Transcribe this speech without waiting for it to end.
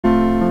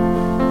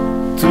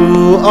to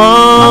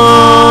honor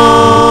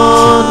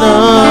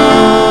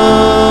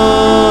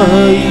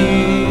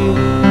you,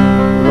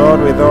 Lord,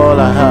 with all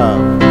I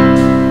have.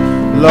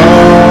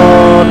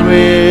 Lord,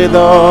 with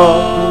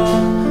all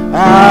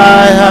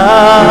I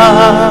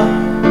have,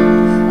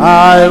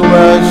 I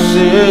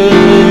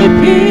worship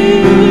you.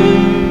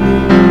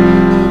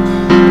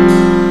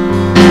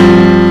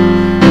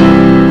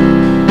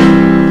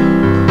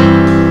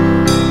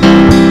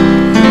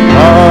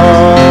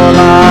 All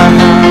I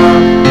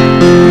have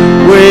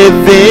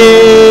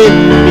within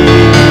me,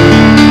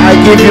 I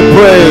give you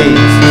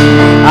praise.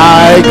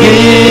 I give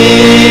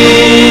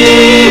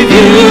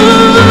you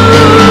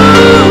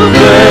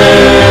praise.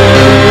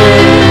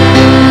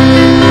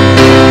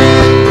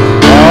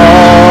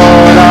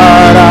 All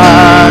that I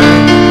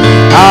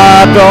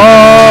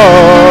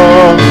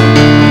adore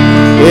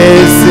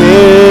is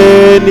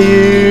in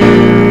you.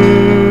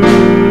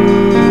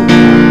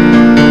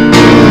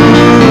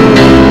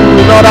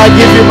 Lord, I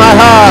give you my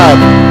heart.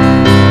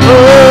 Oh,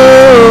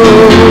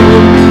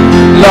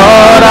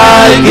 Lord,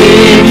 I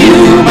give you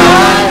my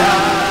heart.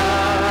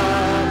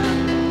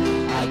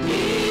 I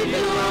give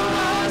you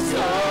my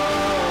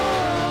soul.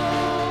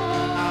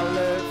 I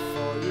live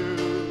for you.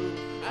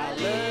 I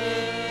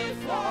live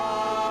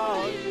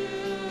for you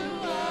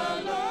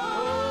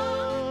alone.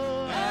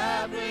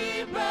 Every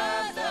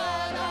breath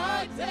that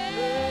I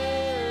take,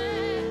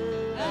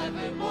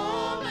 every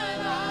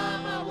moment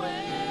I'm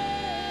awake.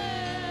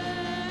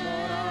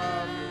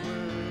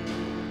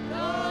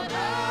 Lord,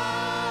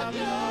 have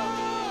your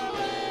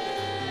way.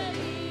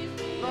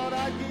 Lord, I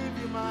give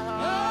you my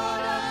heart.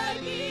 Lord, I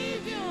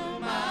give you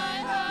my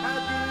heart. I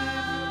give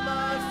you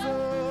my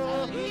soul.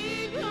 I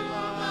give you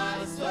my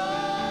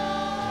soul.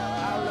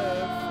 I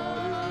live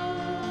for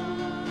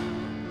you.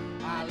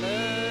 I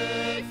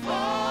live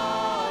for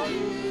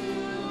you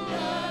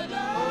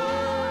alone.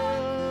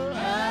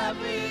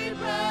 Every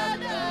breath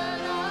that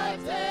I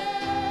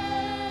take,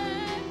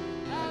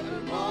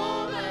 every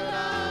moment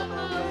I'm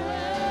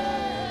awake.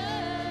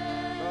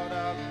 Lord,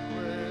 have your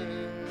way.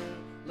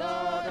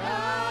 Lord,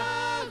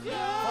 have your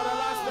way. For the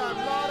last time,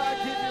 Lord, I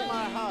give you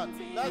my heart.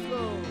 Let's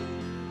go.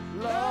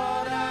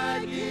 Lord,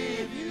 I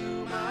give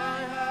you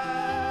my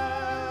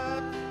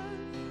heart.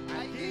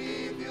 I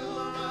give you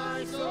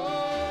my soul.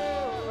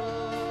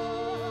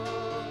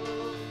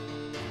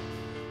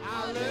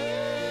 I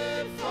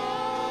live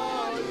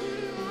for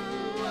you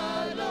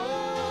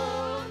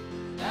alone.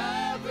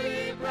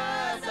 Every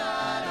breath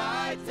that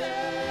I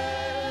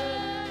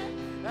take,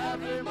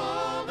 every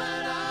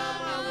moment I'm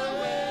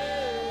awake.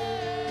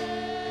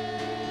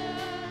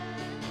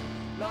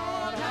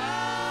 Lord,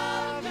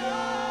 have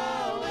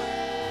your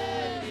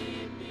way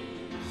in me.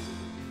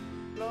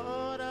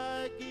 Lord,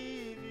 I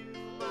give you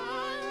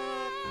my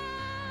heart.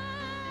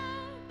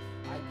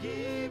 I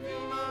give you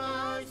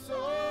my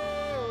soul.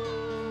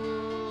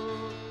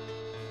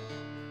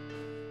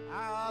 I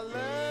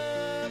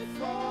live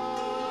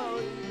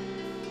for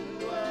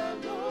you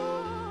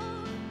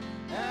alone.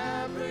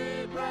 Every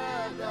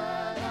breath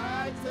that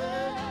I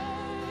take,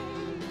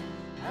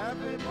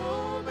 every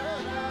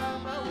moment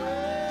I'm awake.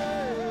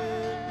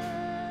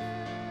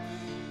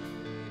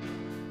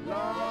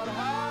 Lord,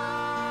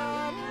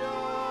 have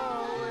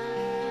your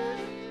way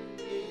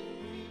in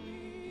me.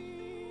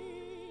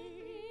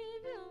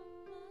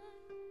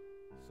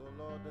 So,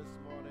 Lord, this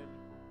morning,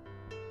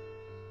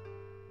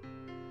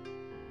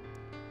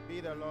 be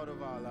the Lord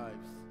of our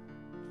lives.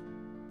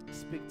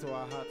 Speak to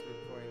our hearts, we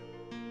pray.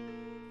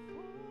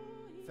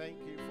 Thank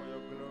you for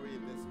your glory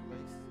in this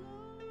place.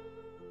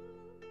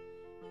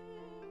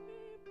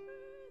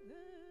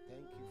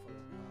 Thank you for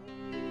your power.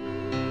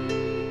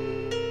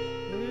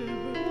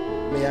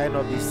 May I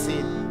not be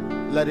seen.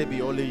 Let it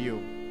be only you.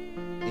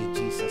 In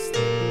Jesus'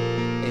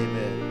 name.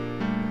 Amen.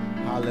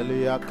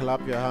 Hallelujah.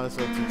 Clap your hands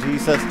unto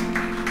Jesus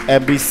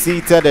and be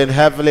seated in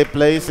heavenly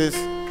places.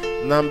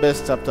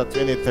 Numbers chapter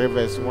 23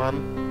 verse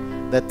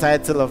 1. The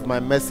title of my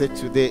message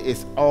today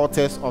is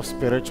Altars of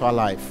Spiritual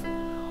Life.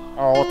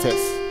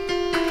 Altars.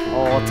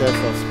 Altars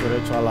of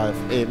spiritual life.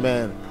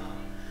 Amen.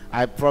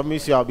 I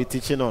promise you I'll be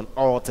teaching on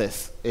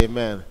altars.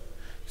 Amen.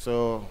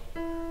 So,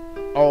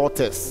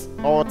 altars.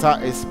 Altar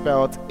is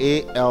spelled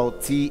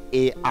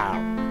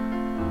A-L-T-A-R.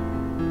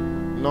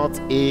 Not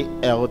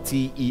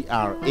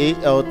A-L-T-E-R.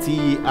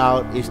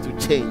 A-L-T-E-R is to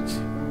change.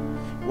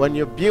 When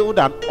you build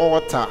an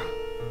altar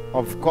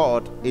of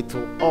God, it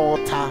will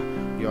alter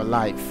your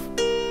life.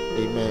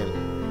 Amen.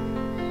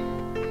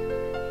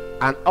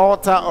 An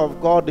altar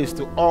of God is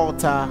to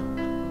alter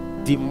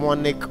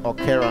demonic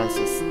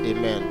occurrences.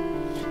 Amen.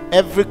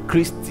 Every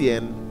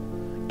Christian,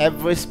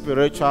 every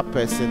spiritual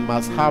person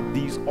must have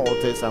these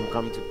altars I'm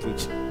coming to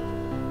preach.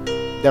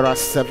 There are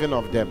 7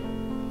 of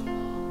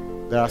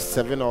them. There are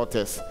 7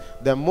 altars.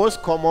 The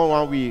most common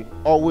one we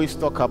always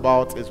talk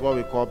about is what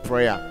we call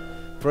prayer.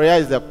 Prayer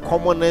is the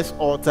commonest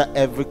altar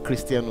every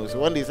Christian knows.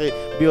 When they say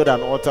build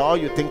an altar, all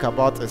you think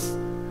about is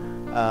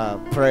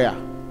prayer.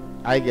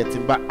 I get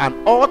it. But an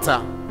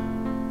altar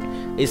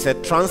is a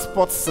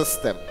transport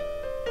system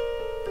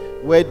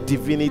where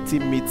divinity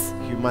meets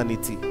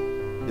humanity.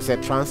 It's a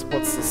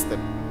transport system.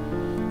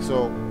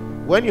 So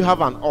when you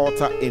have an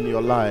altar in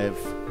your life,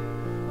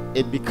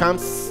 it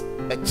becomes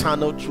a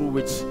channel through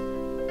which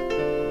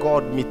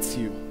God meets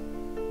you.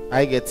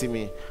 Are you getting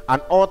me? An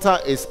altar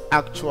is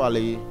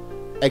actually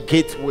a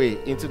gateway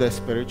into the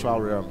spiritual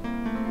realm.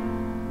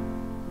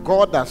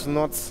 God does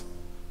not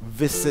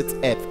visit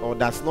earth or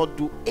does not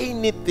do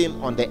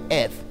anything on the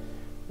earth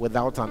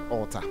without an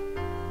altar.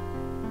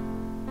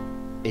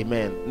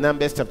 Amen.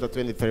 Numbers chapter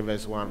 23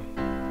 verse 1.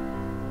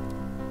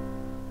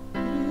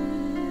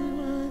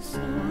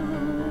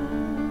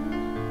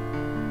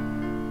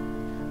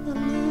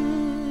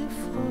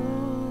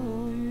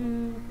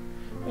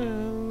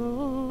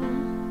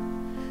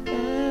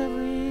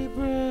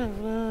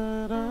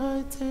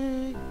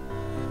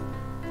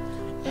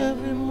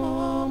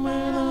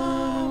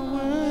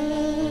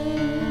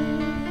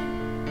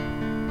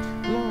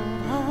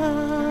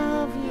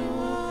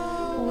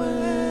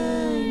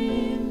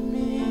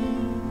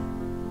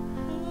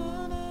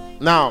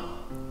 Now,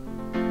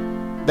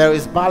 there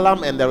is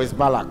Balaam and there is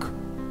Balak.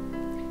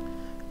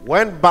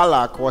 When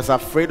Balak was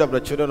afraid of the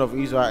children of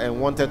Israel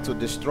and wanted to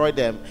destroy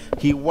them,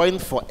 he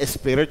went for a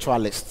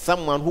spiritualist,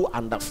 someone who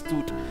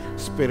understood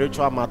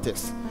spiritual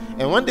matters.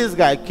 And when this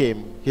guy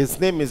came,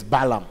 his name is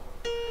Balaam.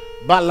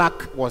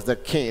 Balak was the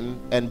king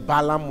and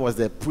Balaam was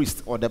the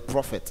priest or the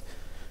prophet.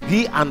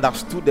 He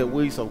understood the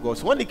ways of God.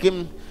 So when he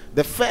came,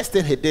 the first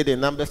thing he did in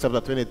Numbers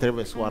chapter 23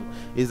 verse 1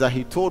 is that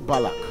he told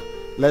Balak,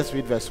 let's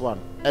read verse 1.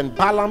 And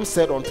Balaam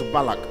said unto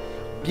Balak,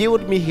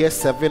 build me here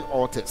 7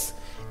 altars,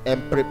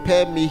 and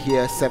prepare me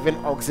here 7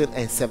 oxen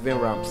and 7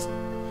 rams.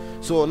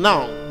 So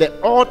now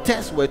the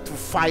altars were to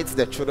fight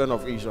the children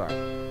of Israel.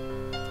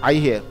 Are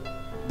you here?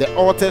 The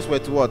altars were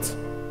to what?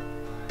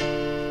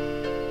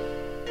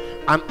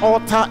 An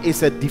altar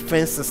is a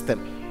defense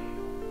system.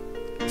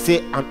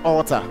 Say, an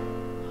altar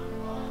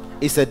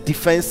is a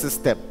defense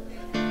system.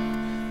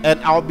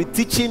 And I'll be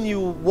teaching you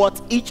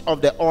what each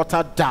of the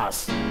altar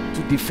does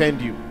to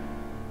defend you.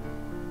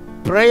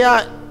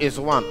 Prayer is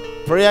one.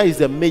 Prayer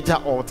is a major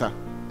altar.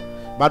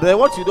 But then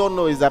what you don't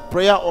know is that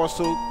prayer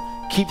also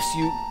keeps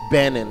you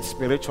burning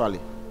spiritually.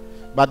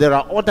 But there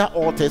are other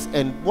altars,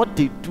 and what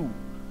they do,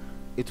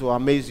 it will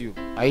amaze you.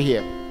 Are you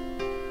here?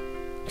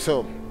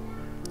 So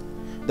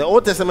the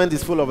Old Testament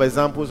is full of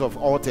examples of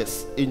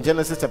altars. In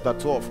Genesis chapter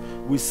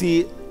 12, we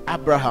see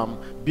Abraham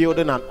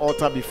building an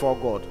altar before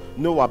God.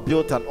 Noah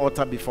built an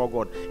altar before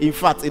God. In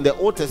fact, in the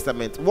Old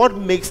Testament, what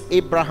makes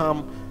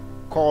Abraham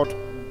called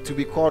to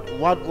be called,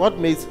 what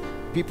makes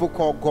people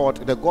call God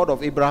the God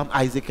of Abraham,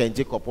 Isaac, and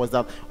Jacob, was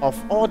that of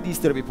all these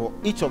 3 people,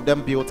 each of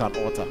them built an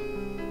altar.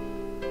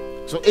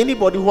 So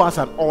anybody who has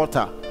an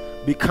altar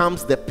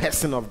becomes the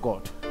person of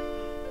God.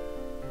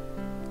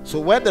 So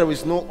where there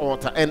is no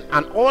altar, and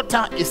an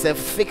altar is a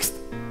fixed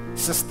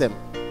system.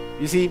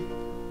 You see,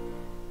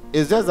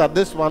 it's just that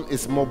this one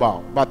is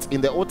mobile, but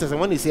in the Old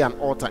Testament, when you say an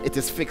altar, it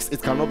is fixed,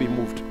 it cannot be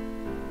moved.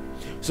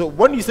 So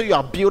when you say you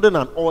are building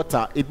an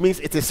altar, it means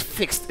it is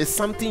fixed. It's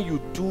something you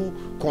do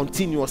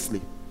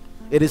continuously.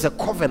 It is a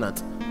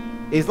covenant.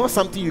 It's not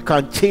something you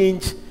can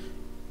change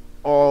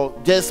or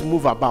just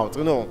move about.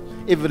 You know,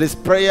 if it is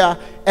prayer,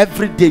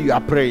 every day you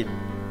are praying.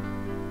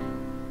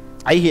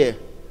 Are you here?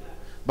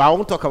 But I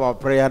won't talk about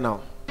prayer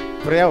now.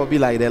 Prayer will be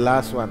like the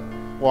last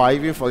one. Or I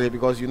even forget,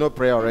 because you know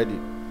prayer already.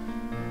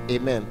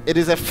 Amen. It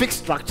is a fixed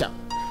structure.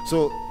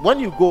 So when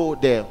you go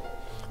there,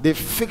 the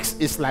fix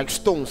is like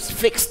stones,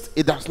 fixed.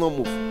 It does not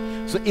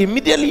move. So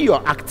immediately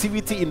your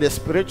activity in the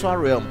spiritual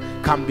realm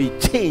can be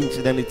changed,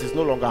 then it is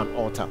no longer an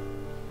altar.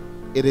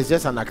 It is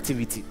just an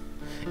activity.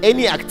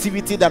 Any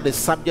activity that is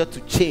subject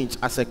to change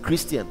as a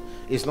Christian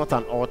is not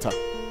an altar.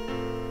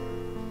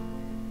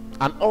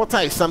 An altar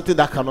is something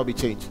that cannot be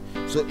changed.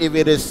 So if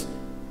it is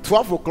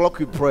 12 o'clock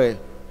you pray,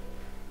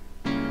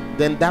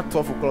 then that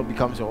 12 o'clock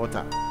becomes your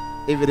altar.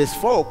 If it is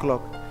 4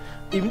 o'clock,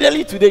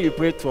 immediately today you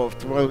pray 12,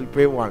 tomorrow you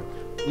pray 1,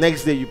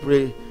 next day you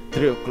pray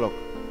 3 o'clock.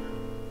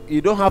 You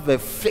don't have a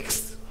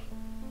fixed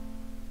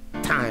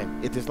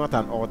time. It is not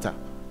an altar.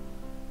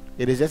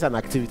 It is just an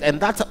activity, and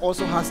that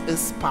also has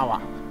its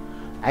power.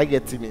 I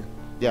get it.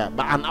 Yeah,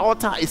 but an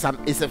altar is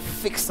a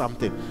fixed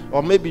something.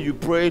 Or maybe you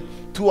pray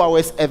 2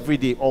 hours every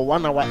day or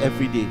 1 hour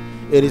every day.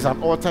 It is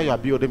an altar you are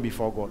building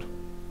before God.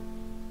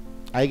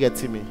 I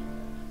get me.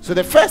 So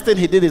the first thing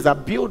he did is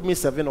that build me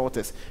 7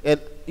 altars.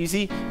 And you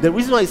see, the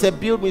reason why he said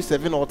build me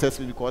 7 altars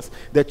is because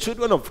the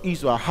children of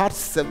Israel had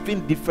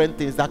 7 different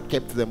things that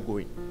kept them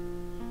going.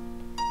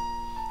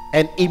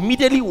 And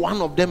immediately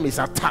one of them is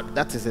attacked.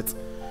 That is it.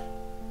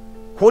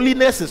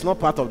 Holiness is not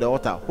part of the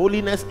altar.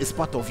 Holiness is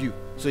part of you.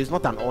 So it's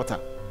not an altar.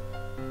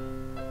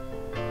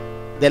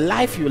 The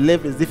life you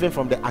live is different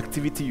from the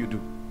activity you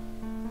do.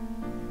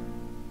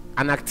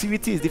 An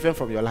activity is different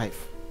from your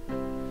life.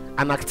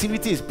 An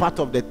activity is part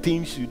of the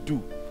things you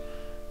do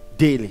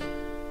daily.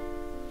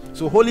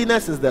 So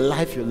holiness is the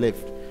life you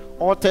live.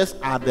 Altars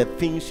are the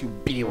things you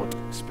build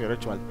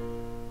spiritually.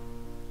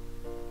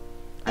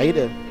 Are you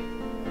there?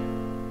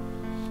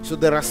 So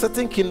there are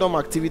certain kingdom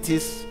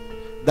activities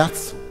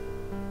that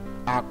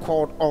are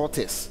called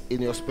altars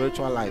in your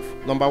spiritual life.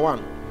 Number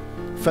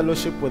 1,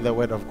 fellowship with the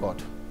word of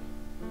God.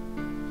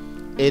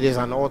 It is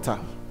an altar,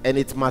 and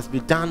it must be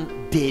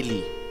done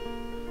daily.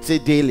 Say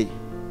daily.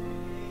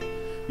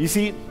 You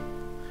see,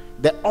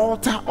 the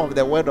altar of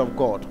the word of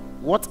God,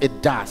 what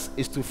it does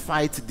is to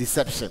fight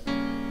deception.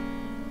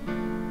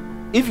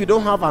 If you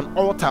don't have an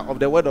altar of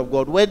the word of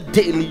God, where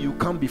daily you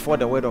come before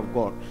the word of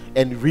God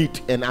and read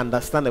and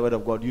understand the word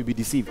of God, you'll be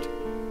deceived.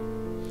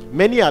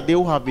 Many are they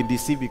who have been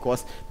deceived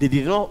because they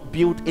did not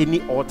build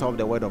any altar of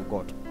the word of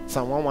God.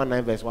 Psalm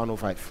 119 verse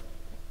 105.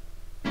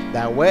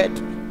 Thy word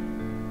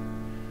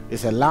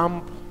is a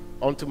lamp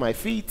unto my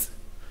feet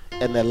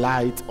and a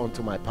light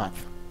unto my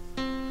path.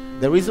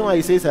 The reason why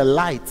he says a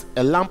light,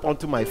 a lamp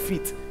unto my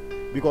feet,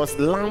 because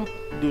lamp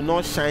do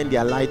not shine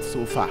their light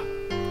so far.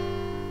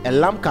 A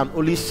lamp can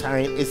only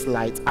shine its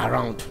light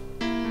around.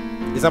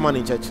 Is that man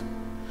in church?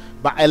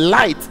 But a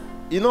light,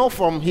 you know,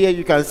 from here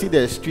you can see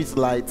the street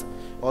light,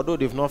 although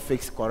they've not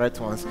fixed correct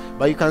ones,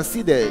 but you can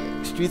see the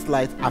street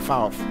light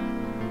afar off,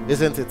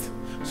 isn't it?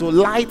 So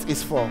light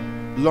is for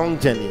long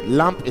journey,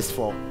 lamp is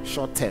for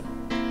short term.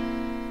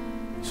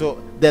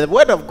 So the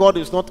word of God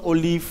is not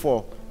only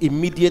for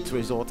immediate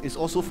result, it's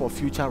also for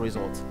future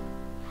results.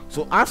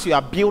 So as you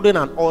are building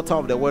an altar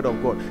of the word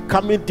of God,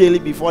 coming daily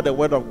before the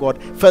word of God,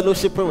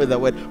 fellowshipping with the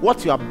word,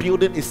 what you are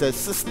building is a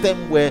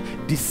system where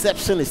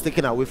deception is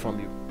taken away from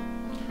you.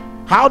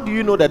 How do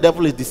you know the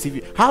devil is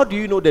deceiving you? How do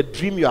you know the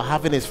dream you are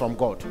having is from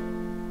God?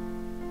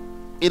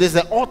 It is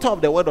the altar of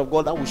the word of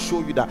God that will show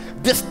you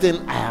that this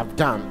thing I have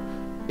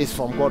done is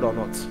from God or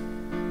not.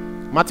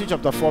 Matthew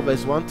chapter 4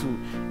 verse 1 to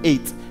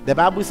 8. The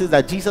Bible says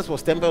that Jesus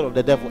was tempted of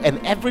the devil, and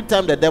every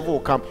time the devil will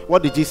come,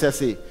 what did Jesus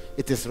say?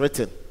 It is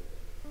written.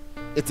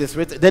 It is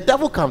written. The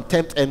devil can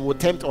tempt and will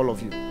tempt all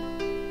of you.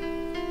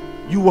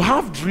 You will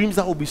have dreams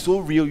that will be so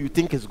real you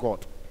think it's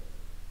God.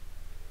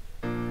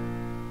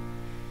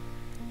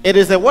 It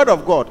is the word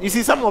of God. You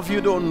see, some of you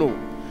don't know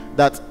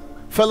that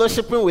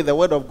fellowshipping with the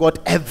word of God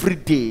every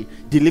day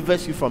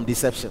delivers you from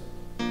deception.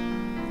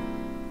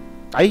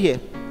 Are you here?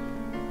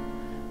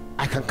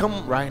 I can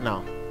come right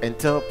now and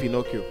tell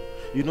Pinocchio,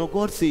 you know,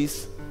 God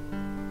says,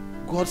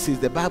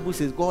 the Bible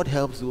says, God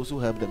helps those who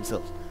help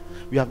themselves.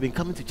 We have been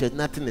coming to church,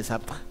 nothing is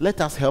happening. Let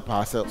us help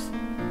ourselves.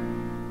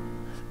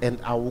 And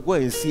I will go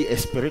and see a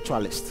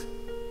spiritualist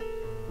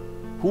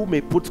who may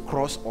put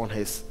cross on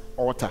his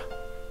altar.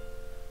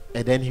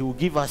 And then he will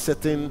give us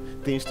certain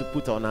things to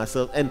put on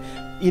ourselves. And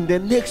in the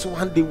next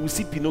one day, we'll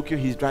see Pinocchio,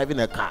 he's driving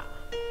a car.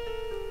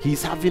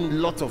 He's having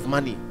lots of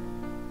money.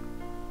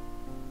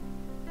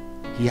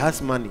 He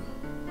has money.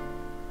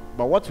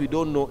 But what we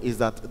don't know is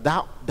that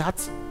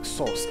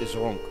source is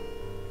wrong.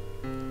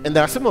 And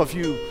there are some of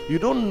you, you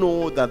don't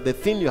know that the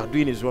thing you are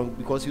doing is wrong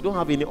because you don't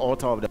have any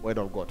altar of the word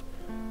of God.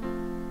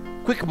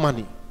 Quick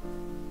money.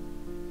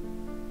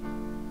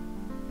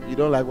 You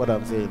don't like what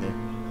I'm saying, eh?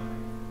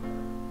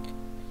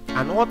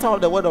 An altar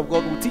of the word of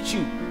God will teach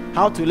you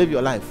how to live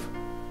your life.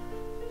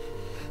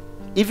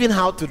 Even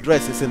how to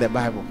dress is in the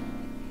Bible.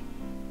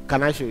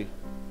 Can I show you?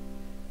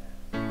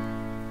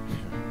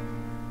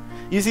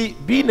 You see,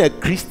 being a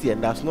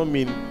Christian does not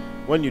mean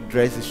when you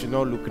dress it should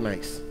not look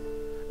nice.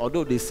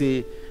 Although they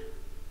say,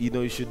 you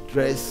know, you should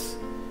dress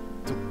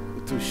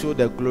to show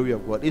the glory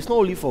of God. It's not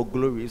only for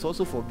glory, it's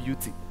also for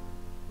beauty.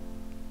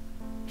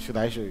 Should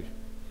I show you?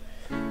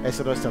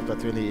 Exodus chapter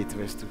 28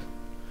 verse 2.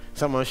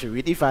 Someone should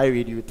read. If I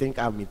read, you think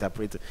I'm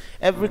interpreting.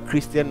 Every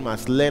Christian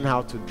must learn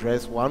how to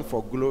dress, one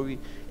for glory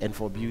and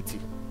for beauty.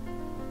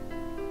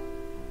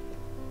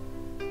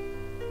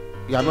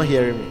 You are not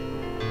hearing me.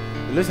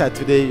 It looks like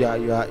today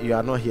you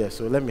are not here,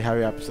 so let me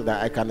hurry up so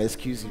that I can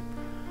excuse you.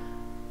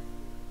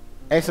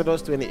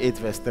 Exodus 28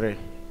 verse 3.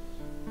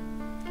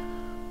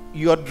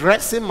 Your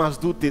dressing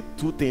must do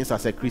two things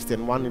as a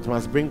Christian. One, it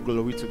must bring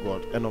glory to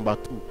God. And number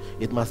two,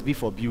 it must be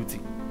for beauty.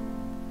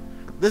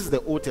 This is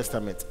the Old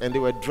Testament, and they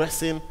were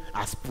dressing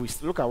as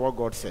priests. Look at what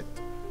God said.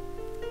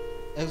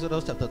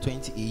 Exodus chapter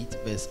 28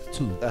 verse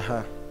 2.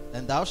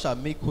 And thou shalt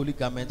make holy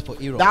garments for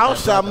Aaron. Thou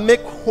shalt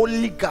make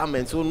holy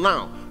garments. So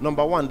now,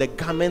 number one, the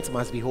garments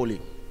must be holy.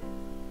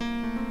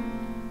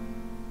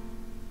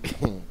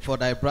 For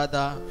thy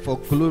brother, for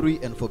glory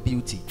and for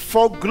beauty.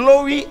 For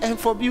glory and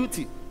for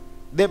beauty.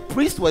 The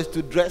priest was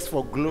to dress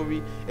for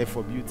glory and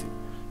for beauty.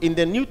 In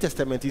the New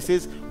Testament, he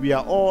says we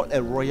are all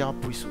a royal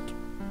priesthood.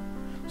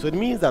 So it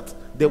means that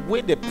the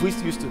way the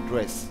priest used to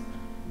dress,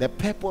 the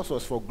purpose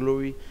was for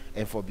glory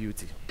and for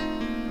beauty.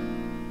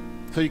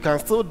 So you can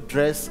still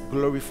dress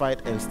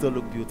glorified and still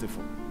look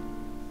beautiful.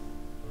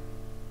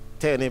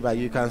 Tell your neighbor,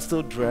 you can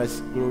still dress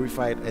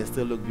glorified and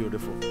still look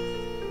beautiful.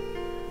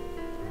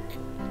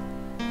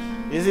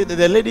 You see,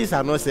 the ladies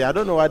are not saying. I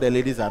don't know why the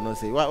ladies are not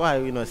saying. Why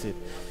are we not saying?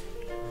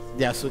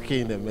 They are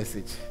soaking in the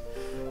message.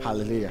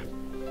 Hallelujah.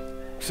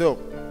 So,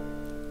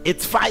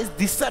 it fights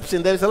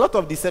deception. There is a lot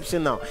of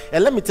deception now.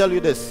 And let me tell you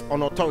this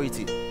on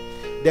authority.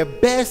 The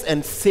best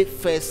and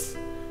safest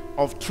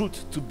of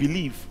truth to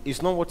believe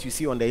is not what you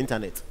see on the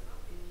internet.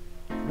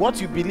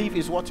 What you believe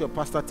is what your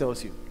pastor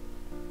tells you.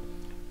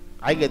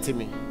 Are you getting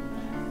me?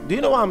 Do you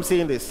know why I'm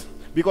saying this?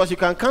 Because you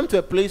can come to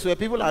a place where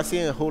people are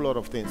saying a whole lot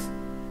of things.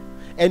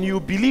 and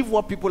you believe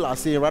what people are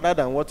saying rather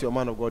than what your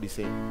man of God is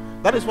saying.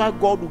 That is why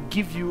God will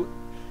give you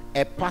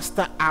a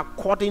pastor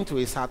according to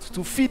his heart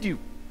to feed you.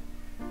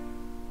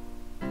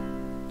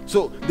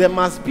 So there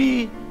must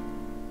be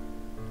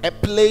a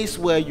place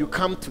where you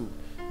come to,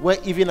 where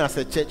even as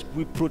a church,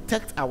 we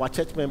protect our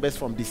church members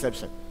from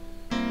deception.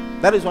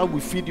 That is why we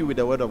feed you with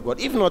the word of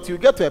God. If not, you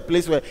get to a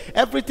place where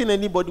everything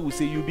anybody will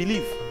say, you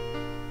believe.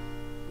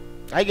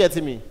 I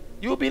get me.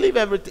 You believe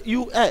everything.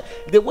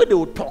 The way they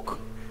will talk.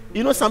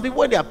 You know, some people,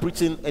 when they are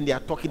preaching and they are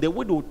talking, the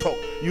way they will talk,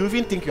 you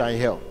even think you are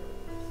in hell.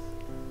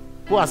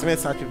 Who has met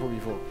such people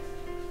before?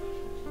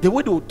 The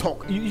way they will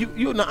talk,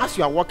 you know, as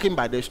you are walking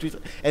by the street,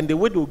 and the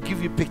way they will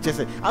give you pictures,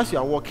 and as you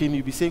are walking,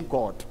 you'll be saying,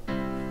 God,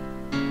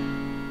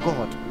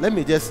 let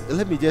me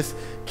just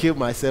kill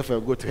myself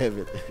and go to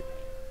heaven.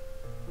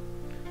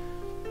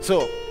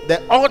 So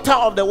the altar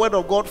of the word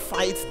of God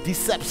fights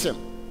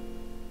deception.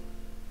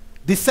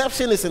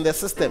 Deception is in the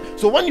system.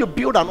 So when you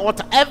build an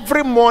altar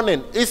every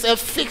morning, it's a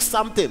fixed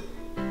something.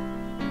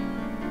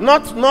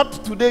 Not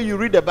today you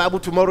read the Bible,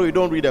 tomorrow you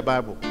don't read the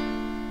Bible.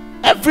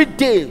 Every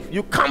day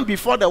you come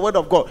before the word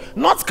of God.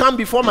 Not come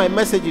before my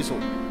messages.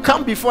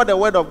 Come before the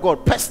word of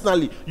God.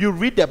 Personally, you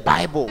read the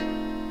Bible.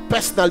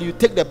 Personally, you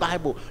take the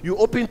Bible. You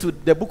open to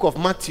the book of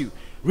Matthew.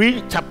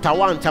 Read chapter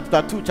 1,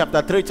 chapter 2,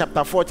 chapter 3,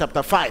 chapter 4,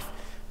 chapter 5.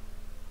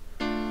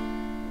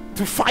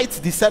 To fight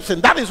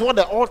deception. That is what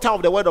the altar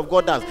of the word of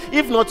God does.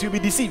 If not, you'll be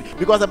deceived.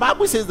 Because the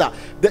Bible says that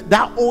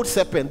that old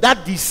serpent,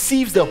 that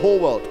deceives the whole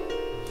world.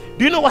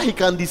 Do you know why he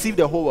can deceive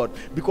the whole world?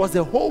 Because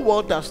the whole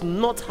world does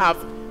not have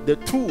the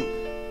tool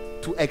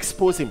to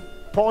expose him.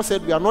 Paul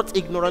said we are not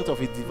ignorant of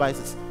his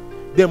devices.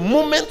 The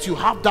moment you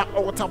have that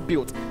altar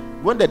built,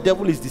 when the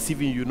devil is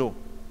deceiving you, know.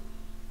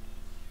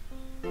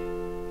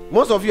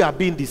 Most of you are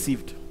being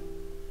deceived.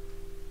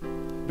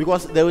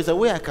 Because there is a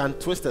way I can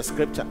twist the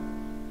scripture.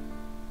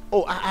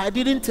 Oh, I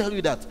didn't tell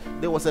you that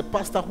there was a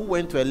pastor who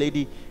went to a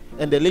lady,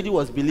 and the lady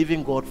was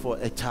believing God for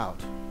a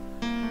child.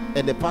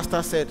 And the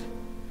pastor said,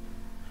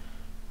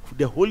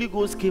 the Holy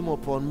Ghost came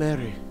upon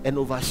Mary and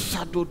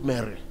overshadowed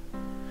Mary.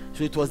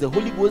 So it was the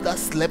Holy Ghost that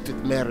slept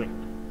with Mary,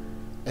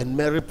 and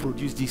Mary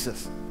produced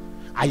Jesus.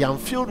 I am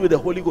filled with the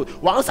Holy Ghost.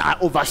 Once I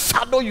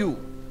overshadow you,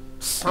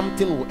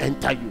 something will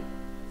enter you.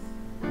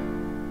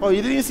 Oh,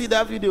 you didn't see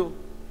that video?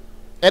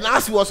 And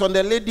as he was on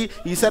the lady,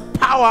 he said,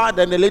 power,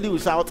 then the lady will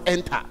shout,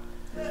 enter.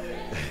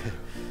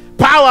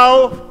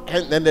 Power,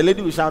 and then the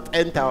lady will shout,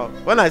 enter.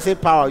 When I say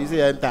power, you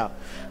say enter.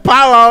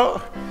 Power,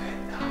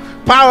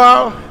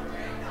 power.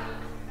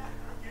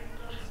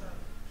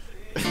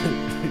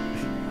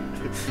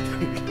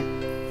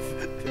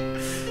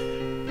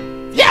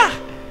 Yeah,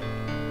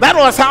 that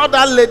was how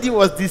that lady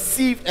was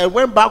deceived and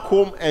went back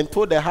home and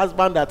told the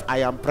husband that I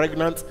am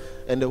pregnant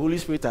and the Holy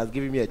Spirit has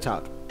given me a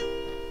child.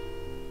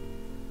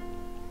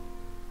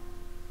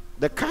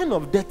 The kind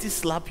of dirty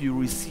slap you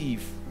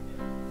receive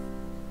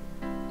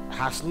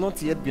has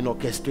not yet been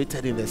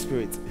orchestrated in the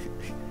spirit.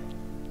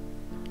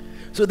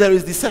 So there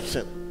is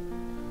deception.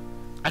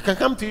 I can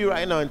come to you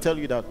right now and tell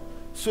you that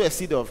sow a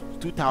seed of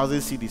 2,000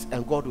 cedis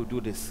and God will do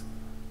this.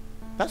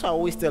 That's why I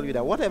always tell you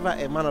that whatever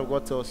a man of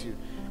God tells you,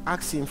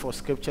 ask him for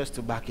scriptures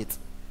to back it.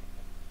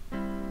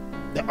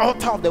 The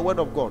altar of the word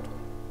of God.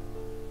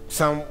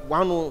 Psalm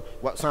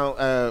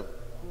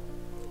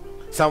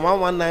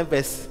 119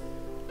 verse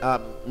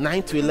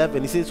 9 to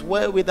 11. It says,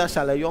 wherewith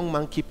shall a young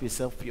man keep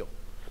himself pure?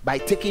 By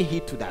taking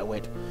heed to thy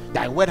word.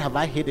 Thy word have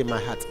I hid in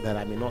my heart, that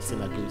I may not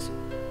sin against you.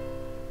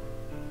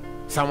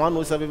 Psalm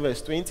 107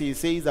 verse 20, it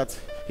says that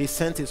he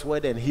sent his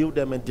word and healed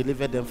them and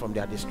delivered them from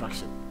their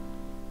destruction.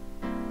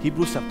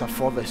 Hebrews chapter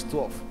 4 verse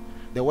 12,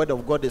 the word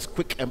of God is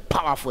quick and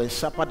powerful and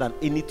sharper than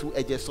any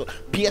two-edged sword,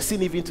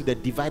 piercing even to the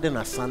dividing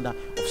asunder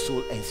of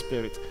soul and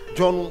spirit.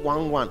 John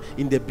 1:1,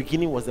 in the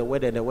beginning was the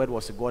word, and the word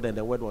was God, and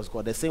the word was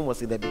God. The same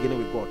was in the beginning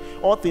with God.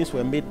 All things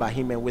were made by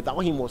him, and without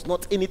him was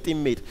not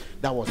anything made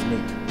that was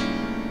made.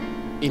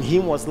 In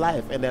him was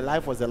life, and the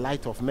life was the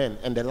light of men,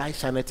 and the light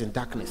shineth in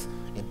darkness,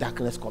 and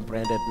darkness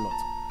comprehended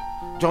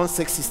not. John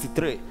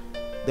 6:63,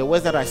 the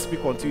words that I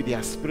speak unto you, they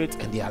are spirit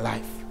and they are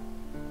life.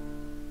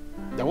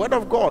 The word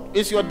of God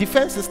is your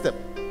defense system.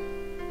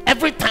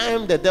 Every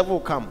time the devil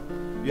will come,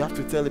 you have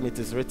to tell him it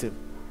is written.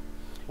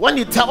 When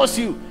he tells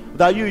you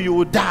that you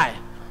will die,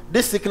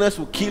 this sickness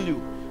will kill you,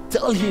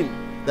 tell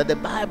him that the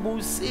Bible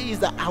says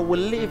that I will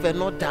live and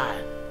not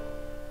die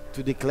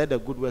to declare the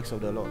good works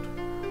of the Lord.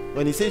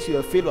 When he says you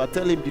are a failure,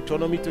 tell him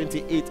Deuteronomy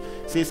 28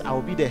 says I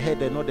will be the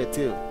head and not the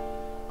tail.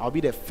 I'll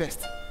be the first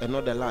and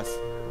not the last.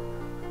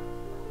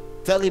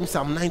 Tell him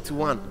Psalm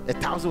 91,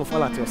 1,000 will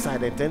fall at your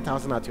side and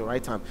 10,000 at your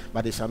right hand,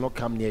 but they shall not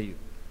come near you.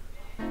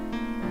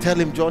 Tell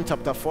him John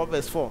chapter 4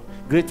 verse 4,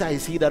 greater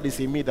is he that is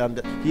in me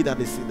than he that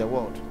is in the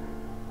world.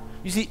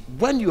 You see,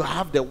 when you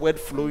have the word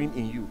flowing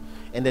in you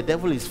and the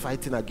devil is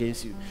fighting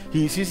against you,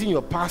 he is using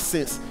your past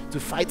sins to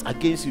fight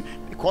against you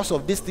because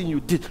of this thing you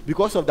did,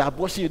 because of the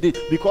abortion you did,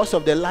 because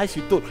of the lies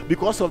you told,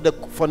 because of the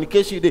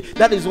fornication you did.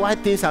 That is why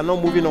things are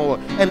not moving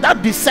on. And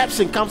that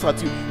deception comes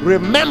at you.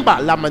 Remember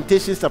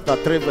Lamentations chapter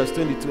 3 verse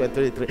 22 and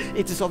 33.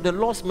 It is of the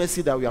Lord's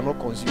mercy that we are not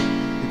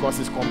consumed, because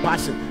his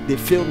compassion, they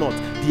fail not.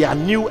 They are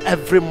new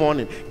every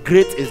morning.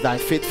 Great is thy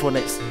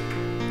faithfulness.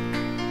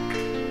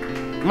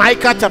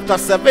 Micah chapter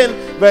 7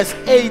 verse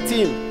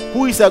 18.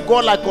 Who is a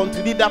God like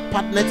unto thee that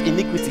pardoneth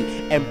iniquity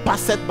and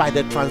passeth by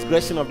the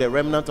transgression of the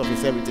remnant of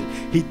his heritage?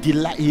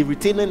 He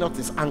retaineth not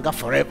his anger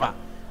forever,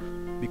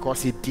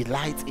 because he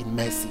delights in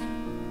mercy.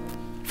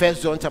 1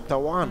 John chapter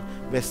 1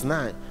 verse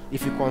 9.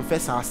 If we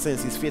confess our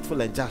sins, he's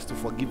faithful and just to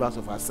forgive us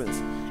of our sins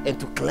and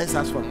to cleanse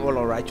us from all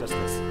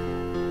unrighteousness.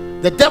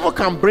 The devil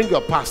can bring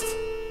your past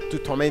to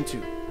torment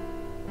you,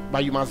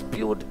 but you must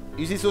build.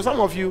 You see, so some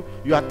of you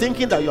are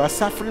thinking that you are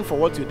suffering for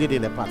what you did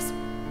in the past.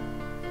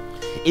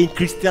 In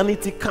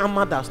Christianity,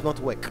 karma does not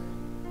work.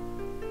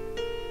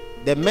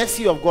 The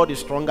mercy of God is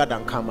stronger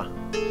than karma.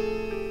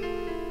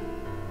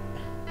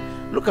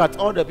 Look at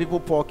all the people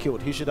Paul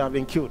killed. He should have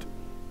been killed.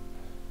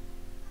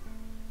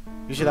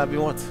 You should have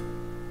been what?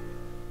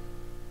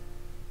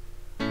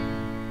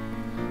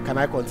 Can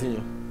I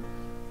continue?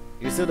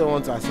 You still don't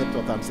want to accept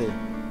what I'm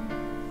saying?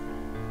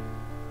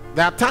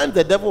 There are times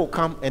the devil will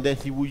come and then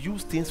he will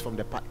use things from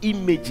the past.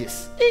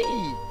 Images.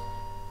 Hey.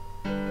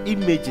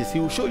 Images. He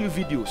will show you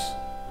videos.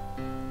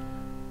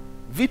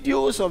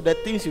 Videos of the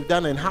things you've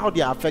done and how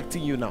they are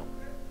affecting you now.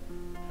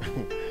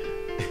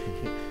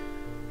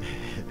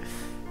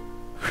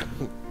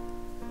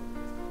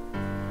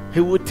 He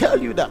will tell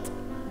you that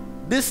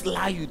this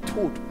lie you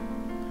told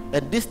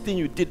and this thing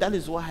you did, that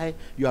is why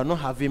you are not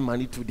having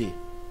money today.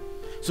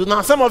 So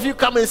now some of you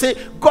come and say,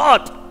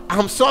 God,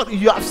 I'm sorry.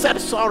 You have said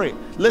sorry.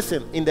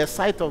 Listen, in the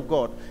sight of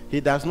God,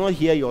 he does not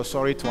hear your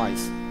sorry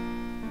twice.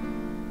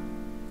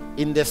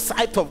 In the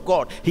sight of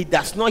God, he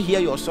does not hear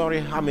your sorry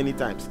how many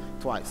times?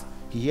 Twice.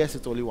 He hears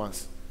it only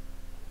once.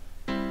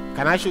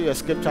 Can I show you a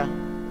scripture?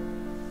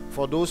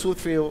 For those who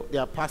feel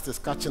their past is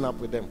catching up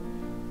with them.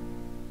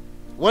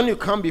 When you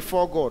come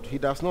before God, he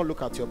does not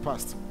look at your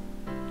past.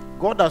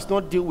 God does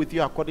not deal with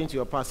you according to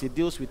your past. He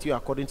deals with you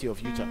according to your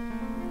future.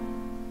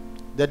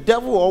 The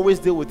devil will always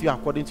deal with you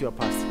according to your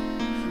past.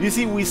 You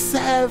see, we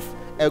serve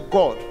a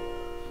God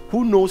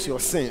who knows your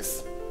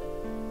sins,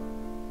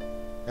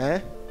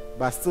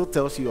 but still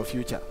tells you your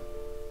future.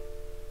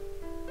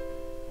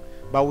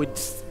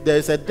 But there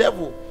is a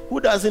devil who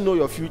doesn't know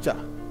your future,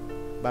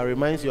 but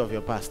reminds you of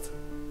your past.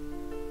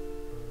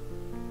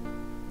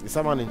 Is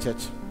someone in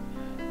church?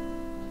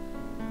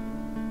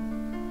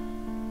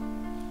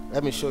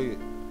 Let me show you.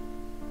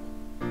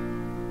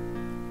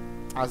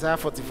 Isaiah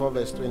 44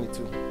 verse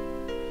 22.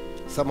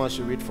 Someone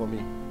should read for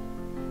me.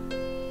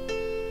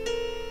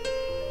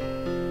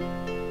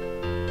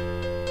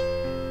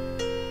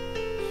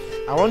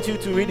 I want you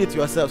to read it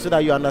yourself so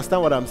that you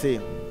understand what I'm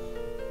saying.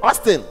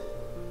 Austin,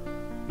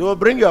 they will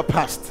bring your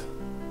past.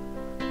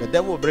 The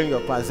devil will bring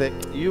your past. Say,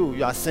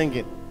 you are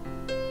singing.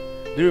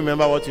 Do you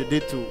remember what you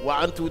did to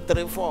 1, 2,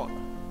 3, 4?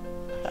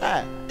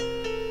 Ah.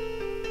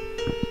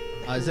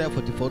 Isaiah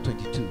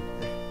 44:22.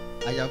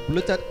 I have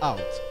blotted out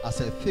as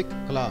a thick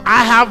cloud.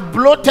 I have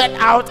blotted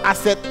out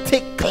as a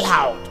thick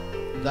cloud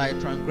thy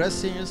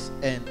transgressions,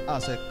 and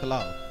as a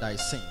cloud thy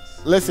sins.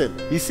 Listen,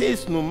 he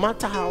says no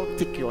matter how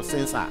thick your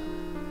sins are,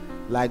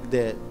 like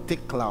the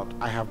thick cloud,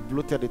 I have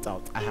blotted it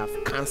out. I have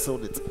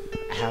cancelled it.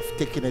 I have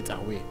taken it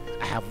away.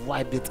 I have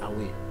wiped it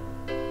away.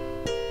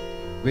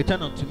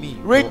 Return unto me.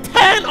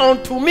 Return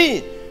unto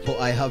me. For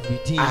I have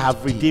redeemed. I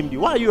have redeemed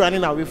you. Why are you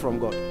running away from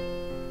God?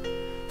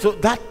 So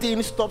that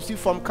thing stops you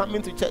from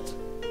coming to church.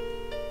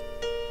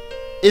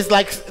 It's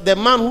like the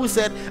man who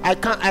said, I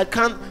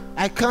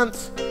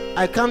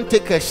can't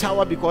take a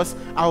shower because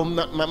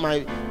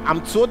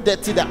I'm so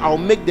dirty that I'll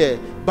make the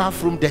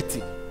bathroom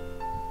dirty.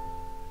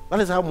 That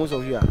is how most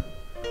of you are.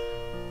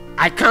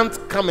 I can't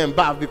come and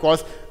bath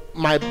because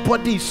my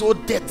body is so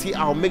dirty,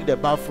 I'll make the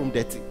bathroom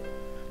dirty.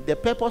 The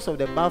purpose of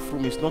the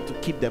bathroom is not to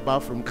keep the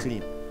bathroom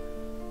clean.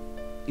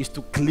 It's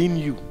to clean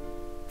you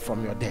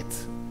from your dirt.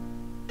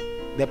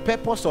 The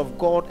purpose of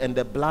God and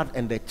the blood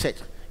and the church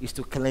is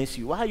to cleanse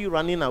you. Why are you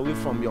running away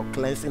from your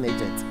cleansing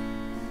agent?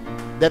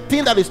 The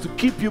thing that is to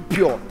keep you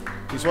pure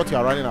is what you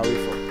are running away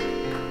from.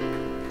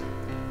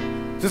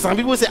 So some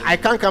people say, I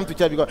can't come to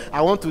church because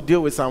I want to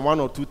deal with some 1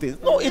 or 2 things.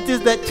 No, it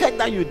is the church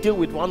that you deal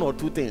with 1 or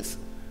 2 things.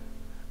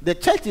 The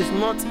church is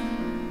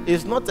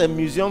not a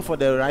museum for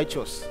the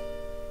righteous.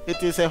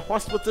 It is a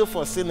hospital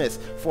for sinners,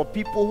 for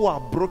people who are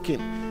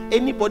broken.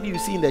 Anybody you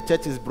see in the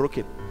church is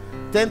broken.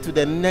 Turn to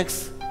the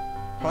next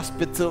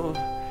hospital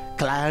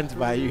client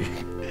by you.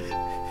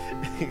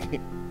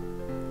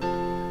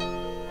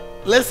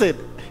 Listen,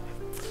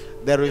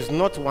 there is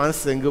not one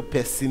single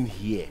person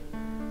here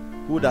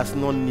who does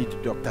not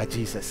need Dr.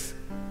 Jesus.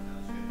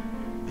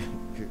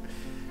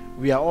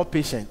 We are all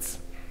patients.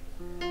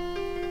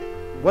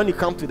 When you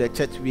come to the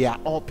church, we are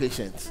all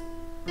patients.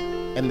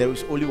 And there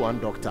is only one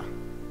doctor.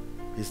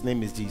 His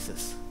name is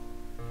Jesus.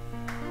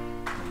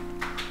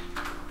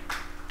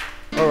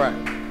 All right.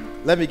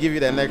 Let me give you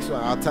the next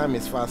one. Our time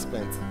is fast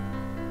spent.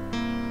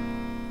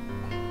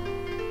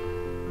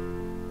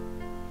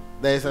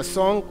 There is a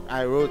song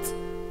I wrote,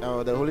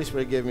 the Holy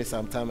Spirit gave me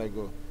some time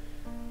ago.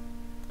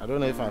 I don't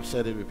know if I've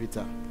shared it with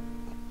Peter.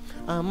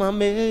 I'm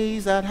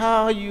amazed at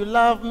how you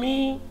love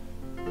me.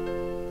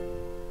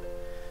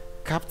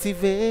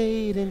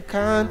 Captivating,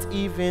 can't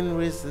even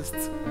resist.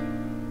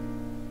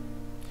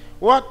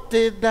 What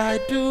did I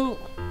do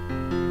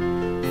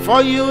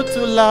for you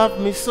to love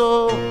me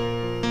so?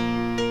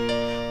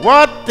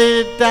 What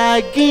did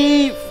I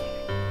give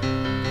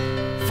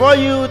for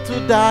you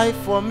to die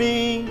for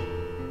me?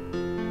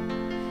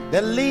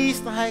 The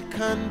least I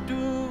can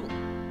do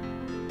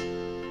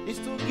is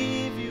to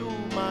give you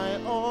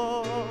my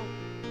all.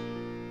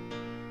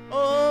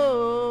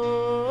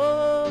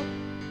 Oh,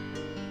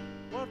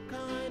 what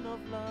kind of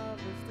love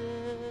is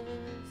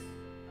this?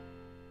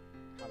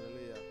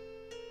 Hallelujah.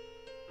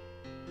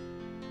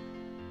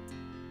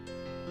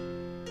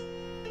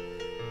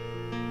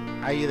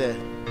 Are you there?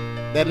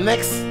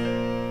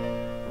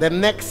 The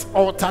next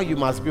altar you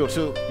must build.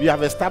 So we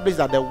have established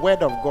that the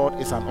word of God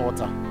is an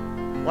altar.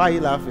 Why are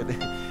you laughing?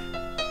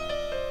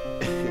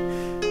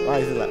 Why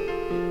is it like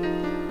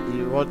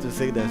you want to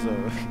sing that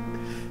song?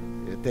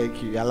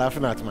 Thank you. You're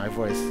laughing at my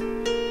voice.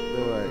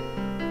 Don't worry.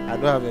 I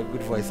don't have a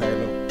good voice, I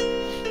know.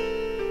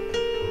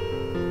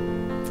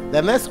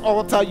 The next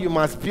altar you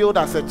must build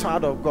as a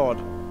child of God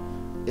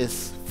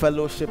is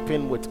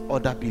fellowshipping with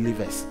other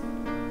believers.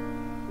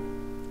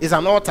 It's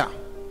an altar.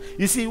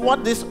 You see,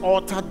 what this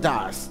altar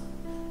does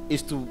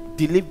is to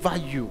deliver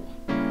you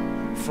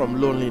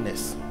from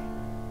loneliness.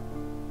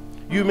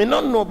 You may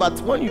not know, but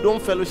when you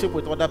don't fellowship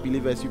with other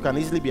believers, you can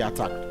easily be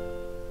attacked.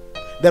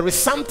 There is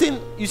something,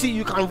 you see,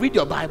 you can read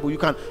your Bible, you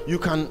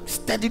can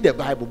study the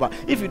Bible, but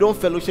if you don't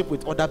fellowship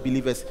with other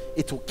believers,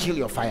 it will kill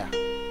your fire.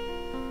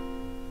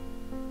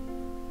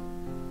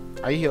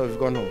 Are you here or have you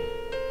gone home?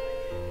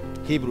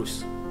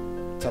 Hebrews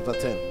chapter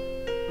 10.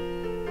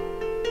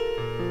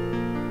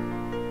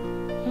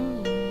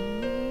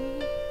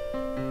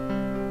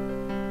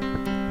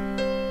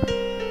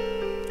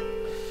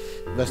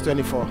 Verse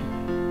 24.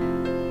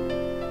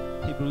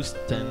 Hebrews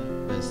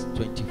 10 verse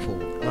 24.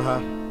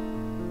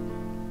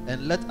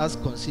 And let us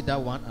consider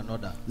one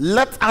another.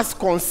 Let us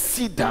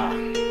consider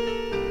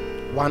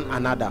one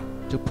another.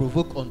 To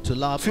provoke unto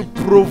love. To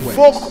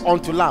provoke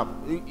unto love.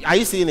 Are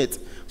you seeing it?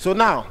 So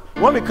now,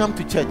 when we come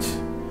to church,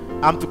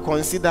 I'm to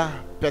consider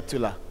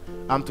Tephillah.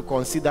 I'm to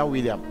consider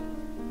William.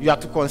 You have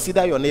to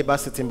consider your neighbor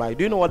sitting by.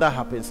 Do you know what that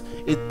happens?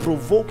 It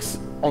provokes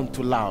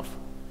unto love.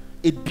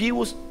 It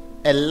builds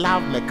a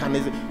love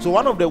mechanism. So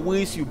one of the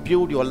ways you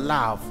build your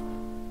love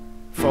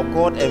for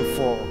God and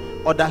for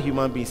other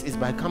human beings is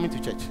by coming to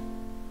church.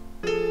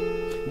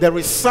 There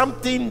is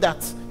something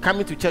that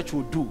coming to church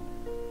will do,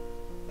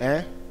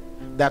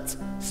 that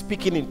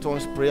speaking in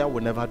tongues prayer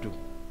will never do.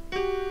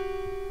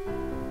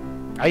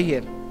 Are you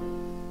here?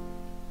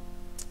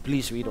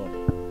 Please read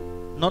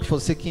on. Not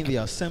forsaking the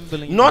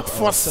assembling. Not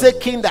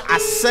forsaking the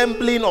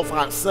assembling of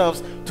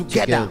ourselves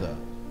together.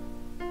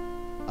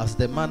 As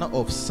the manner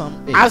of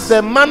some is. As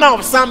the manner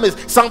of some is.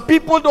 Some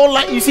people don't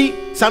like, you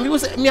see, some people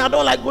say, me, I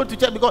don't like going to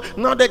church because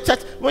now the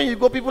church, when you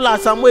go, people are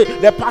some way,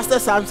 the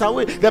pastors are some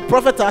way, the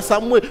prophets are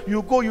some way.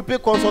 You go, you pay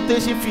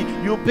consultation fee,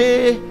 you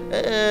pay,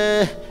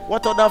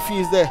 what other fee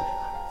is there?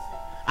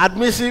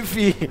 Admission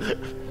fee.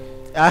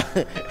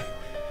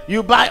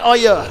 You buy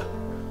oil,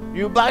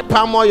 you buy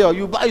palm oil,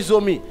 you buy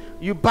zomi,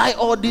 you buy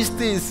all these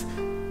things.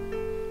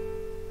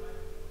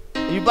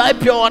 You buy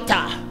pure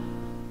water.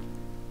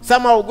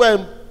 Someone will go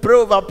and pray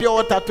over pure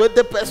water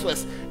 20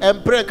 pesos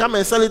and pray and come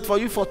and sell it for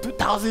you for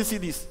 2,000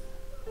 cedis.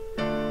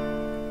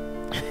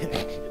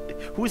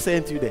 Who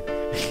sent you there?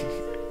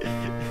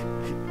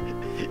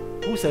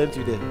 Who sent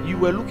you there? You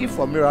were looking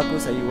for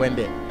miracles and you went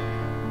there.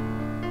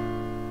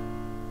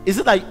 Is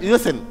it like,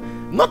 listen,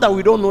 not that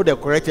we don't know the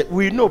correct church,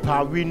 we know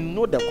power, we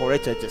know the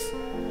correct churches.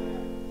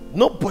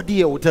 Nobody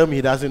here will tell me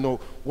he doesn't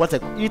know what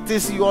it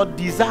is. Your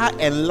desire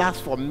and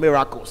lust for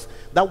miracles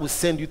that will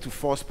send you to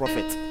false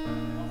prophets.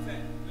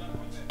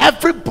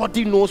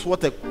 Everybody knows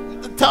what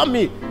tell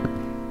me,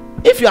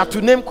 if you are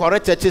to name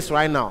correct churches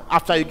right now,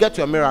 after you get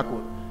your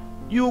miracle,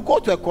 you go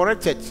to a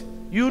correct church.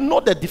 You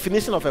know the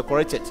definition of a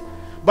correct church.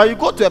 But you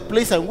go to a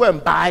place and go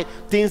and buy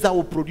things that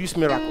will produce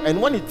miracle.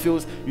 And when it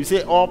fails, you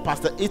say, all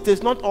pastor. It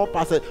is not all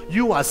pastor.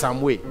 You are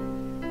some way.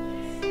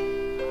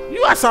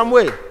 You are some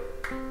way.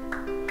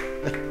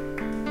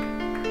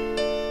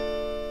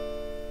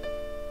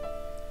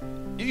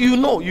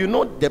 You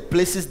know the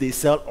places they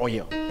sell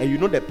oil. And you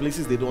know the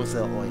places they don't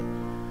sell oil.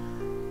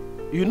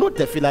 You know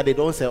Tephillah, they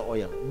don't sell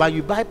oil. But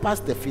you bypass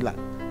Tephillah.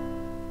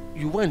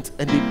 You went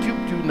and they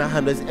duped you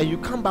 900, and you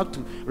come back to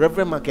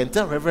Reverend Mark and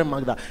tell Reverend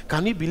Mark that,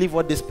 can you believe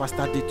what this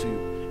pastor did to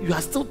you? You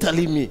are still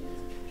telling me.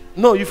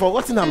 No, you've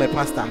forgotten I'm a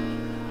pastor.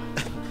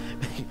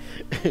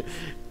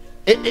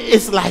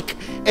 It's like,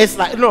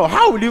 no,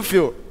 how will you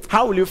feel?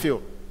 How will you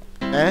feel?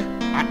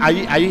 Are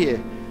you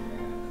here?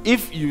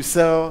 If you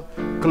sell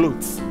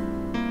clothes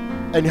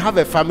and you have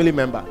a family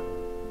member,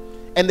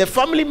 and the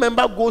family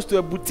member goes to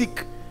a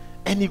boutique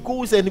and he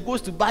goes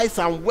to buy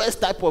some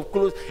worst type of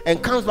clothes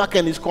and comes back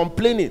and is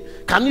complaining.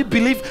 Can you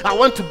believe I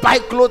want to buy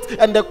clothes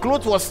and the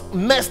clothes was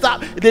messed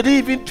up? They didn't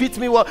even treat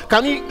me well.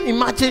 Can you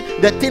imagine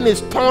the thing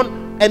is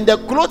torn and the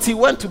clothes he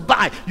went to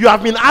buy, you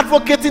have been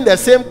advocating the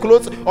same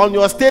clothes on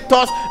your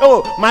status.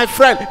 Oh, my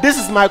friend, this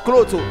is my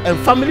clothes. And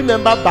family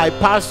member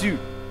bypassed you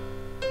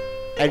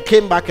and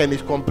came back and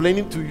is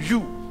complaining to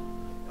you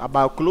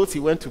about clothes he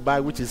went to buy,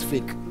 which is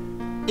fake.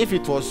 If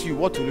it was you,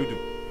 what will you do?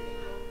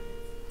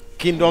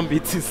 Kingdom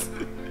beatings.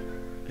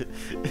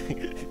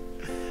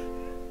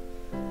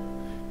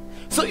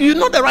 So you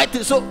know the right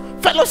thing. So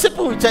fellowship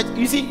with church,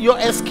 you see, your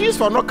excuse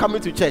for not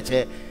coming to church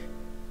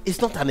is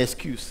not an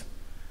excuse.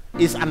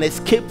 It's an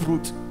escape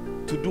route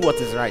to do what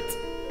is right.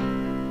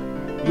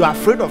 You are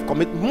afraid of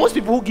commitment. Most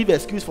people who give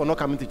excuse for not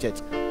coming to church,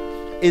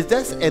 it's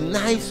just a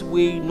nice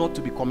way not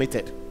to be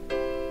committed.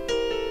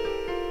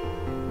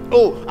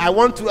 Oh, I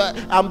want to,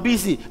 I'm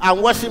busy,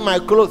 I'm washing my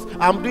clothes,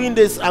 I'm doing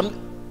this, I'm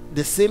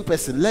the same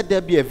person. Let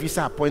there be a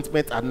visa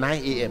appointment at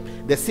 9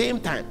 a.m. The same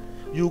time,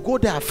 you go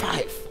there at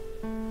 5.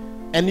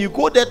 And you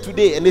go there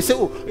today and they say,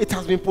 oh, it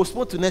has been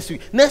postponed to next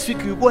week. Next week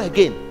you go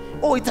again.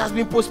 Oh, it has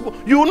been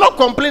postponed. You will not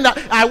complain that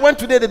I went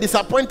today, they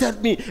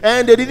disappointed me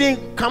and they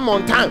didn't come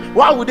on time.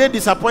 Why would they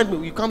disappoint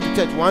me? You come to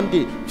church one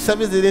day,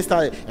 service didn't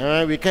start,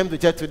 and we came to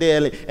church today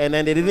early, and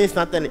then they didn't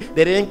start early,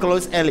 they didn't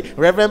close early.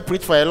 Reverend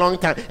preached for a long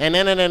time, and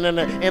then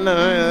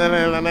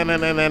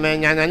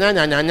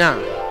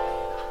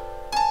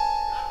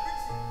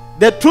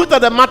the truth of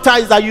the matter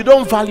is that you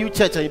don't value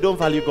church and you don't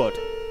value God.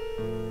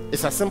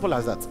 It's as simple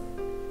as that.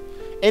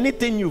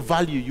 Anything you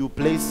value, you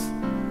place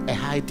a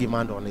high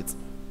demand on it.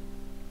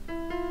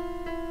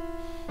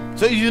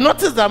 So you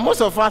notice that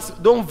most of us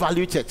don't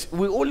value church.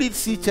 We only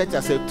see church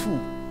as a tool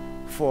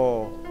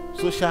for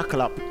social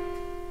club.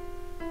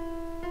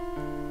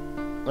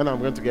 When I'm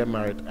going to get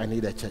married, I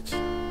need a church.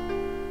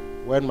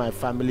 When my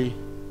family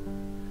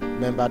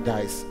member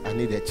dies, I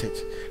need a church.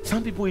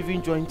 Some people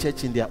even join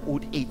church in their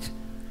old age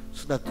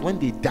so that when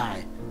they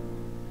die,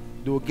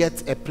 they will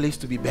get a place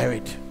to be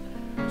buried.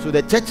 So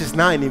the church is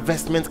now an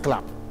investment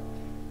club.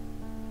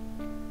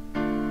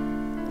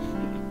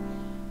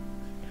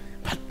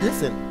 But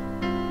listen,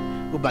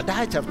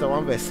 Obadiah chapter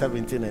 1 verse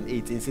 17 and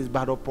 18 says,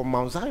 but upon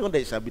Mount Zion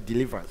there shall be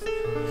deliverance,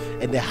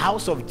 and the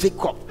house of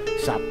Jacob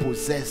shall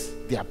possess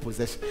their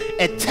possession.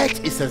 A church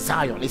is a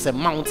Zion, it's a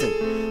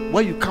mountain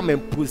where you come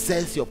and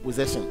possess your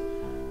possession.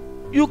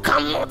 You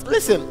cannot,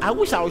 listen, I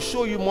wish I would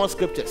show you more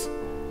scriptures.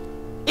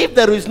 If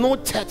there is no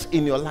church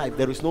in your life,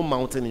 there is no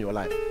mountain in your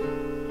life.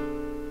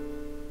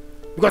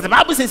 Because the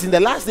Bible says in the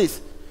last days,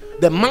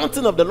 the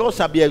mountain of the Lord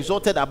shall be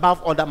exalted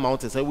above other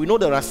mountains. And we know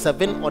there are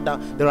seven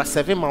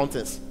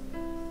mountains.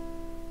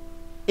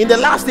 In the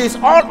last days,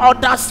 all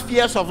other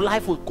spheres of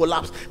life will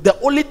collapse. The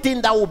only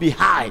thing that will be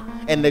high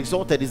and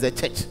exalted is the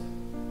church.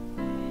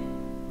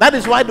 That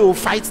is why they will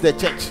fight the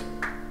church.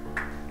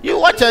 You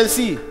watch and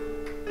see.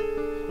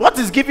 What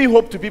is giving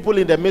hope to people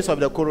in the midst of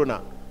the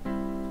corona?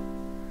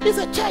 It's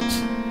a church.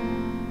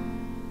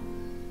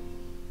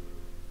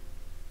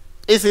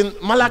 It's in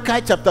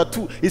Malachi chapter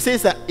 2. It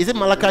says that, is it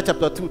Malachi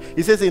chapter 2?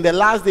 It says in the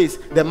last days,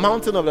 the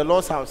mountain of the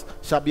Lord's house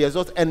shall be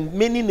exalted, and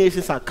many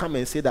nations shall come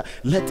and say that,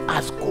 let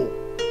us go,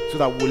 so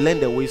that we'll learn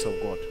the ways of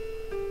God.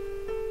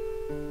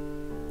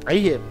 Are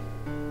you here?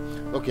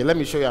 Okay, let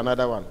me show you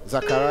another one.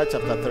 Zechariah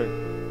chapter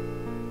 3.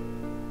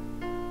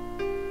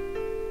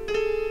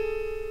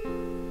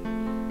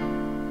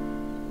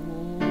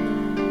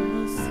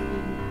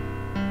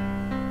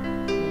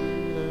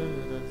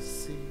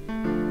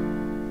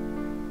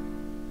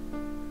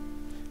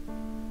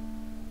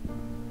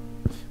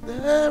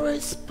 There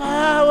is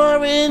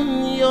power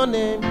in your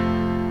name.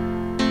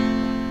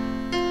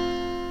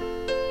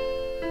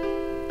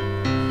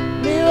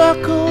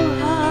 Miracle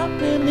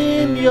happen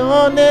in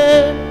your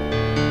name.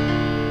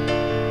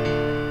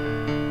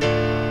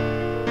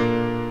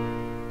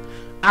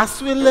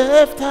 As we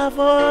lift our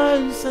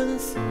voice and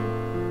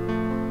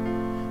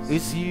sing,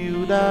 it's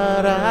you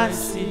that I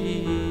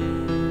see.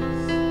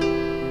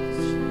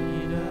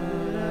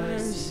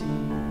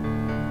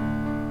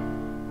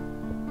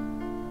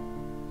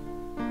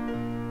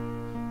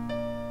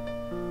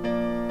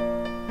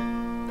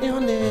 Your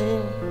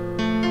name.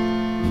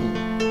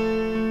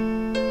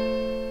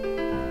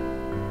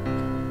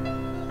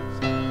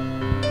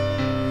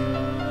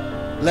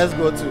 Let's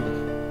go to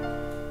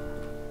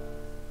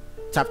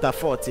chapter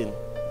 14.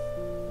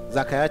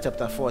 Zechariah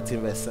chapter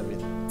 14 verse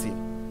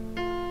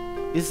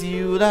 17. It's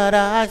you that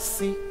I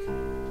seek.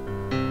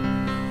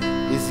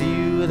 It's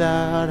you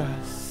that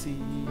I see.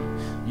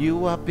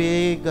 You are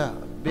bigger,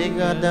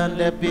 bigger than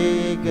the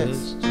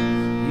biggest.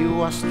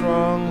 You are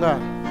stronger,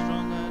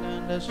 stronger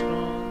than the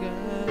strongest.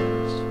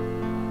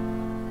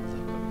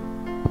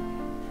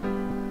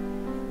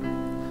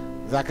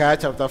 Zechariah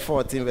chapter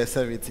 14 verse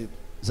 17.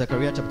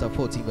 Zechariah chapter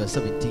 14 verse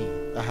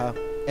 17.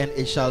 And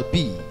it shall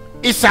be.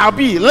 It shall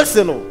be.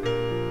 Listen,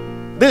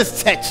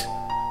 this church.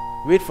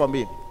 Wait for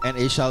me. And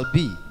it shall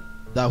be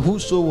that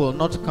whoso will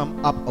not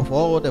come up of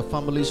all the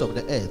families of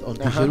the earth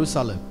unto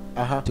Jerusalem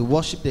to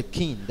worship the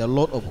King, the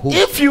Lord of hosts.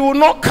 If you will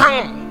not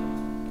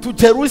come to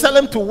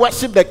Jerusalem to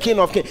worship the King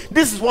of Kings,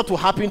 this is what will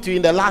happen to you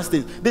in the last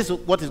days. This is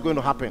what is going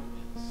to happen.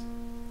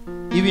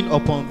 Even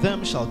upon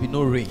them shall be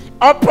no rain.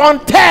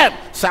 Upon them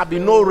shall be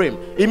no rain.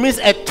 It means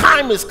a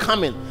time is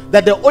coming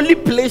that the only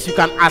place you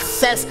can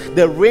access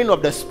the reign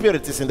of the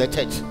Spirit is in the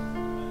church.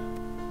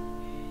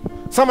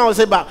 Someone will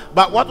say,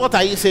 but what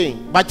are you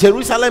saying? But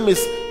Jerusalem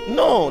is...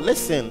 No,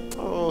 listen.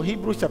 Oh,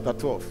 Hebrews chapter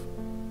 12.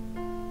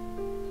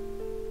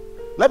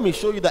 Let me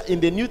show you that in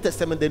the New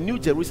Testament, the New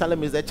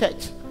Jerusalem is the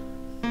church.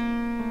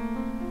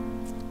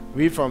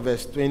 Read from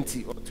verse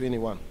 20 or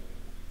 21.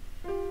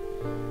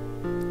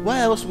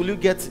 Where else will you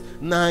get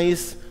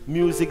nice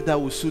music that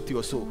will suit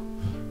your soul?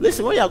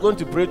 Listen, when you are going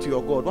to pray to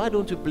your God, why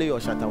don't you play your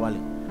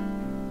Shatawali?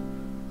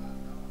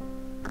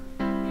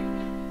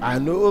 I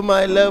know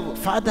my level.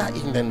 Father,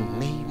 in the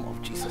name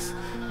of Jesus,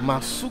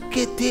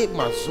 Masukete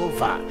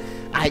Mazova,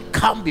 I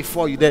come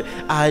before you. Then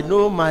I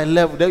know my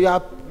level. Then you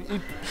are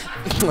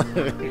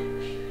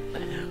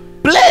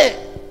play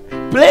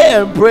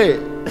and pray.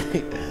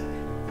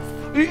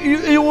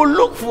 you will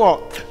look for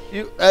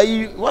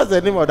what's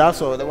the name of that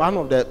song? One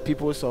of the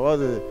people song.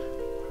 What's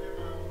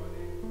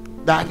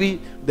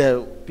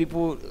the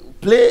people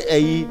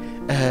play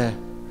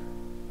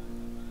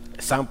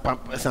some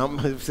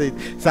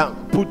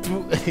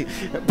putu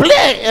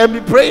play and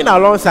be praying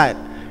alongside.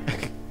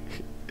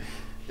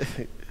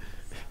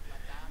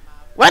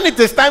 When it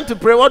is time to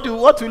pray, what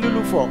will you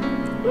look for?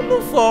 You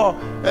look for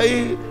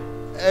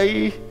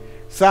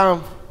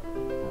some.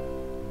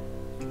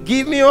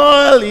 Give me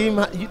all.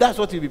 That's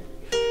what you be.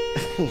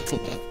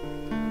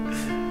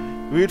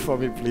 Read for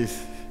me,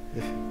 please.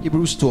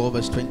 Hebrews 12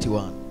 verse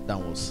 21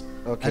 downwards.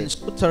 Okay. And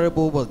so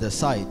terrible was the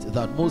sight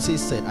that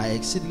Moses said, I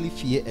exceedingly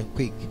fear and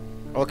quake.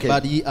 Okay.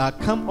 But ye are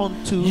come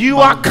unto you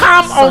are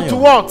come Zion, unto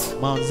what?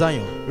 Mount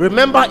Zion.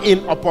 Remember,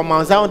 upon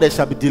Mount Zion there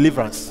shall be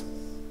deliverance.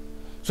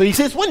 So he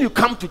says, when you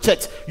come to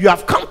church, you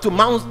have come to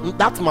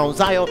Mount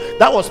Zion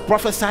that was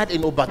prophesied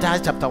in Obadiah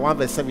chapter 1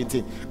 verse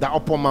 17, that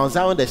upon Mount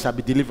Zion there shall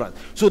be deliverance.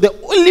 So the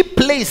only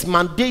place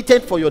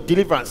mandated for your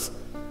deliverance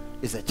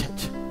is a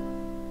church.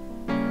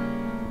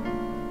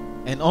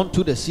 And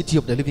unto the city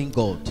of the living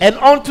God. And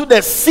unto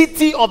the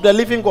city of the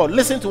living God.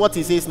 Listen to what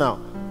he says now.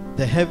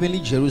 The heavenly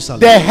Jerusalem.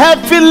 The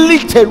heavenly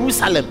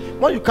Jerusalem.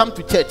 When you come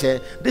to church,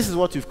 this is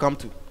what you've come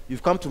to.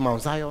 You've come to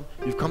Mount Zion.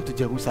 You've come to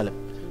Jerusalem.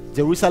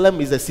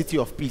 Jerusalem is the city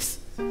of peace.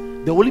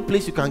 The only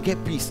place you can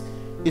get peace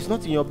is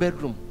not in your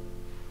bedroom.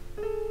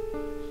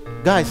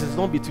 Guys, it's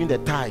not between the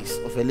thighs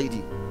of a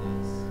lady.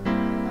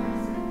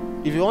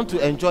 If you want to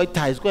enjoy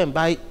thighs, go and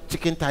buy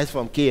chicken thighs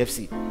from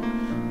KFC.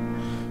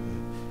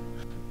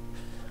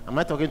 Am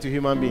I talking to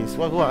human beings?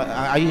 Who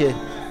are you here?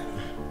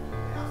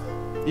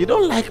 You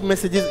don't like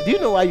messages. Do you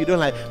know why you don't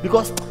like?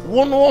 Because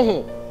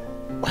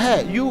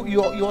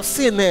your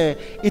sin,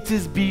 it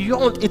is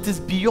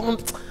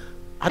beyond.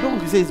 I don't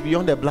want to say it's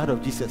beyond the blood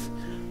of Jesus,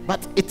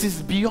 but it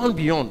is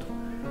beyond.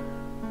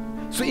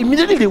 So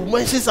immediately they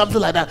mention something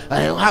like that.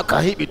 How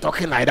can he be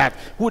talking like that?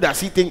 Who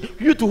does he think?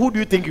 Who do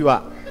you think you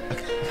are?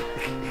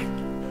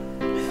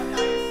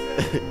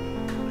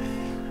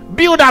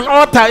 Build an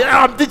altar.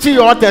 I'm teaching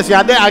you altars. You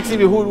are there asking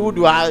me who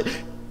do I?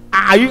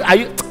 Are you?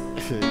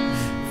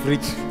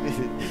 Preach.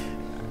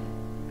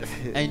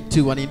 And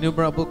to an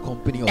innumerable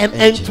company of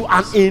angels. And to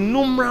an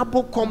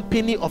innumerable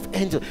company of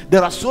angels.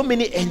 There are so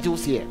many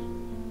angels here.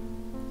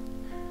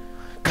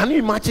 Can you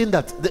imagine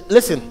that?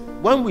 Listen,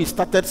 when we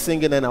started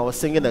singing and I was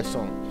singing a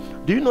song,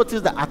 do you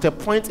notice that at a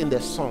point in the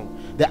song,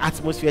 the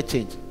atmosphere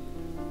changed?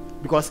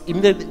 Because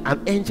immediately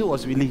an angel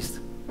was released.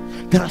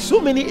 There are so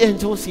many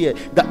angels here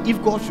that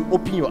if God should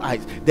open your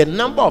eyes, the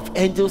number of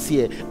angels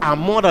here are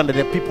more than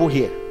the people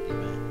here.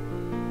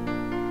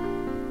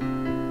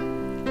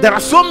 There are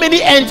so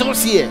many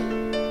angels here.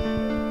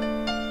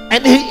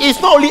 And he is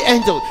not only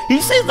angels.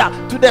 He says that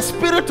to the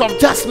spirit of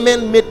just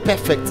men made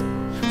perfect.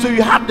 So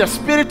you have the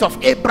spirit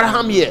of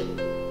Abraham here.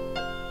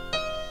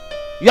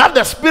 You have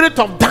the spirit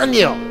of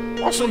Daniel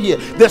also here.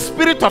 The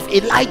spirit of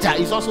Elijah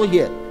is also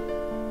here.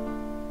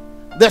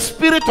 The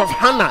spirit of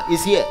Hannah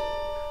is here.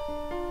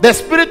 The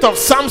spirit of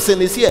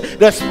Samson is here.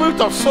 The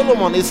spirit of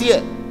Solomon is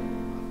here.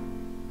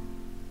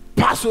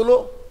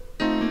 Pasolo.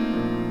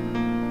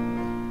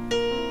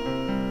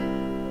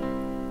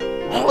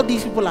 All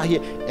these people are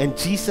here. And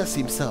Jesus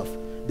himself,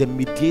 the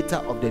mediator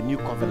of the new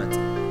covenant,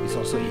 is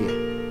also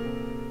here.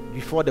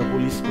 Before the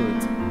Holy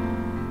Spirit.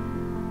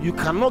 You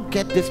cannot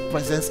get this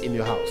presence in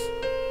your house.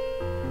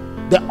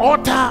 The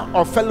altar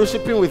of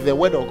fellowshipping with the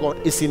word of God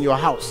is in your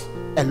house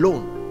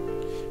alone.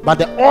 But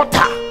the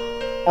altar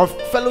of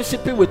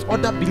fellowshipping with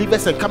other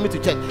believers and coming to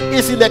church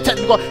is in the church,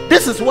 because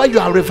this is where you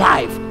are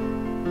revived.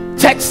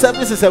 Church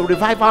service is a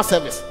revival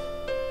service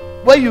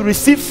where you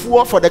receive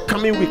fuel for the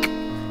coming week,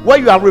 where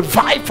you are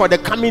revived for the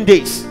coming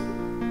days.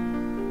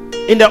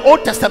 In the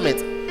Old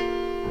Testament,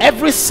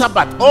 every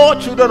Sabbath, all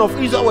children of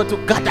Israel were to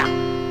gather.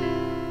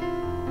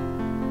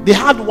 They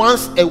had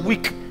once a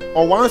week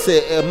or once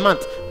a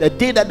month, the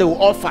day that they will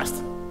all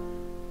fast.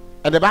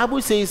 And the Bible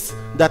says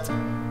that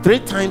 3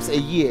 times a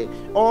year,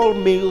 all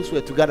males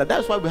were together.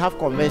 That's why we have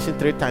convention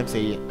 3 times a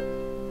year.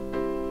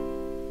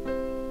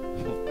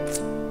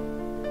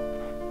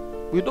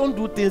 We don't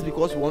do things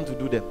because we want to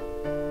do them.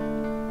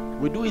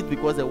 We do it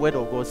because the word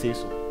of God says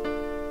so.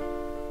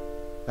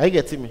 Are you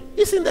getting me?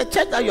 It's in the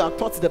church that you are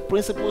taught the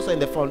principles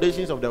and the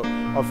foundations of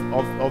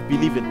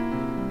believing.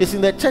 It's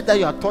in the church that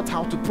you are taught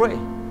how to pray.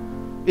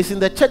 It's in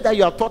the church that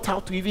you are taught how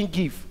to even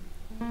give.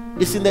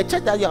 It's in the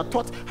church that you are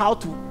taught how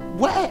to.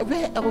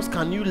 Where else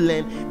can you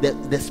learn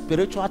the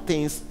spiritual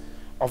things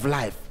of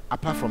life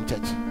apart from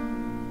church?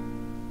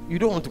 You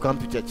don't want to come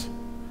to church.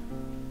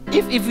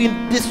 If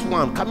even this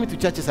one, coming to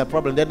church, is a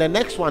problem, then the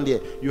next one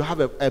there, you have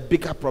a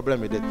bigger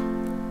problem with it.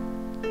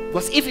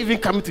 Because if even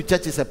coming to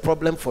church is a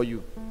problem for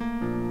you,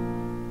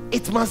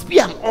 it must be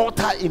an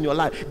altar in your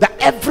life that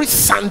every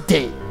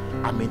Sunday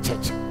I'm in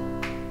church.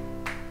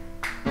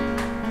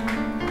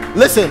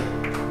 Listen,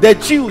 the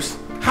Jews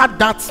had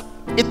that.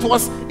 It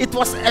was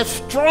a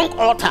strong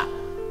altar.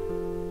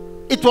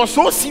 It was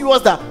so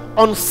serious that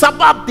on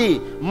Sabbath day,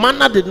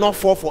 manna did not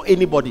fall for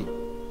anybody.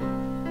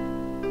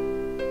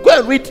 Go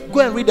and read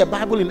the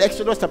Bible in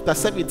Exodus chapter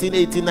 17,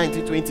 18,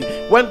 19, 20.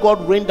 When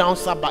God rained down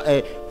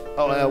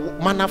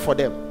manna for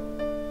them.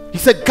 He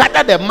said,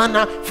 gather the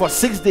manna for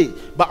 6 days,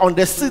 but on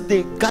the 6th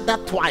day, gather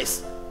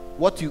twice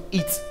what you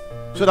eat,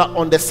 so that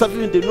on the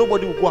 7th day,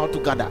 nobody will go out to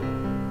gather.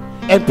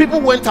 And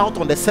people went out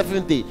on the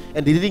 7th day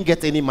and they didn't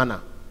get any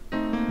manna,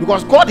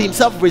 because God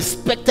himself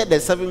respected the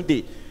 7th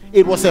day.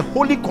 It was a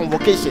holy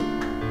convocation.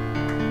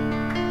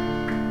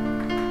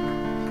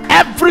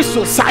 Every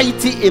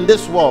society in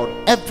this world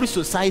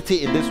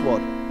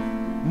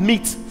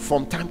meets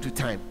from time to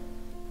time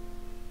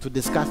to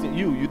discuss it.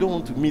 You don't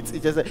want to meet.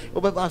 It's just like,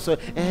 oh,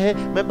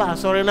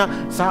 sorry, now,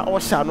 sir, or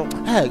shano,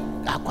 hey,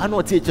 I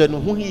cannot teach you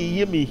who he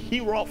hear me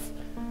hear off.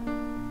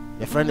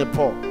 Your friend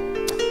Paul.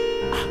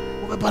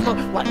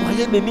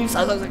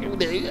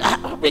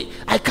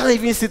 I can't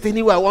even sit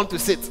anywhere I want to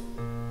sit.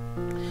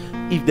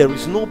 If there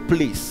is no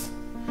place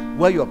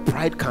where your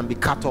pride can be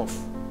cut off,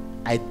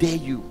 I dare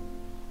you,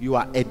 you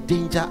are a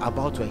danger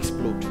about to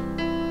explode.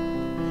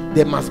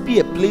 There must be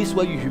a place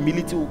where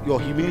your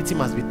humility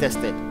must be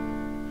tested.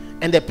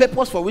 And the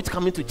purpose for which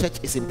coming to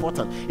church is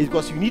important is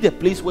because you need a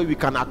place where you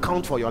can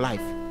account for your life.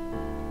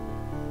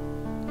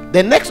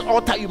 The next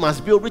altar you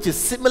must build, which is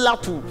similar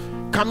to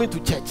coming to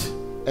church,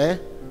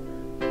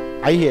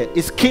 I hear,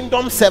 is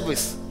kingdom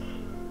service.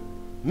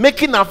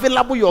 Making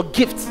available your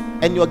gifts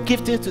and your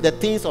giftings to the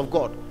things of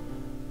God.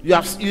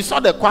 You saw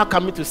the choir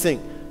coming to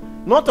sing.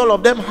 Not all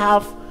of them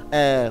have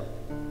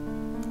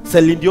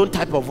Celine Dion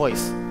type of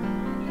voice.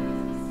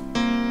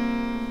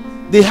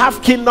 They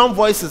have kingdom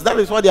voices. That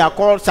is what they are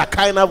called,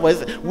 Shekinah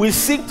voices. We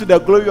sing to the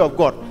glory of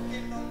God.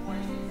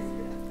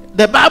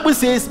 The Bible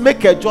says,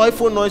 make a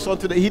joyful noise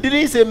unto the. He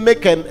didn't say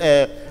make an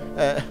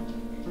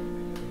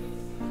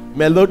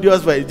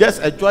melodious voice.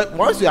 Just a joy.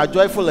 Once you are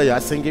joyful and you are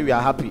singing, we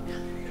are happy.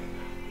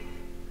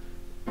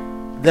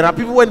 There are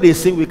people, when they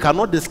sing, we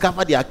cannot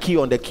discover their key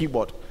on the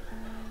keyboard.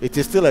 It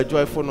is still a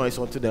joyful noise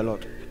unto the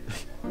Lord.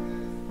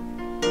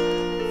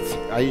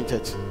 Are you in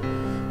church?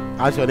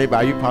 Ask your neighbor,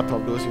 are you part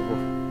of those people?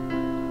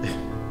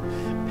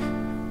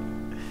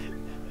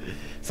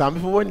 Some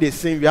people, when they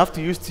sing, we have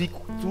to use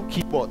two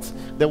keyboards.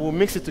 Then we'll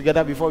mix it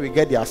together before we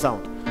get their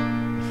sound.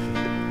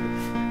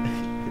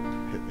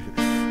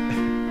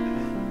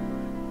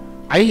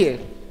 Are you here?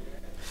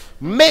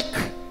 Make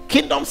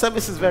kingdom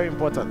service is very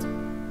important.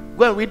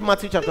 Go and read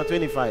Matthew chapter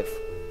 25.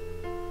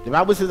 The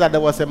Bible says that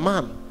there was a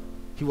man.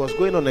 He was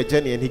going on a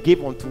journey, and he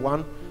gave unto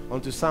one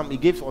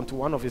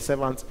of his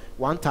servants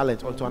 1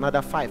 talent, unto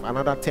another 5,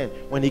 another 10.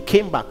 When he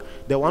came back,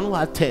 the one who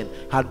had 10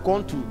 had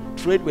gone to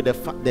trade with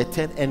the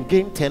 10 and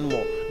gained 10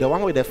 more. The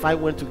one with the 5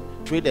 went to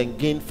trade and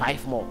gained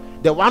 5 more.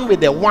 The one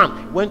with the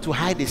 1 went to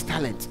hide his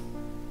talent.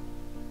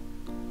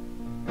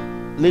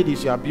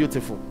 Ladies, you are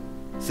beautiful.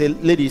 Say,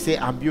 ladies, say,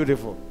 I'm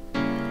beautiful.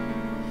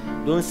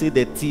 Don't say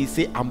the T,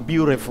 say, I'm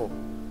beautiful.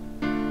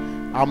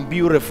 I'm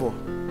beautiful.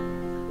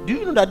 Do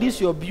you know that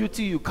this your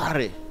beauty you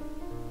carry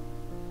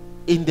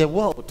in the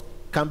world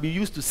can be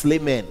used to slay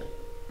men,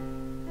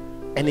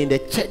 and in the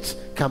church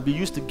can be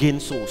used to gain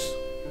souls?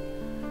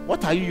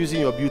 What are you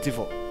using your beauty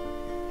for?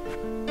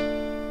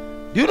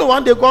 Do you know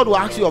one day God will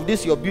ask you of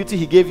this your beauty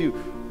he gave you,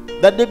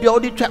 that they be all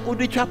the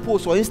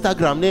posts on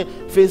Instagram,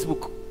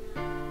 Facebook,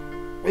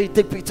 where you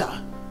take picture,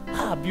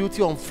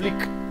 beauty on flick.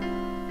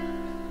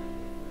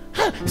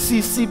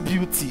 See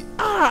beauty.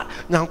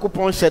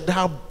 Nyankopon shed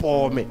that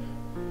ball me.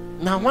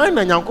 Now why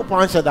na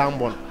Nyankopon shed that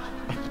ball?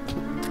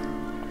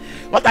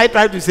 What I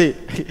try to say?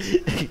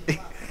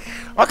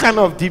 What kind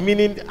of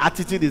demeaning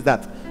attitude is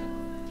that?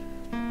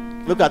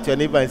 Look at your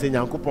neighbor and say,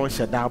 Nyankopon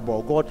shed that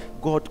ball.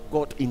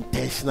 God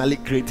intentionally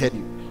created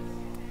you.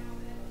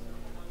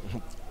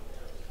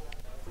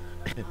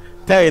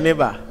 Tell your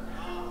neighbor,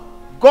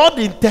 God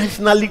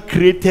intentionally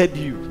created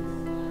you.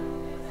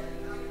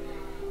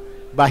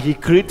 But he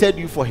created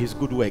you for his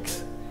good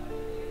works.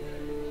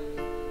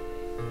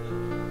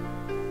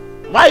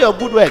 Why your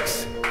good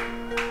works?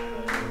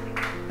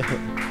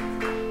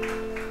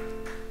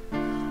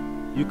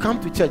 You come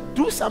to church,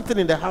 do something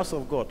in the house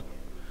of God.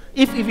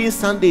 If even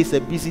Sunday is a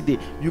busy day,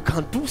 you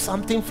can do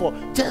something for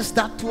just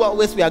that 2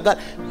 hours we are God.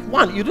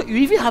 One, you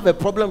even have a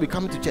problem with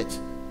coming to church.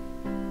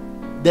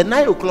 The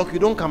 9 o'clock, you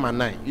don't come at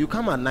 9. You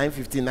come at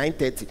 9:15,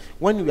 9:30.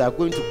 When we are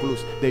going to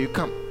close, then you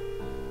come.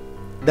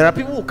 There are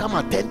people who come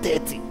at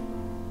 10:30.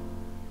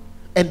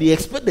 And they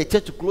expect the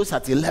church to close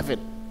at 11.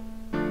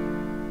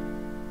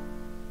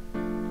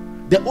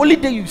 The only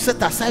day you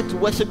set aside to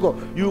worship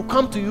God, you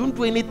come to, you don't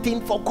do anything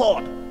for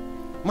God.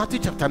 Matthew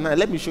chapter 9,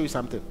 let me show you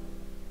something.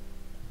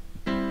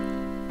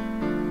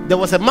 There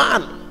was a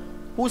man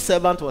whose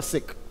servant was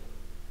sick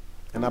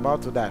and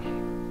about to die.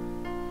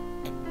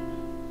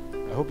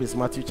 I hope it's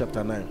Matthew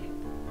chapter 9.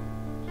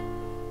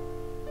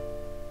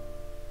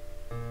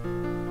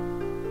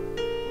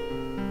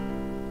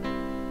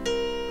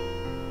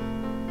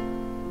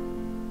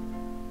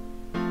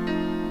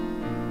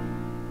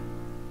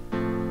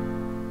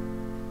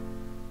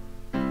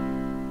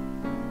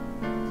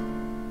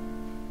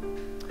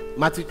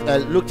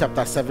 Luke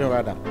chapter 7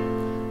 rather.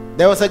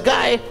 There was a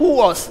guy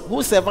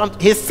whose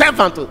servant, his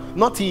servant,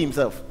 not he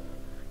himself,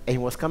 and he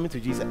was coming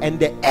to Jesus, and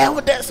the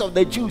elders of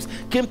the Jews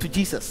came to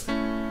Jesus.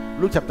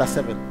 Luke chapter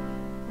 7,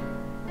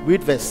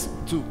 read verse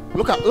 2.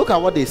 Look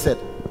at what they said.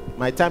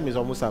 My time is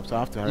almost up, so I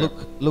have to hurry.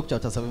 Luke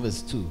chapter 7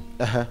 verse 2.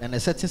 And a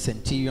certain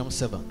centurion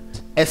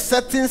servant. A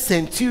certain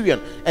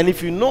centurion, and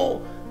if you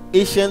know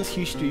ancient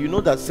history, you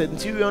know that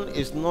centurion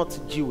is not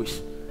Jewish.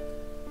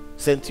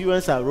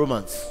 Centurions are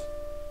Romans.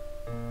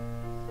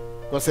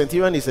 Because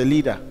centurion is a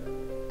leader.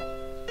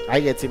 I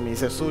get him,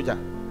 he's a soldier.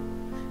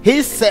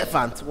 His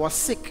servant was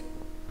sick,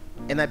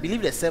 and I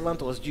believe the servant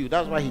was Jew.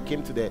 That's why he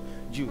came to the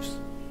Jews.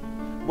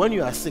 When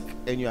you are sick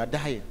and you are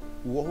dying,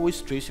 we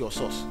always trace your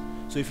source.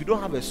 So if you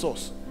don't have a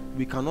source,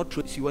 we cannot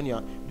trace you.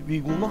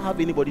 We will not have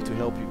anybody to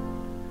help you.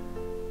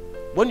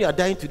 When you are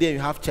dying today and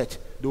you have church,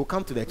 they will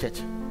come to the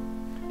church.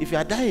 If you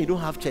are dying and you don't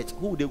have church,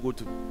 who will they go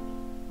to?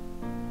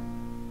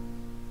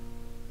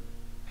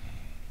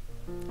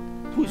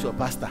 Who is your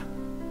pastor?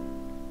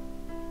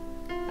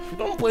 If you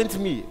don't point to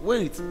me,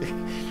 wait.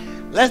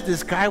 Let's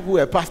describe who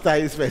a pastor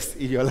is first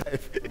in your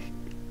life.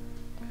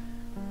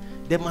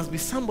 There must be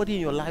somebody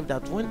in your life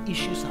that when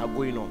issues are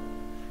going on,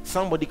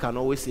 somebody can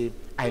always say,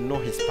 I know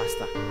his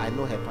pastor, I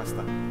know her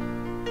pastor.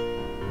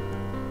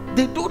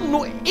 They don't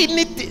know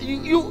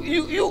anything.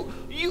 You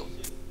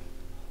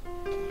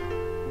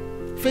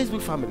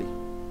Facebook family.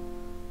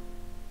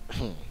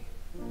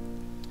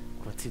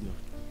 Continue.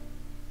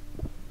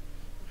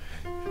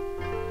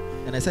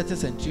 And a certain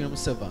centurion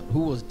servant who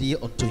was dear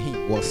unto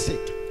him was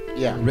sick,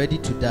 ready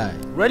to die.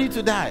 Ready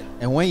to die.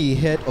 And when he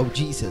heard of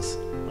Jesus,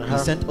 he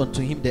sent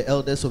unto him the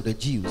elders of the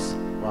Jews,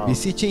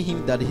 beseeching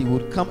him that he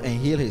would come and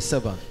heal his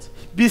servant.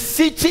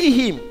 Beseeching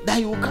him that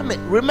he would come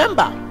and...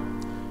 Remember,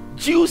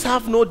 Jews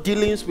have no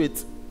dealings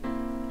with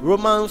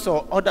Romans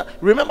or other...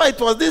 Remember,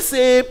 it was the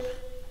same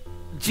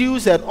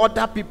Jews and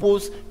other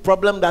people's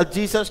problem that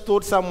Jesus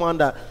told someone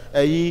that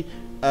we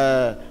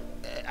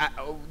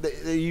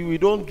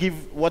don't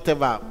give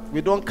whatever,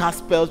 we don't cast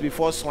spells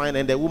before swine,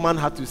 and the woman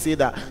had to say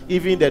that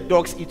even the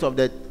dogs eat of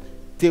the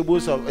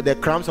tables of the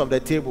crumbs of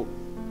the table.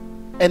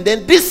 And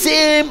then this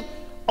same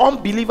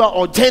unbeliever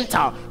or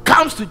Gentile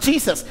comes to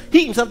Jesus.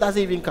 He himself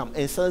doesn't even come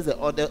and says the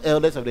other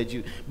elders of the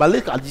Jews. But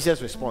look at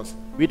Jesus' response.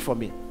 Read for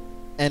me.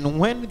 And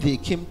when they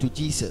came to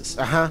Jesus,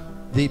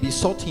 they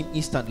besought him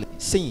instantly,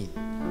 saying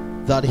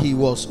that he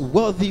was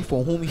worthy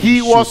for whom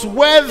he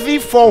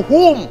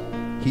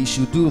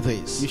should do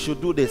this. He should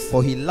do this.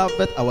 For he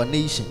loved our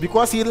nation.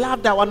 Because he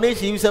loved our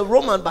nation. He was a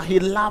Roman, but he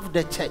loved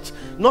the church.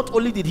 Not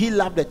only did he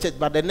love the church,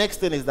 but the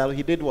next thing is that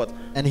he did what?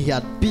 And he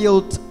had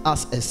built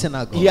us a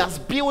synagogue. He has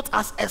built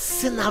us a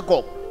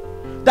synagogue.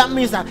 That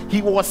means that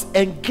he was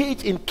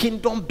engaged in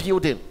kingdom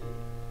building.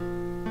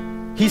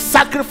 He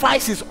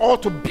sacrificed his all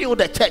to build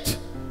the church.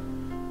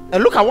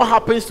 And look at what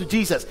happens to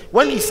Jesus.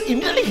 When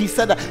immediately he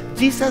said that,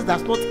 Jesus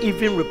does not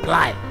even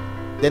reply.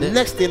 The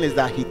next thing is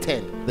that he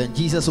turned. Then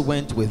Jesus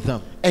went with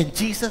them. And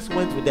Jesus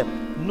went with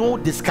them. No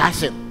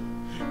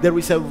discussion. There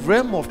is a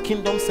realm of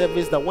kingdom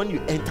service that when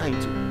you enter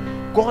into,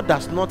 God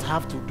does not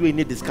have to do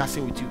any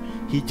discussion with you.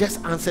 He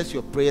just answers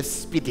your prayers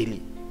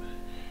speedily.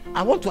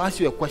 I want to ask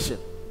you a question.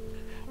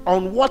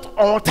 On what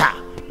altar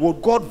will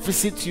God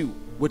visit you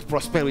with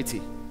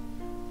prosperity?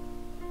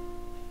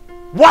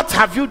 What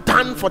have you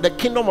done for the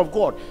kingdom of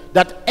God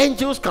that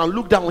angels can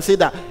look down and say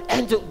that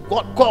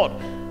God,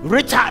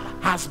 Richard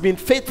has been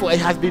faithful and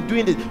has been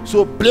doing this,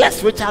 so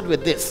bless Richard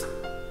with this.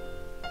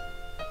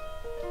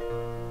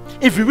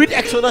 If you read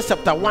Exodus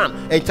chapter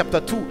 1 and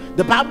chapter 2,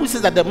 the Bible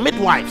says that the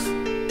midwives,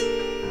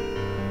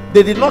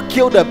 they did not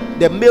kill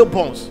the male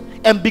bones,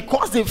 and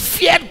because they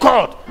feared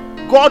God,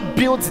 God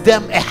built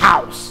them a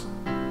house.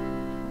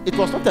 It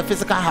was not a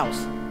physical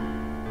house,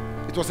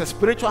 it was a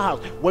spiritual house.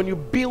 When you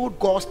build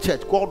God's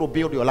church, God will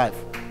build your life.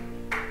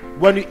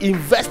 When you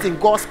invest in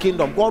God's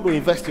kingdom, God will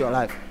invest in your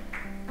life.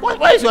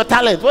 Where is your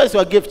talent? Where is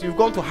your gift? You've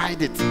gone to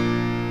hide it.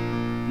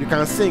 You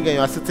can sing and you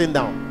are sitting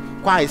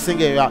down. Choir is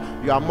singing.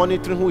 You are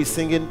monitoring who is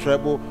singing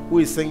treble, who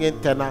is singing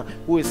tenor,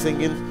 who is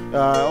singing.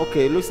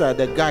 Okay, it looks like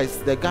the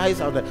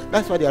guys are the.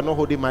 That's why they are not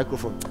holding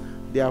microphone.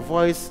 Their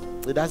voice,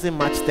 it doesn't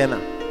match tenor.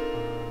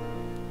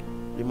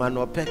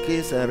 Emmanuel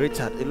Perkins and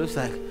Richard, it looks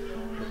like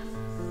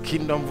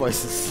kingdom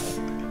voices.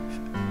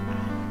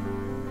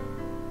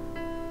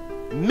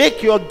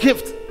 Make your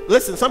gift.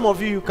 Listen, some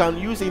of you can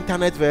use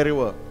internet very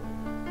well.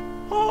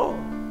 Oh,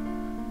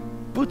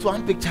 put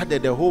one picture there,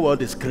 the whole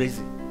world is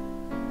crazy.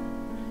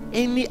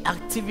 Any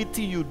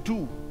activity you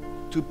do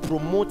to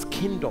promote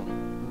kingdom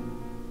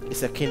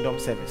is a kingdom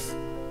service.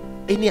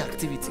 Any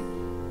activity.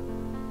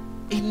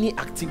 Any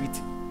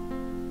activity.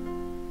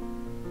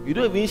 You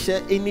don't even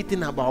share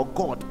anything about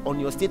God on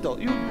your status.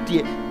 You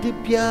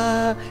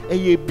debia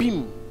a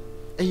beam,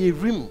 a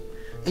rim,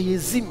 a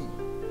zim,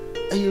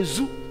 a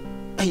zoo,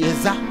 a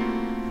za,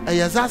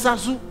 a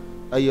zazazu,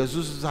 a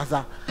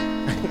zuzaza.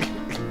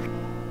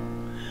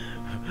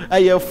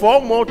 A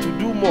 4 more to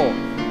do more,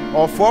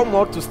 or 4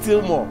 more to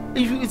steal more.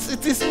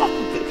 It is not.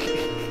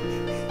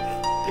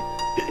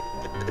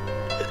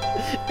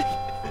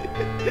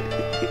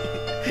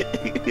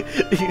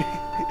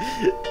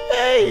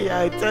 Hey,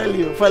 I tell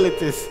you,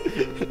 politics.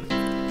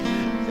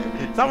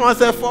 Someone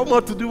said 4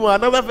 more to do more.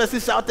 Another person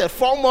shouted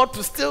 4 more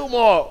to steal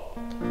more.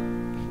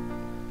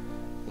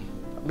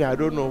 I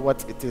don't know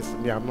what it is.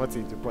 I'm not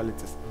into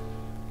politics.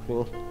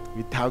 So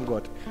we thank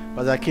God.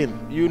 Pastor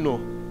King, you know,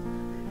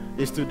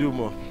 is to do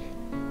more.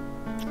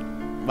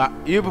 But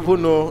you people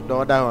know the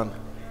other one.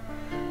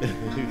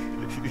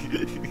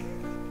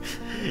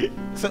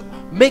 So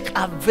make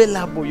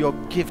available your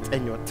gift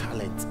and your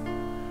talent.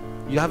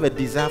 You have a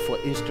desire for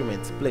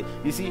instruments, play.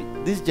 You see,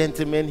 this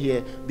gentleman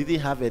here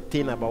didn't have a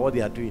thing about what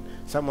they are doing.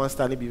 Someone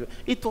standing before.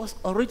 It was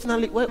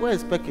originally, where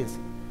is Perkins?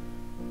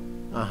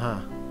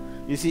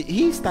 You see,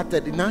 he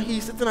started, now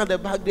he's sitting at the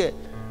back there.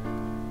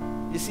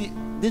 You see,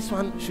 this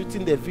one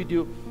shooting the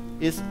video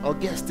is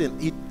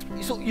Augustine.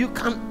 So you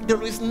can,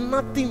 there is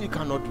nothing you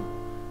cannot do.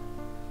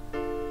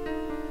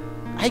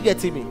 Are you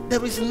getting me?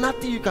 There is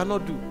nothing you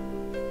cannot do.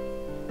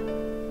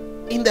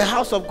 In the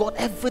house of God,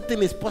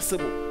 everything is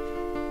possible.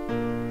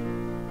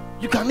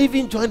 You can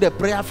even join the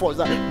prayer force.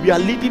 We are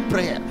leading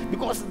prayer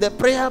because the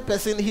prayer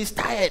person, he's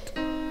tired.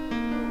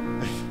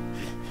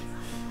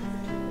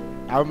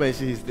 I'll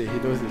mention his name. He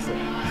knows himself.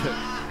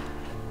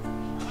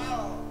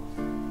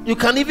 You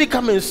can even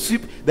come and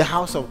sweep the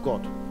house of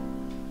God.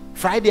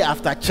 Friday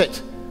after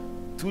church,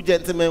 2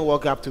 gentlemen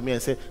walk up to me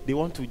and say they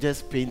want to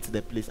just paint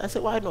the place. I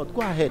said, why not?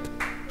 Go ahead.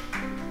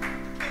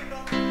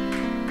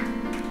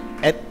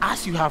 And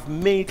as you have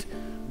made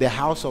the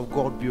house of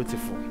God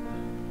beautiful,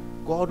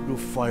 God will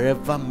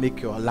forever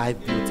make your life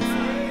beautiful.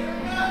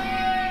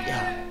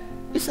 Yeah,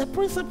 it's a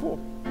principle.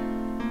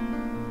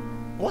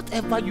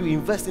 Whatever you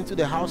invest into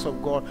the house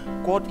of God,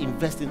 God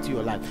invests into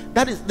your life.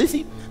 That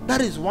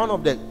is one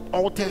of the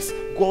altars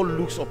God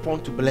looks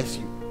upon to bless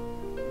you.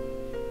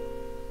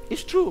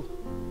 It's true.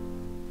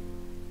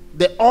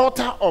 The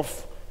altar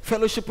of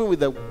fellowshipping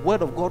with the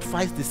word of God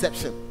fights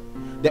deception.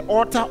 The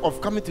altar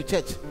of coming to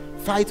church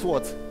fights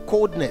what?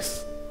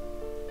 Coldness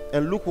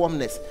and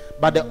lukewarmness.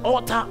 But the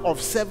altar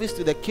of service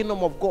to the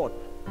kingdom of God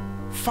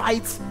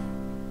fights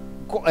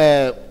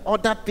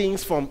other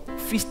things from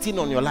feasting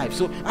on your life.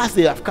 So as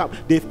they have come,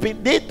 they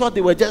thought they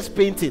were just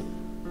painting,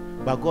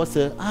 but God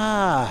said,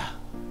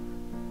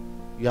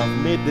 you have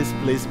made this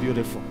place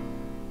beautiful.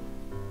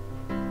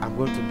 I'm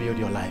going to build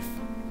your life.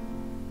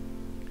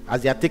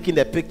 As they are taking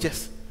their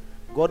pictures,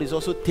 God is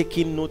also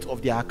taking note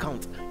of their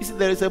account. You see,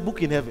 there is a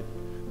book in heaven.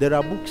 There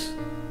are books.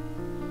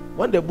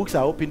 When the books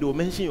are open, they will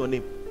mention your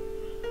name.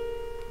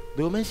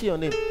 They will mention your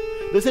name.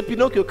 They say,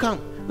 Pinocchio, come.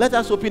 Let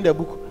us open the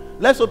book.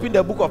 Let's open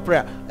the book of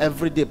prayer.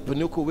 Every day,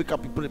 Pinocchio wake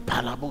up, people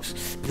parabos,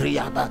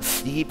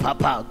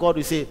 papa. God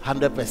will say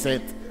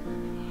 100%.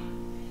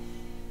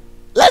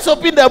 Let's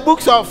open the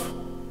books of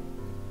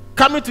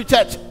coming to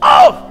church.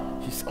 Oh,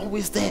 he's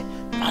always there.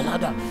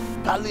 Palada,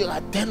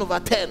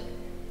 10/10.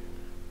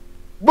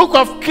 Book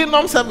of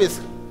kingdom service.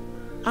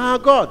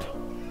 God.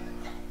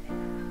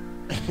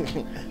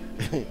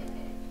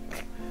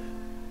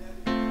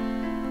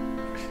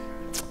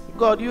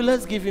 God,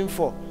 let's give him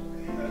 4.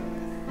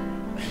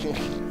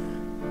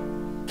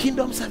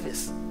 Kingdom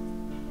service.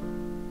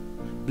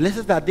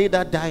 Blessed are they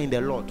that die in the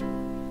Lord,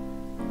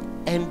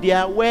 and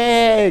their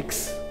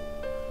works.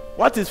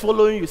 What is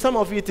following you? Some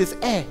of you, it is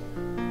air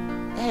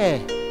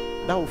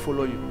that will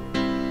follow you.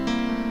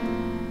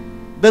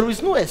 There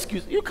is no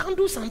excuse. You can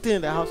do something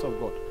in the house of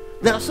God.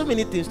 There are so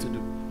many things to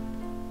do.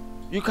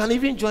 You can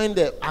even join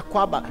the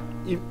aquaba.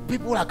 If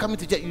people are coming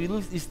to church, you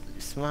know,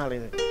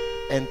 smiling,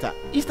 enter.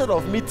 Instead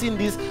of meeting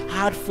these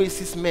hard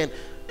faces men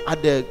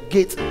at the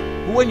gate,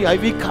 when you are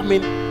even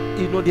coming,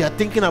 you know, they are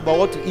thinking about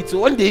what to eat. So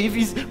when you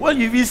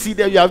even see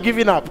them, you have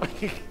given up.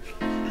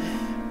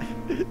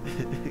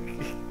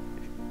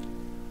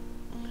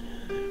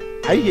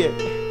 Are you here?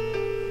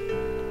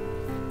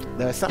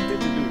 There's something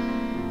to do.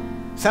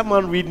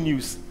 Someone read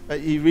news.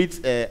 He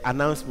reads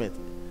announcement.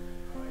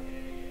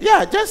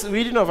 Yeah, just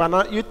reading of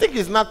announcement. You think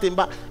it's nothing,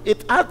 but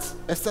it adds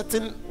a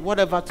certain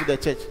whatever to the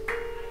church.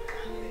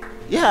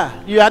 Yeah,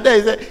 you are there.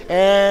 You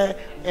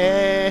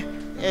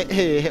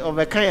say, of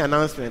a kind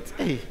announcement.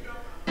 Hey,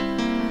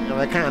 of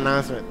a kind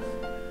announcement.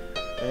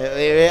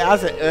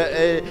 As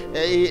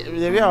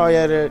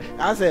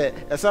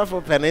a self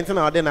penitential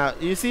now,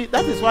 you see,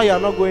 that is why you are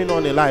not going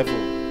on in life.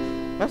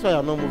 That's why you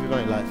are not moving on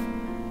in life.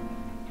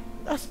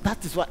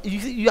 That is why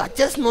you are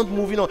just not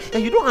moving on,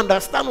 and you don't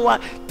understand why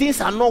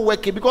things are not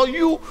working, because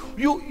you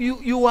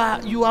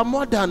are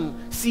more than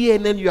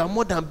CNN, you are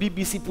more than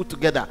BBC put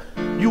together.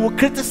 You will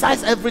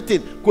criticize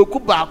everything.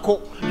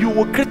 You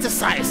will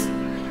criticize.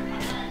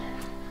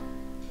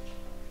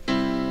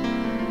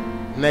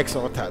 Next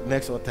altar,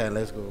 let's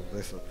go.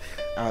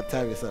 Our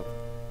time is up.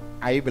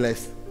 Are you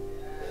blessed?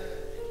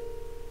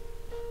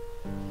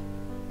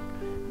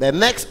 The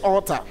next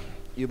altar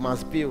you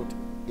must build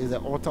is the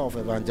altar of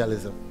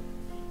evangelism.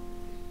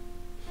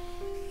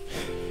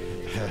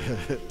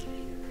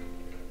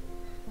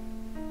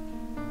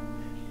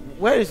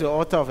 Where is your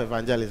altar of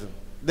evangelism?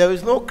 There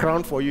is no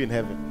crown for you in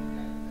heaven.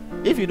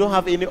 If you don't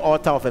have any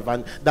altar of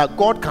evangelism that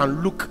God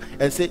can look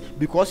and say,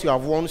 because you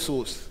have won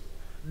souls.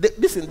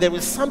 Listen, there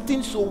is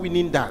something soul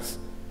winning does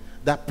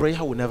that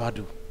prayer will never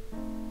do.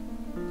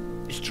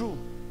 It's true.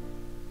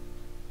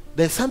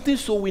 There's something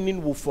soul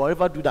winning will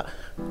forever do that.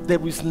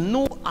 There is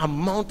no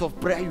amount of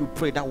prayer you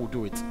pray that will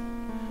do it.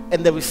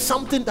 And there is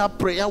something that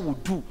prayer will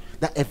do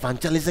that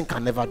evangelism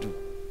can never do.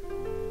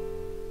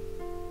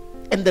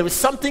 And there is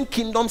something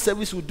kingdom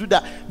service will do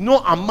that no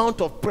amount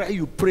of prayer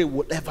you pray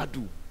will ever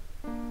do.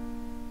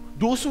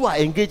 Those who are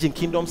engaged in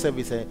kingdom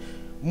service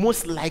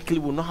most likely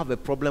will not have a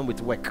problem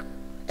with work.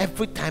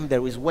 Every time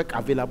there is work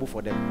available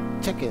for them,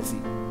 check and see.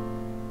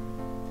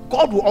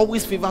 God will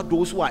always favor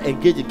those who are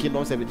engaged in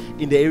kingdom service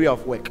in the area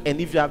of work.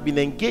 And if you have been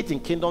engaged in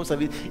kingdom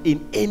service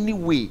in any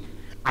way,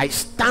 I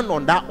stand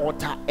on that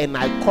altar and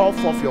I call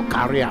forth your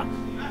career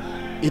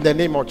in the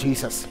name of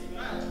Jesus.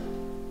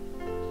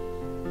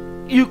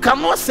 You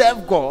cannot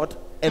serve God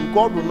and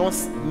God will not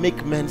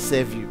make men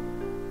serve you.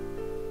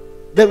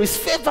 There is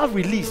favor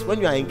released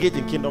when you are engaged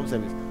in kingdom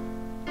service.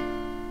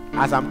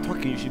 As I'm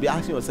talking, you should be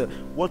asking yourself,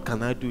 what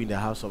can I do in the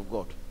house of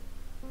God?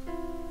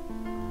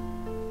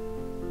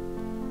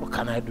 What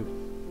can I do?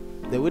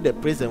 The way the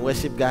praise and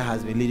worship guy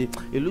has been leading,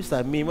 it looks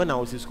like me when I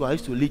was in school. I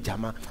used to lead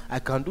Jama. I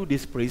can do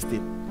this praise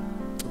thing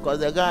because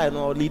the guy,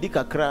 lead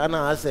kakra, and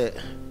I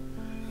said,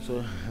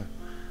 so,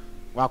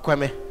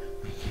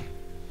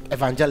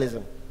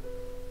 evangelism.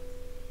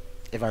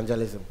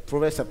 Evangelism.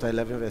 Proverbs chapter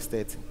 11, verse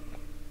 13.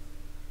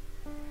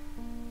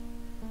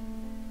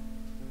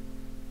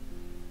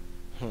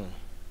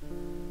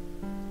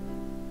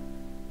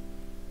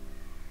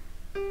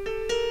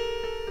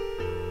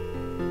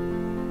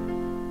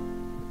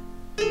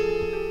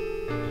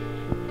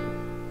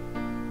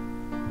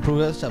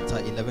 Proverbs chapter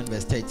 11,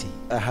 verse 30.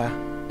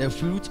 The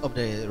fruit of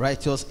the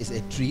righteous is a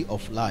tree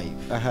of life,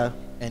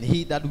 and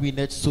he that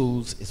winneth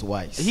souls is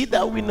wise. He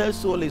that winneth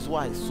soul is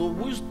wise. So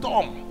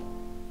wisdom,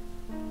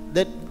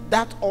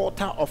 that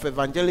altar of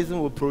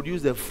evangelism will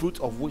produce the fruit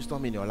of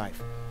wisdom in your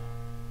life.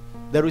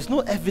 There is no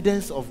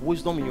evidence of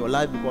wisdom in your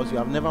life because you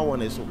have never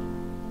won a soul.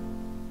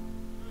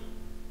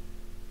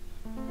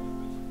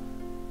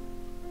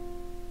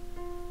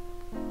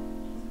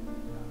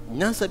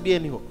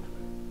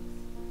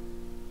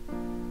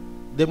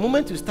 The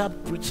moment you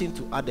start preaching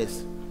to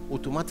others,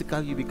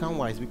 automatically you become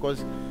wise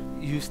because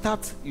you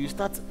start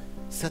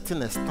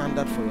setting a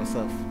standard for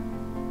yourself.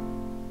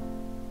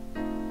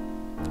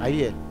 Are you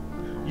here?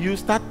 You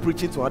start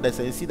preaching to others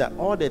and you see that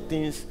all the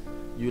things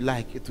you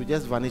like, it will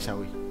just vanish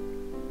away.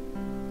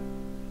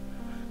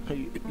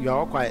 You are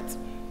all quiet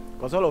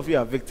because all of you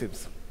are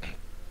victims.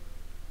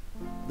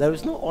 There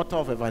is no altar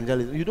of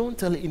evangelism. You don't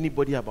tell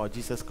anybody about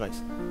Jesus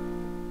Christ.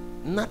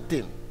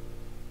 Nothing.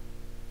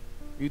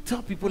 You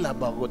tell people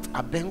about what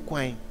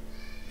abenkwine,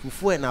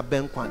 fufu and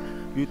abenkwine.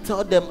 You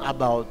tell them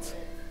about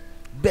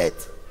bet.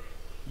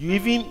 You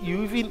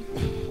even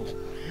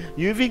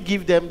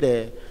give them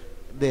the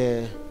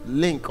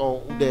link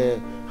or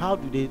the how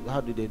do they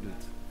do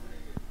it?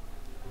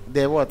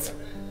 The what?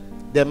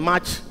 The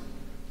match,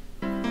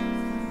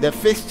 the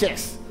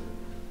fixtures,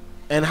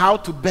 and how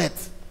to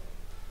bet.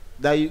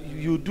 That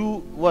you do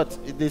what?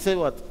 They say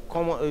what?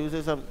 Come on, you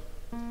say something.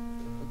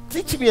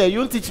 Teach me, you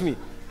don't teach me.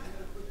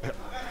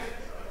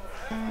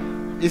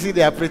 You see,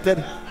 they are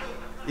pretending.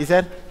 He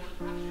said,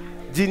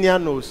 Junior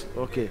knows.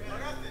 Okay.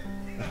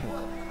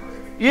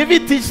 You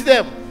even teach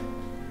them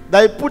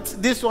that you put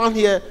this one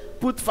here,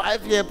 put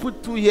 5 here,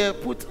 put 2 here,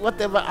 put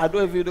whatever. I don't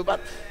know if you do, but.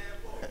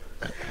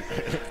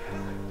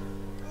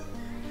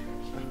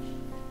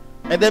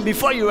 And then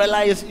before you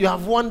realize you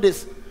have won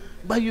this,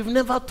 but you've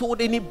never told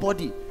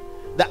anybody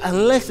that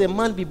unless a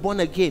man be born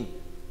again,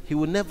 he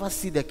will never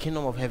see the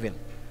kingdom of heaven.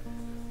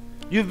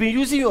 You've been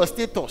using your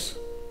status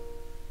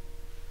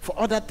for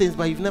other things,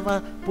 but you've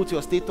never put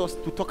your status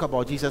to talk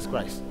about Jesus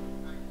Christ.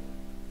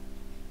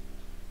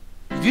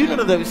 Do you know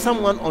that there is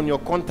someone on your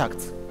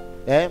contact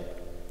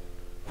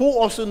who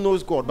also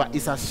knows God, but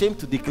is ashamed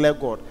to declare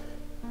God,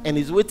 and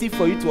is waiting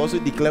for you to also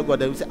declare God?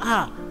 They will say,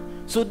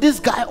 so this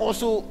guy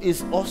also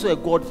is also a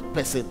God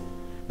person.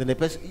 Then the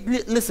person,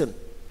 listen,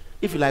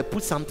 if you like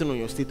put something on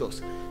your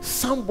status,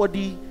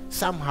 somebody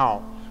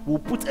somehow will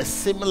put a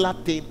similar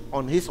thing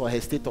on his or her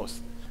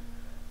status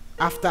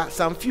after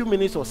some few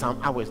minutes or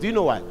some hours. Do you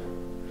know why?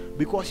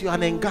 Because you are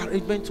an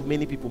encouragement to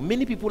many people.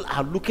 Many people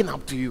are looking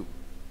up to you.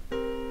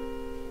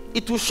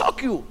 It will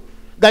shock you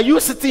that you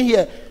sitting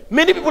here,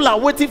 Many people are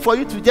waiting for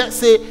you to just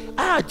say,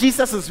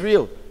 Jesus is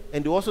real.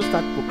 And they also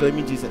start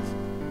proclaiming Jesus.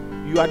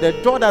 You are the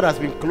door that has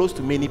been closed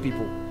to many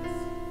people.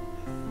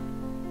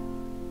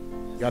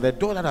 You are the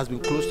door that has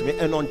been closed to me.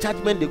 And on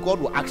judgment day, God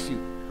will ask you.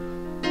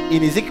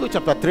 In Ezekiel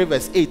chapter 3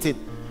 verse 18,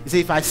 he says,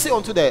 if I say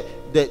unto the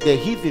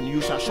heathen, you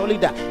shall surely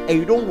die, and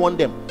you don't want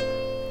them,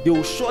 they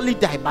will surely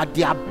die, but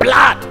their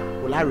blood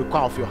will I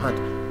require of your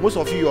hand. Most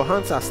of you, your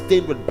hands are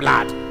stained with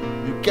blood.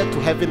 You get to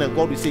heaven and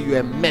God will say, you're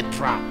a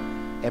murderer.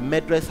 And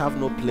murderers have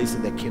no place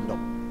in the kingdom.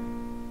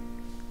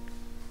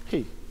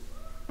 Hey,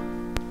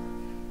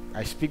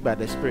 I speak by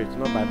the Spirit,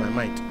 not by my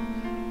mind.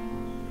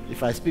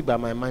 If I speak by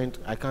my mind,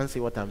 I can't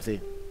say what I'm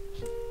saying.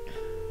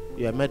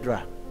 You're a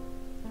murderer.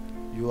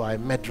 You are a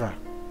murderer.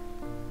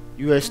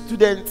 You are a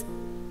student.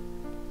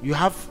 You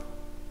have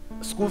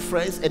school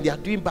friends and they are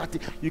doing bad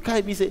things. You can't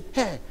even say,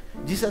 hey,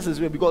 Jesus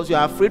is real, because you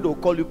are afraid they'll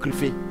call you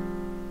Krife.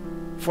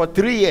 For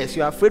 3 years,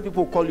 you are afraid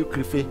people will call you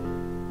Krife.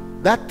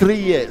 That 3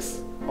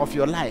 years of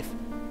your life,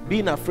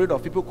 being afraid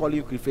of people calling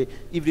you Krife,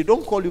 if they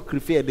don't call you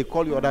Krife and they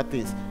call you other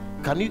things,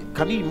 can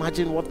you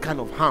imagine what kind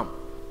of harm?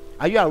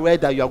 Are you aware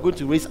that you are going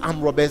to raise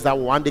armed robbers that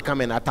will one day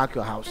come and attack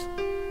your house?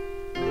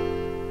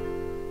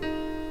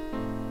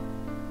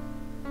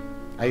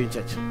 Are you in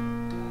church?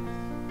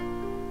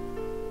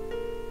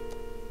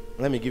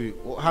 Let me give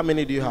you. How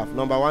many do you have?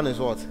 Number 1 is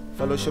what?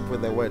 Fellowship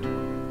with the word.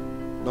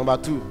 Number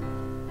 2.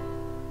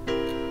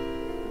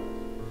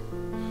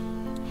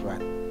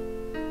 Right.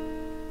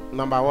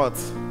 Number what?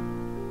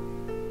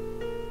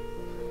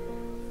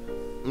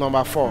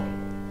 Number 4.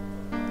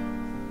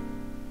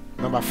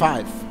 Number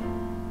 5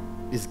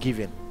 is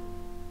giving.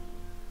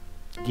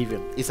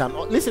 Giving. It's an,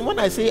 listen, when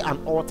I say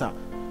an altar,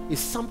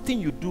 it's something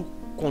you do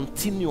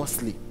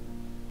continuously.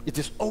 It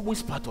is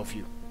always part of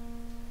you.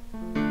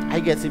 Are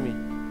you getting me?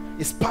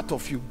 It's part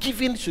of you.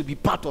 Giving should be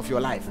part of your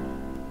life.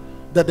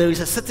 That there is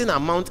a certain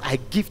amount I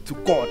give to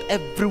God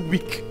every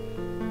week.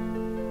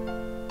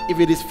 If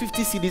it is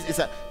 50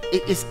 CDs,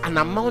 it's an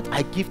amount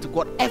I give to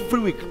God every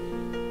week.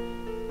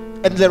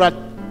 And there are,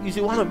 you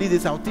see, one of these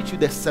days I'll teach you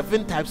the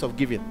 7 types of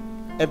giving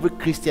every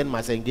Christian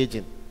must engage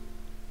in.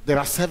 There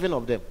are 7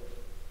 of them.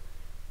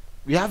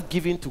 We have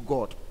giving to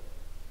God,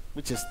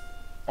 which is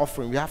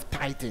offering. We have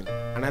tithing,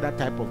 another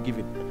type of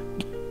giving.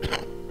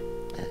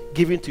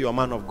 Giving to your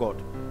man of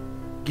God,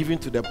 giving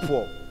to the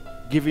poor,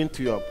 giving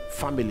to your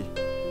family.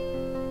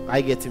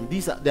 I get him.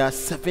 There are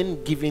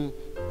 7 giving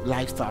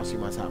lifestyles you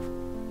must have.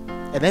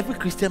 And every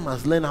Christian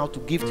must learn how to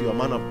give to your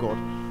man of God.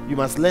 You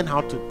must learn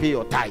how to pay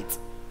your tithe.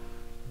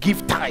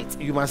 Give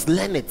tithe. You must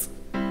learn it.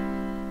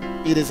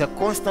 It is a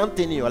constant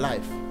thing in your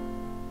life.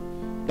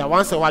 That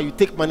once in a while you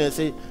take money and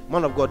say,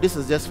 man of God, this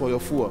is just for your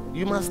food.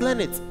 You must learn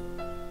it.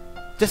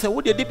 Just say,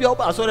 what did you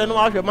I saw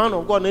no your man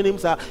of God, name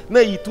sir. No,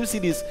 you 2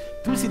 CDs.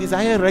 2 CDs,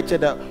 I hear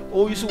wretched.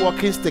 Oh, you should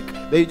walking stick.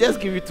 Then you just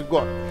give it to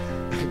God.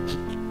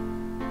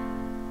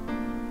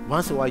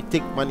 Once in a while you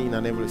take money in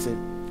and everything.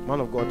 Say,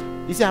 man of God.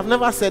 You see, I've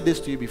never said this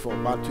to you before,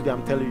 but today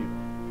I'm telling you.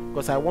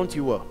 Because I want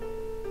you well.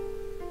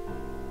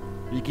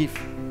 You give.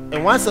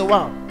 And once in a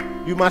while,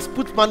 you must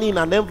put money in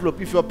an envelope.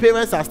 If your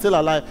parents are still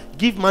alive,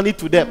 give money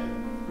to them.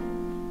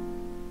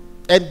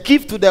 And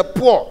give to the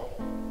poor.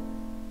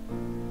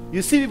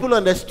 You see people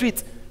on the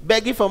street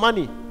begging for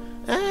money.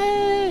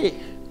 Hey,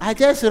 I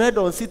just read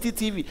on City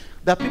TV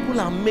that people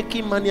are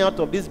making money out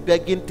of this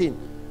begging thing.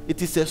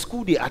 It is a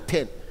school they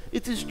attend.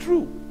 It is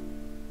true.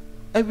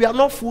 And we are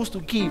not fools to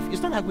give.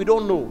 It's not like we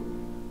don't know.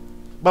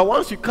 But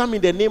once you come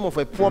in the name of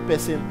a poor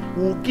person,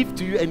 we will give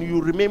to you and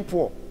you remain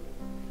poor.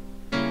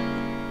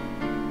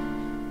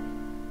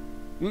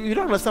 You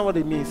don't understand what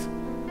it means.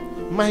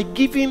 My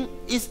giving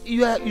is,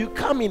 you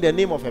come in the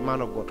name of a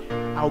man of God.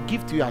 I'll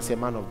give to you as a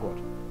man of God.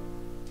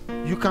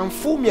 You can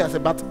fool me as a,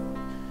 but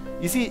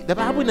you see, the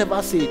Bible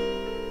never said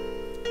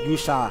you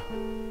shall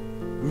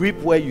reap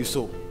where you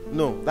sow.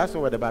 No, that's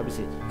not what the Bible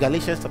says.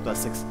 Galatians chapter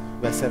 6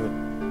 verse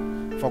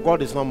 7. For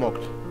God is not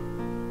mocked.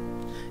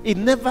 It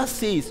never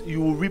says you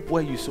will reap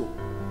where you sow.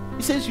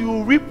 It says you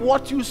will reap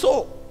what you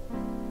sow.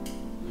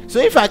 So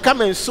if I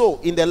come and sow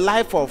in the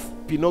life of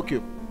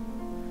Pinocchio,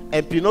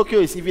 and Pinocchio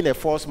is even a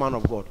false man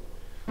of God,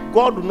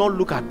 God will not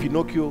look at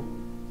Pinocchio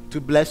to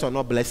bless or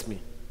not bless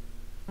me.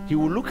 He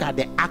will look at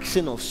the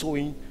action of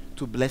sowing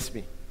to bless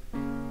me.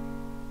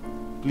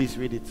 Please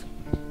read it.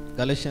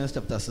 Galatians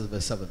chapter 6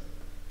 verse 7.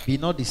 Be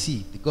not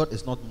deceived, God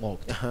is not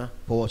mocked.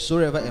 For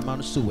whatsoever a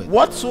man soweth,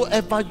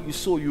 whatsoever you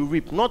sow, you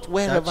reap. Not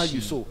wherever you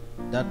sow,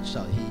 that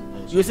shall he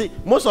also. You see,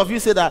 most of you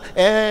say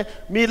that,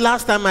 me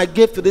last time I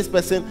gave to this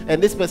person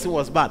and this person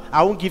was bad,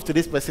 I won't give to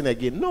this person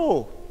again.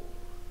 No.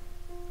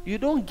 You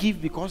don't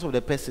give because of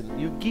the person.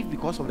 You give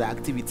because of the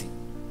activity.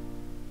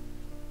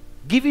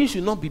 Giving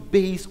should not be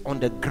based on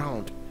the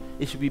ground.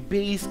 It should be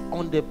based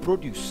on the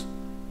produce.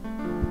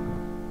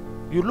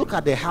 You look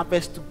at the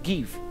harvest to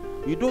give.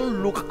 You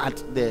don't look at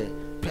the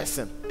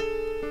person.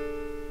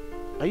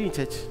 Are you in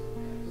church?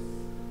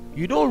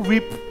 You don't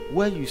reap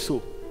where you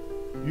sow.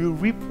 You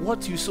reap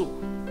what you sow.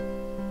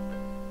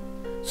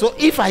 So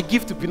if I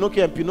give to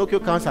Pinocchio and Pinocchio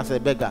comes as a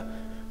beggar,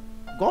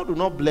 God will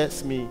not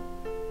bless me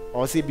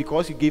Or say,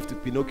 because you gave to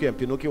Pinocchio and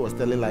Pinocchio was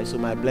telling lies, so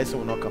my blessing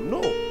will not come.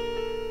 No.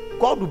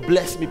 God will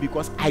bless me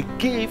because I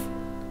gave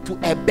to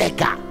a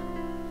beggar.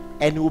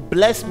 And he will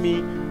bless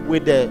me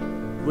with the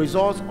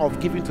results of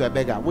giving to a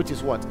beggar, which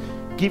is what?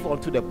 Give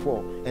unto the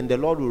poor, and the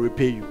Lord will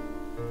repay you.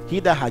 He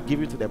that has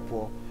given to the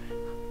poor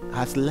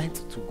has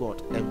lent to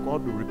God, and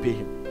God will repay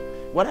him.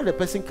 Whether the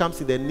person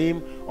comes in the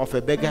name of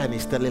a beggar and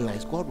is telling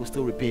lies, God will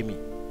still repay me.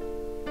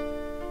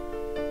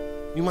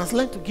 You must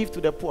learn to give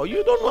to the poor.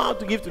 You don't know how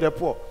to give to the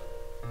poor.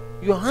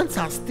 Your hands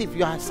are stiff.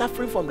 You are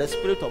suffering from the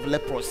spirit of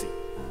leprosy.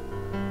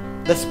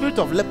 The spirit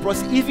of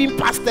leprosy, even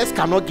pastors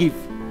cannot give.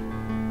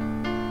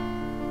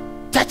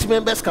 Church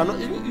members cannot.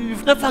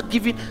 You've never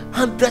given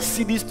 100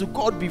 CDs to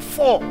God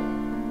before.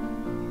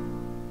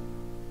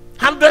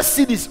 100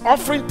 CDs,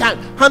 offering time,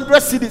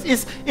 100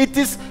 CDs.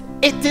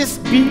 It is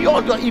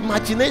beyond your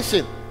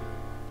imagination.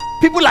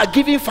 People are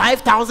giving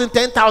 5,000,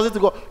 10,000 to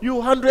go. You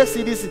 100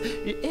 CDs.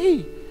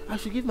 Hey, I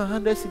should give my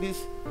 100 CDs.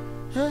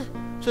 Huh?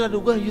 So that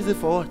they'll go and use it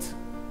for what?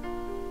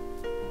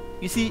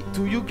 You see,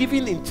 to you,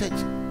 giving in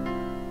church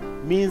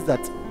means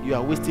that you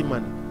are wasting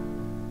money.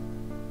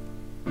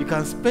 You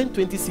can spend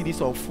 20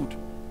 CDs on food,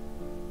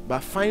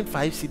 but find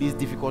 5 CDs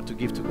difficult to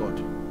give to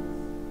God.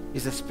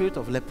 It's a spirit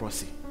of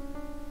leprosy.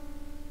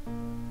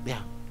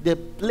 Yeah, the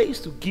place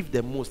to give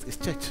the most is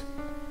church.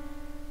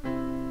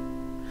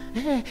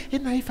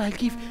 And now if I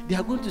give, they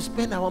are going to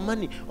spend our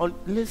money on.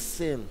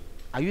 Listen,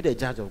 are you the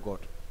judge of God?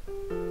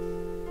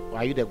 Or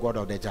are you the God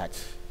of the judge?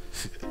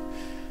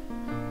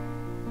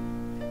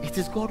 It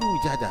is God who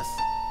will judge us.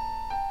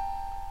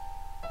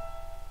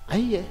 Are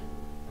you here?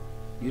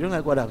 You don't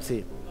like what I'm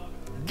saying?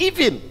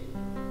 Giving.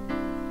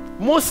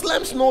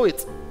 Muslims know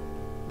it.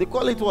 They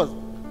call it what?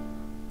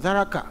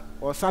 Zaraka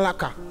or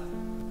Salaka.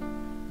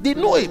 They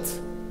know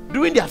it.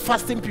 During their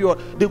fasting period,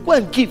 they go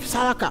and give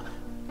Salaka.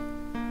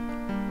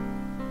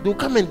 They'll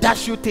come and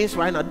dash you things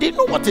right now. They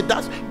know what it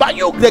does. But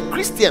you, the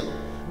Christian,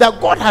 that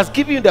God has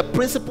given you the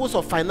principles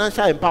of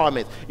financial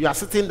empowerment, you are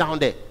sitting down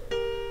there.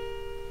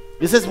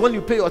 He says, when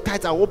you pay your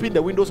tithes, I'll open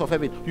the windows of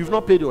heaven. You've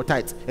not paid your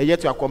tithes, and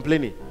yet you are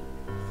complaining.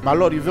 But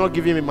Lord, you've not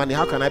given me money.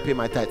 How can I pay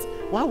my tithes?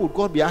 Why would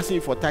God be asking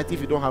you for tithes if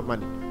you don't have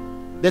money?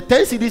 The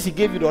 10 CDs he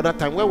gave you the other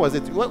time, where was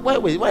it?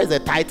 Where is the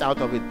tithe out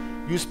of it?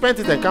 You spent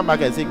it and come back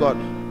and say, God,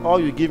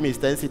 all you give me is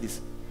 10 CDs.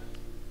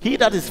 He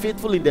that is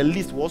faithful in the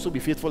least will also be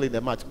faithful in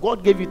the much.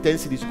 God gave you 10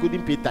 CDs, you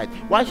couldn't pay tithe.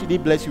 Why should he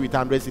bless you with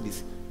 100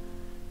 CDs?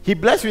 He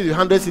blessed you with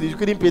 100 CDs, you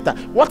couldn't pay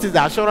tithe. What is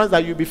the assurance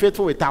that you'll be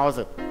faithful with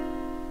 1,000?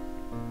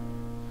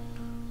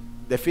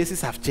 The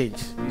faces have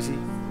changed, you see.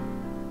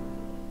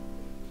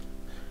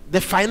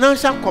 The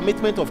financial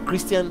commitment of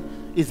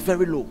Christian is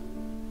very low.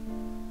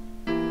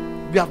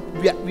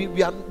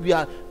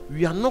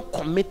 We are not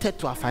committed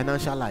to our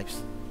financial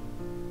lives.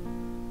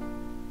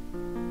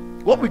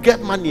 When we get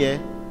money,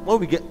 when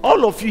we get,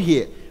 all of you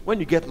here, when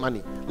you get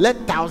money, let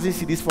 1,000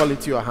 CDs fall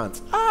into your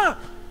hands.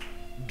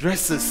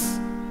 Dresses,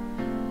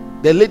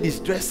 the ladies'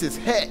 dresses,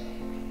 hair,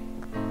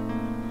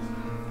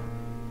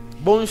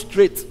 bone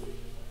straight,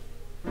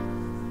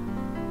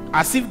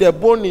 as if the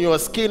bone in your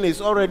skin is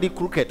already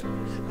crooked.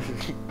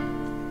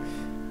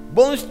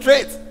 Bone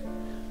straight.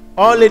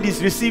 All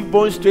ladies receive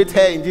bone straight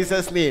hair in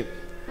Jesus' name.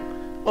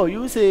 Oh,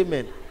 you say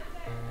amen.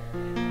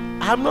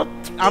 I'm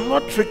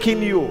not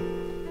tricking you.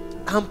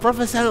 I'm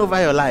prophesying over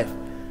your life.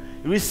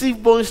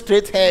 Receive bone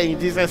straight hair in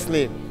Jesus'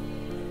 name.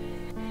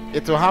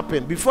 It will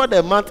happen. Before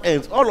the month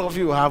ends, all of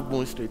you will have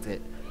bone straight hair.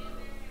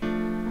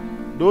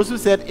 Those who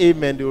said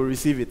amen, they will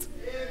receive it.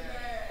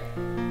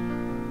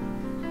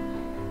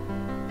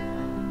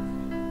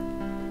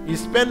 You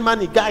spend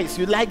money, guys,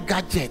 you like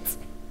gadgets.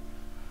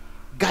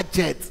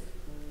 Gadgets.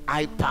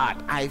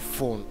 iPad,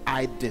 iPhone,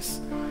 this.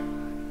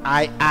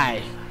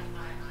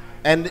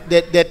 And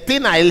the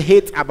thing I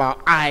hate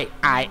about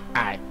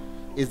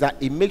is that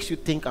it makes you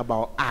think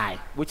about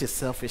which is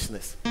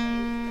selfishness.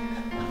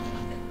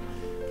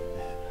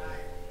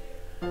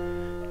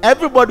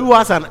 Everybody who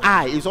has an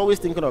is always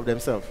thinking of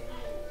themselves.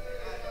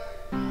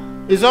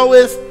 It's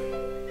always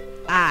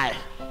I.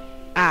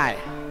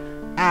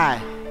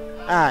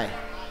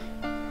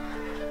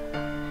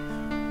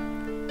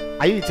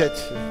 Are you in church?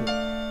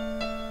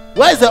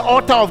 Where is the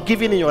altar of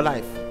giving in your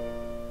life?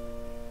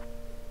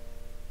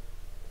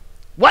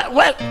 What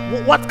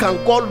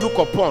can God look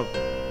upon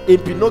in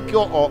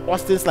Pinocchio or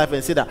Austin's life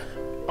and say that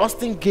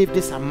Austin gave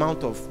this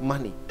amount of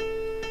money,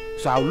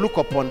 so I'll look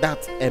upon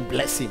that and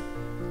bless him?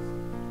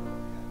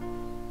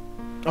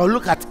 Or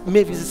look at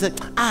Mavis and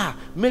say,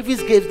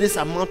 Mavis gave this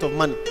amount of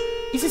money.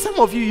 You see, some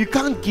of you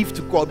can't give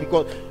to God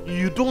because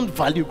you don't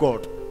value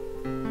God.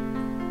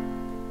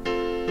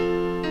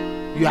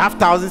 You have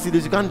 1,000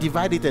 CDs, you can't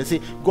divide it and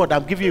say, God,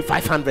 I'm giving you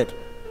 500.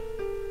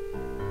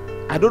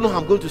 I don't know how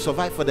I'm going to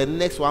survive for the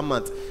next 1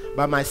 month,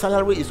 but my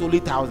salary is only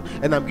 1,000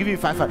 and I'm giving you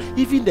 500.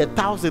 Even the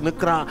 1,000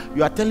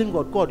 you are telling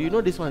God, God, you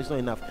know this one is not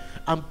enough.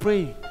 I'm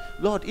praying,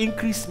 Lord,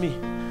 increase me,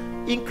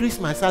 increase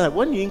my salary.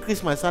 When you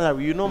increase my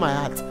salary, you know my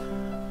heart,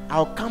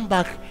 I'll come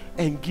back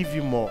and give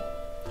you more.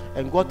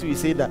 And God will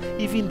say that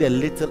even the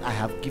little I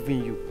have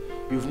given you,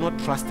 you've not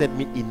trusted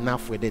me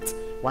enough with it.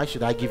 Why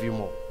should I give you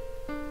more?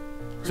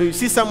 So you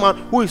see someone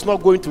who is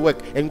not going to work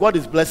and God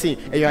is blessing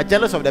and you are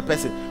jealous of the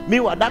person.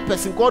 Meanwhile, that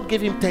person, God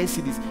gave him 10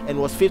 cedis and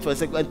was faithful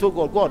and told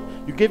God, God,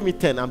 you gave me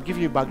 10, I'm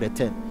giving you back the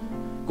 10.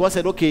 God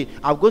said, okay,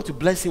 I'm going to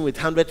bless him with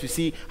 100 to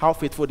see how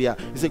faithful they are.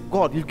 He said,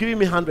 God, you've given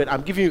me 100,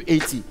 I'm giving you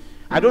 80.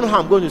 I don't know how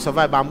I'm going to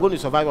survive, but I'm going to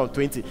survive on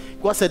 20.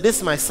 God said,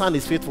 this my son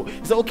is faithful.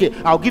 He said, okay,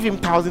 I'll give him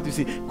 1,000 to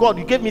see. God,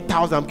 you gave me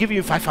 1,000, I'm giving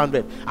you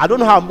 500. I don't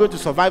know how I'm going to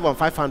survive on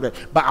 500,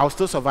 but I'll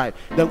still survive.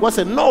 Then God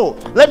said, no,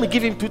 let me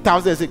give him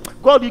 2,000. He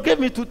said, God, you gave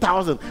me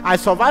 2,000. I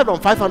survived on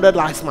 500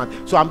 last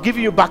month, so I'm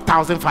giving you back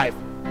 1,005.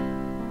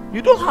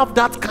 You don't have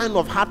that kind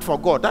of heart for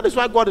God. That is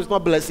why God is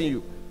not blessing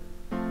you.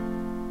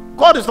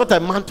 God is not a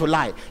man to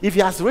lie. If he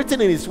has written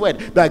in his word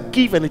that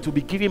give and it will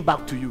be given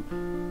back to you,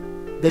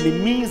 then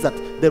it means that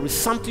there is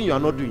something you are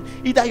not doing.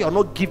 Either you are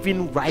not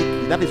giving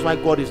rightly, that is why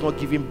God is not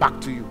giving back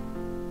to you.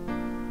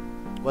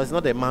 But it's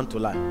not a man to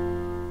lie.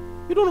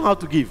 You don't know how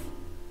to give.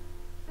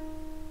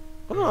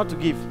 You don't know how to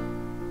give.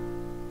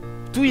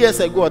 2 years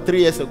ago or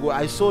 3 years ago,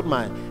 I sold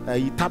my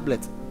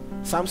tablet,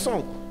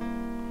 Samsung.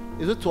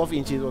 Is it 12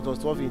 inches? It was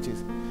 12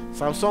 inches.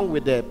 Samsung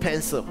with the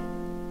pencil.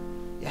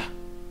 Yeah.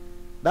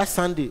 That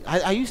Sunday,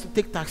 I used to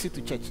take taxi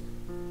to church.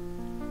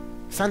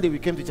 Sunday we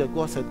came to church.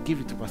 God said,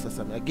 give it to Pastor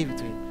Sam. I gave it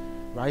to him.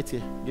 Right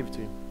here, give it to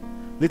him.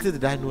 Little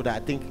did I know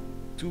that I think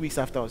 2 weeks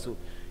after or so,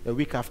 a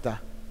week after,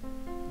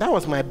 that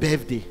was my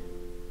birthday.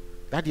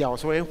 That year I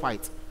was wearing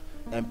white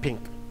and pink.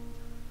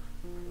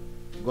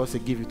 God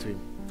said, give it to him.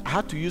 I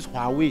had to use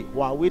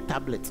Huawei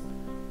tablet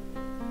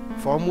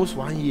for almost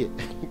 1 year.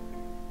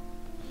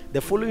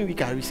 The following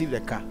week I received a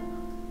car.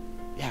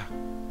 Yeah.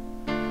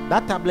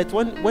 That tablet,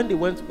 when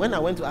I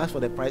went to ask for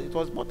the price, it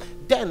was bought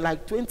then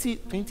like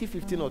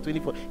 2015 or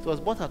 24. It was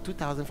bought at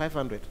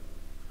 2,500.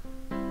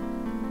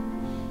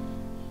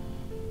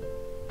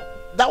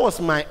 That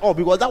was my all,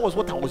 because that was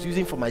what I was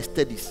using for my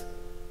studies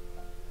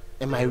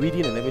and my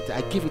reading and everything.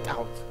 I gave it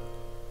out.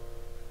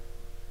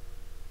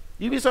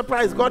 You'll be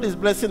surprised. God is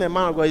blessing a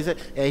man of God. He said,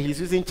 he's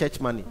using church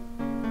money.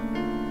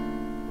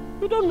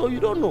 You don't know. You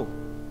don't know.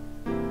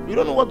 You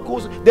don't know what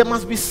goes. There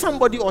must be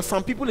somebody or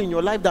some people in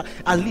your life that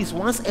at least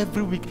once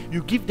every week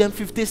you give them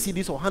 50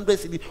 CDs or 100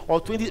 CDs or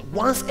 20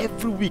 once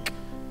every week.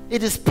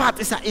 It is part.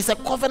 It's a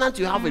covenant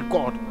you have with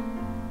God.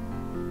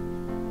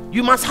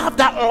 You must have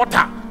that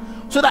altar,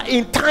 so that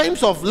in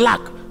times of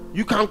lack,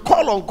 you can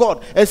call on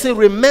God and say,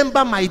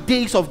 remember my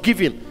days of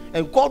giving.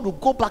 And God will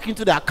go back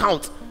into the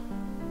account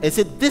and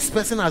say, this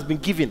person has been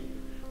given.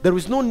 There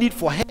is no need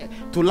for her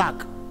to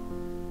lack.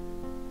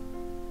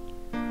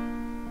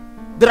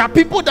 There are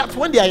people that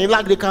when they are in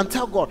lack, they can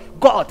tell God,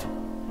 God,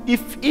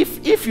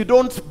 if you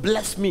don't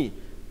bless me,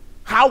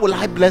 how will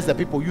I bless the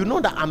people? You know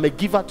that I'm a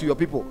giver to your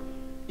people.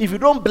 If you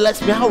don't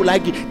bless me, how will I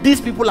give?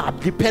 These people are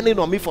depending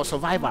on me for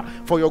survival,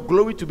 for your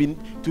glory to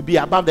be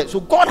above them. So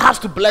God has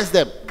to bless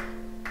them.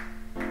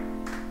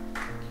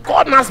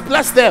 God must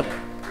bless them.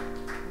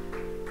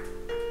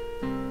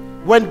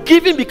 When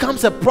giving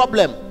becomes a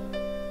problem,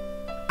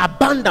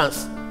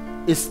 abundance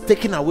is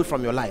taken away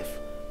from your life.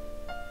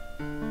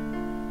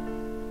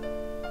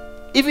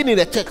 Even in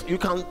the church, you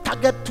can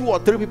target 2 or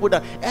 3 people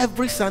that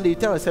every Sunday you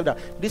tell yourself that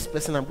this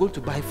person, I'm going to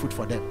buy food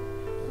for them.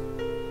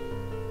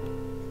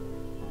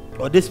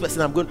 Or this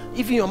person, I'm going,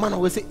 even your man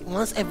will say,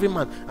 once every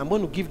month, I'm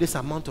going to give this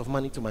amount of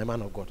money to my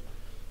man of God.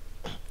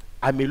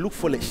 I may look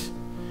foolish,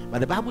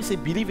 but the Bible says,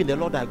 believe in the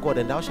Lord thy God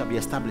and thou shalt be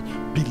established.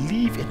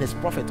 Believe in his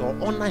prophet or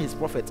honor his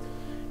prophet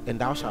and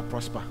thou shalt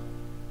prosper.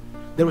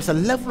 There is a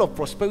level of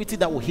prosperity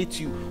that will hit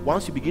you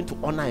once you begin to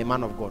honor a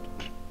man of God.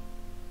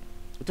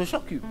 It will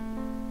shock you.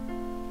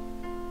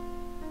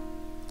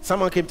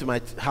 Someone came to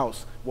my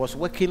house, was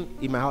working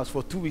in my house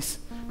for 2 weeks.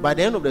 By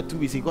the end of the 2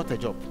 weeks, he got a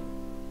job.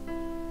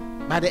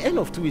 By the end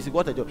of 2 weeks, he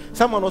got a job.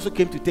 Someone also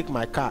came to take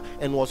my car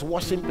and was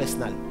washing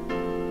personally.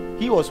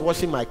 He was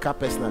washing my car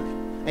personally.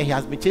 And he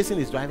has been chasing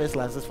his driver's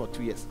license for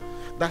 2 years.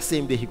 That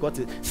same day, he got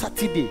it.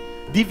 Saturday,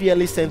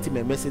 DVLA sent him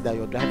a message that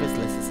your driver's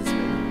license is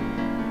ready.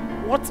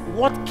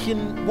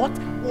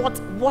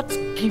 What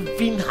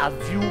giving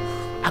have you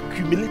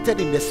accumulated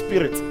in the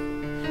spirit?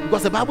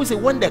 Because the Bible says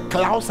when the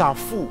clouds are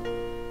full,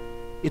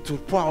 it will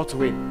pour out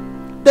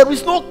rain. There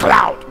is no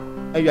cloud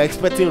and you are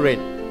expecting rain.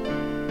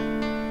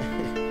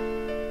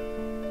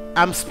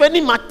 I'm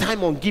spending my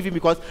time on giving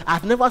because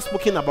I've never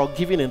spoken about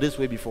giving in this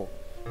way before.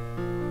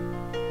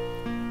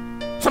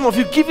 Some of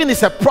you, giving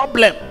is a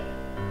problem.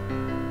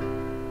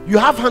 You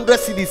have 100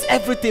 CDs,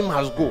 everything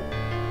must go.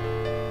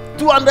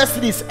 200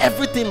 CDs,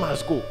 everything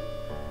must go.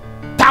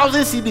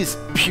 1,000 CDs,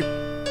 pew.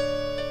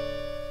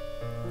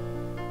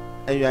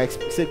 And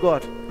you say,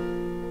 God,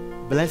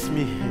 bless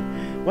me.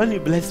 When you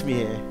bless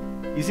me,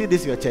 you see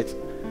this your church.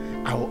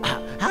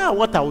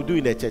 What I will do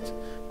in the church.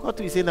 God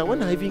is saying that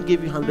when I even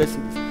gave you 100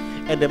 CDs,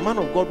 and the man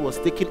of God was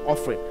taking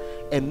offering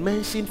and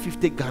mentioned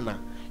 50 Ghana,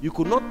 you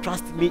could not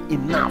trust me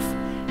enough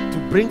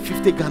to bring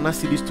 50 Ghana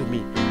CDs to me.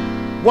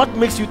 What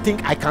makes you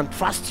think I can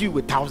trust you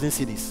with 1,000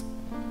 CDs?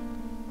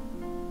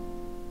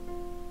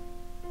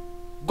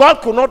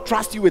 God could not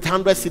trust you with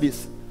 100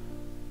 CDs.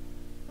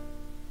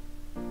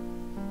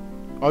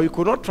 Or you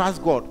could not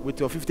trust God with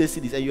your 50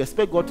 cedis and you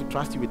expect God to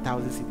trust you with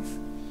 1,000 cedis.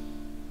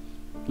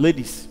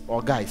 Ladies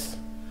or guys,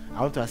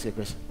 I want to ask you a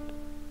question.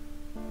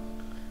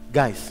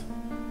 Guys,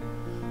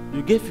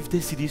 you gave 50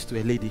 cedis to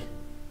a lady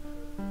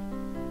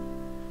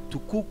to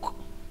cook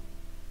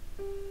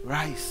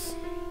rice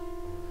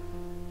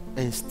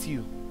and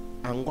stew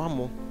and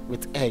guamo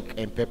with egg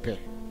and pepper.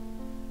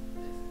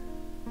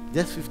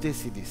 Just 50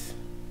 cedis.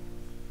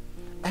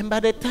 And by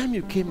the time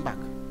you came back,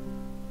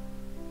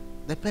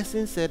 the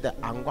person said that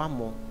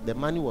angwamo, the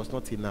money was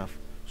not enough,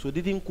 so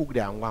didn't cook the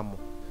angwamo.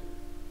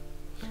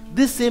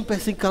 This same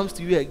person comes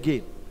to you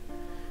again.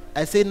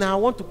 I say, now I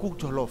want to cook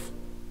jollof.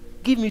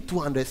 Give me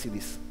 200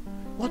 cedis.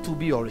 What will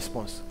be your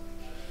response?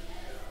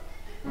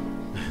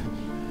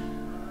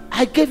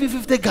 I gave you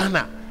 50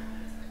 Ghana.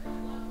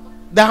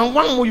 The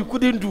angwamo you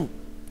couldn't do.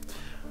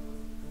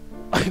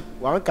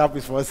 One cup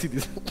is 4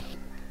 cedis.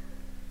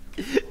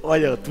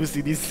 Oil 2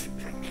 cedis.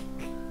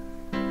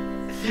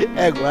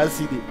 Egg 1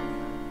 cedi.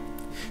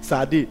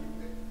 Sardine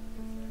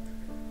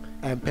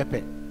and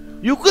pepper.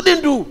 You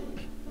couldn't do.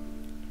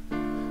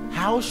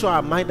 How sure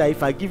am I that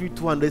if I give you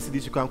 200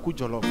 cedis, you can cook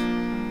jollof?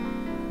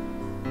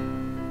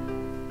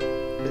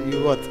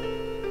 You what?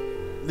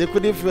 They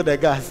couldn't fill the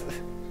gas.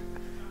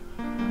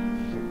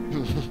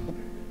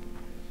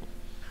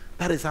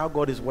 That is how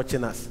God is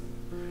watching us.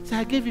 So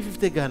I gave you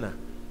 50 Ghana.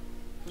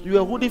 You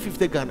were holding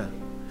 50 Ghana.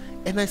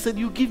 And I said,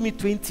 you give me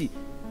 20.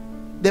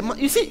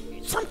 You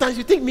see, sometimes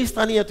you think me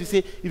standing here to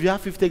say, if you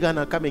have 50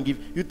 Ghana, come and give.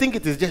 You think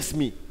it is just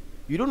me.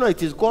 You don't know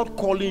it is God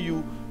calling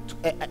you to,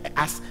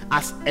 as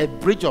a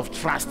bridge of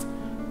trust.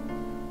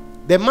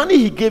 The money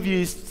he gave you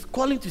is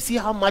calling to see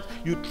how much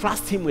you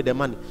trust him with the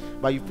money.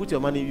 But you put your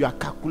money, you are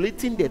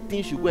calculating the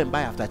things you go and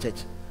buy after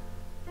church.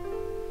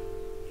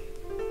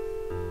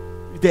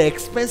 The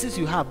expenses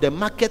you have, the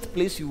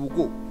marketplace you will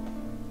go.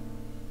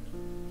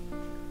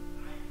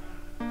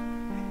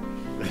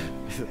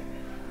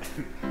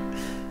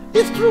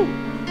 It's true.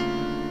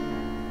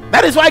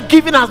 That is why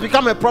giving has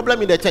become a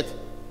problem in the church.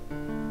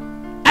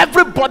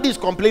 Everybody is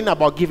complaining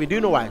about giving. Do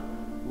you know why?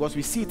 Because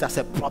we see it as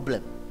a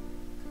problem.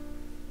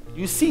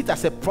 You see it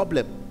as a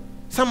problem.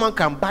 Someone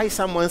can buy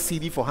someone's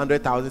CD for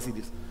 100,000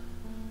 CDs.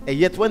 And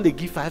yet when they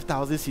give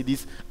 5,000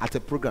 CDs at a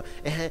program,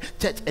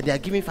 church, and they are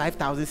giving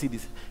 5,000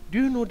 CDs.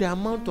 Do you know the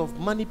amount of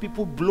money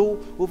people blow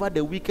over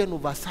the weekend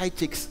over side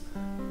chicks?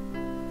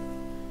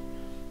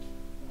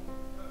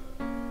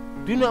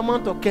 Do you know the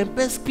amount of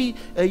Kempespi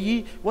a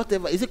year,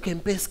 whatever? Is it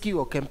Kempesky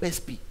or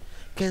Kempespi?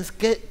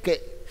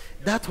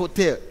 That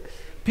hotel.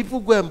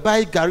 People go and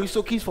buy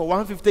Garisokis for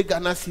 150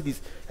 Ghana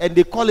cedis and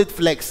they call it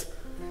flex.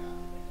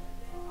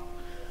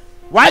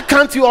 Why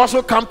can't you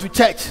also come to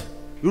church?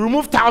 You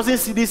remove 1,000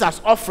 cedis as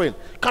offering.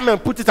 Come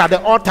and put it at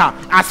the altar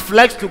as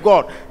flex to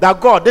God. That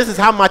God, this is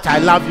how much I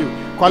love you.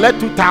 Collect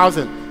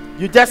 2,000.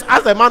 You just,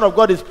 as the man of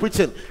God is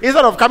preaching,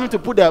 instead of coming to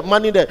put the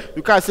money there,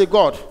 you can say,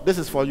 God, this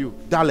is for you.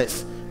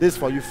 Dollars. This is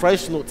for you.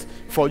 Fresh notes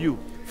for you.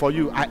 For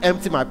you. I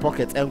empty my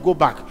pockets and go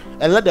back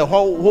and let the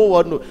whole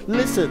world know.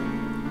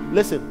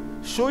 Listen.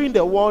 Showing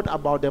the world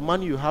about the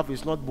money you have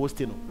is not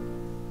boasting.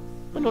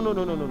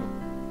 No.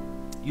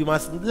 You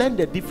must learn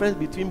the difference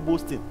between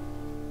boasting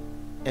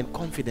and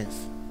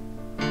confidence.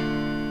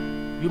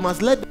 You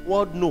must let the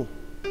world know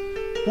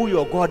who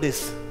your God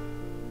is.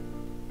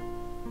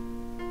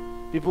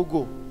 People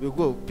go.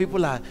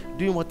 People are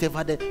doing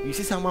whatever you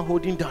see someone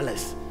holding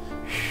dollars.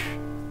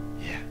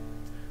 Yeah.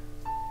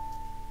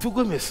 To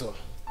go meso.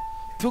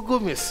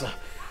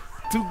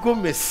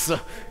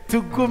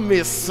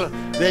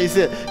 They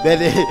say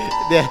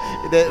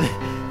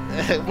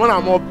that one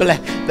are more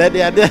black that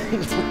they are there.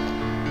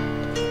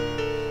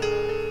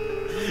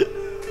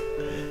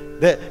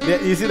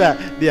 You see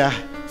that they are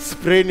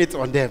spraying it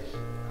on them.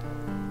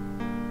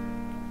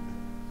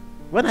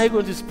 When are you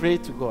going to spray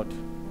it to God?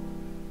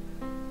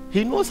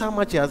 He knows how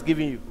much he has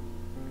given you.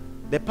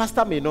 The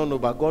pastor may not know,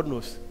 but God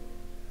knows.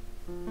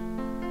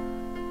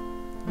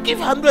 Give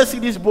 100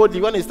 CDs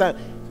boldly when it's time.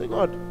 Say,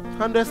 God,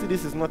 100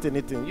 CDs is not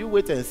anything. You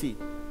wait and see.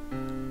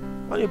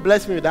 When you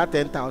bless me with that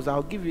 10,000,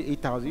 I'll give you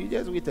 8,000. You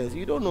just wait and see.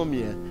 You don't know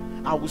me.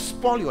 I will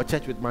spoil your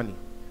church with money.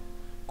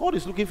 God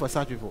is looking for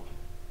such people.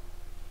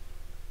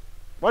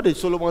 What did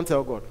Solomon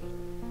tell God?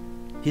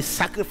 He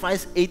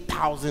sacrificed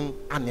 8,000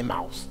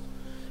 animals.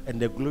 And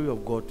the glory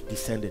of God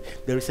descended.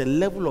 There is a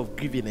level of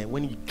giving, and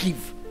when you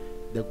give,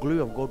 the glory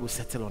of God will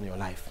settle on your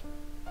life.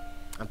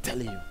 I'm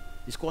telling you.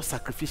 It's called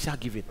sacrificial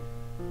giving.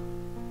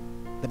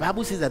 The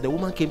Bible says that the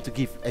woman came to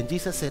give, and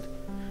Jesus said,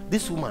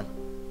 this woman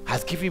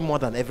has given more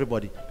than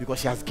everybody because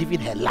she has given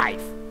her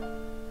life.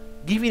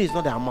 Giving is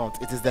not the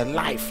amount, it is the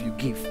life you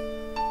give.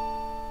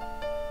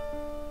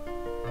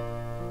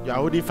 You are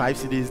holding 5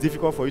 CDs, it's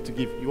difficult for you to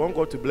give. You want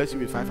God to bless you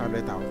with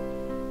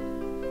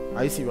 500,000.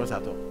 Are you serious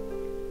at all?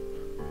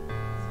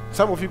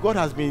 Some of you, God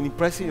has been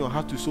impressing your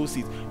heart to sow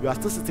seed. You are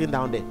still sitting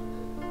down there.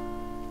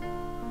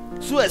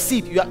 Sow a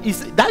seed.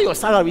 That your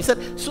salary. He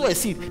said, sow a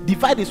seed.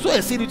 Divide it. Sow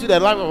a seed into the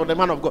life of the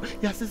man of God.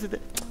 You are still sitting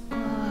there.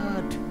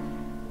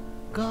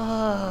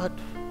 God.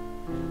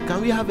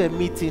 Can we have a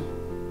meeting?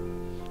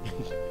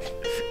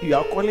 You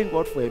are calling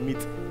God for a meet.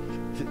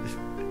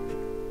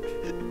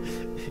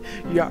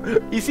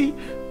 You see,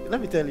 let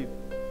me tell you,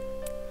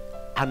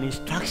 an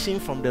instruction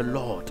from the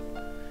Lord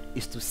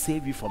is to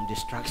save you from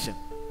distraction.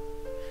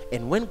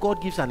 And when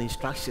God gives an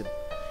instruction,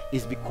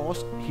 it's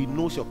because he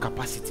knows your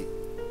capacity.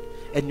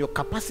 And your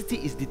capacity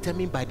is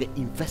determined by the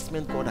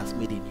investment God has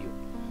made in you.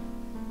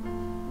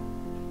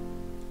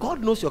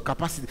 God knows your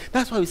capacity.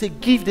 That's why we say,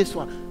 give this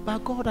one.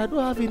 But God, I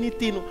don't have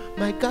anything.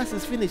 My gas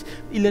is finished.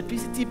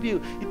 Electricity bill.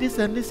 This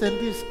and this and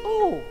this.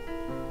 Oh.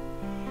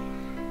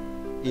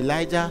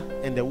 Elijah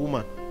and the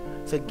woman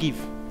said, give.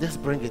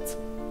 Just bring it.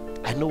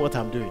 I know what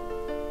I'm doing.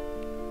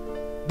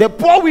 The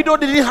poor widow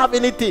didn't have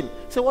anything.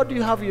 So what do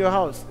you have in your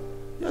house?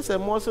 Just a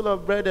morsel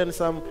of bread and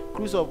some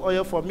cruse of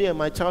oil for me and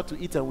my child to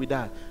eat and we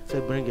die. So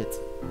bring it.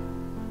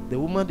 The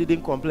woman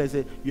didn't complain.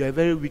 Said, you are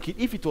very wicked.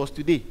 If it was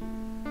today,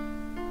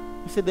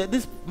 he said that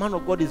this man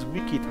of God is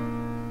wicked.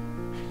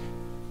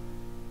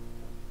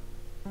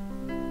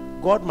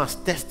 God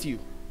must test you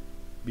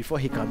before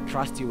he can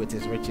trust you with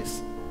his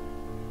riches.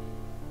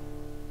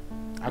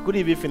 I couldn't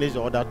even finish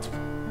the other two.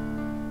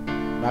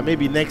 But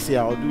maybe next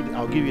year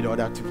I'll give you the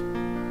other two.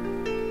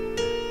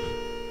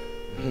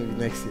 Maybe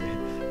next year.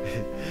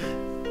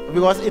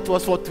 Because it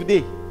was for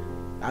today.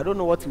 I don't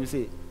know what you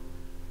say.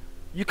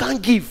 You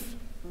can't give.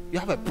 You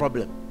have a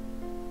problem.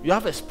 You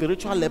have a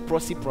spiritual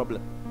leprosy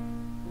problem.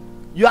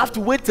 You have to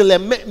wait till a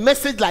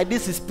message like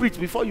this is preached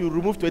before you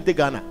remove 20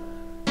 Ghana.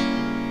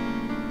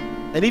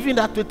 And even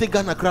that 20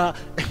 Ghana crowd,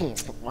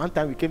 one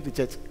time we came to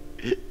church,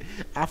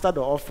 after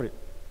the offering,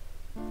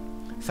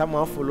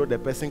 someone followed the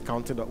person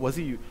counting. Was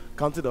it you?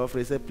 Counted the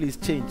offering. He said, please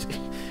change.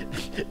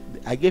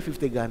 I gave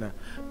 50 Ghana.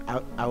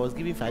 I was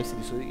giving 5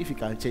 cedis. So if you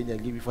can change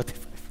and give me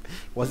 45.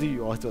 Was it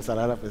you or it was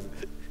another person?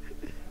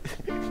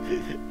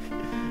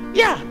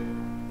 Yeah.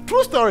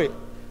 True story.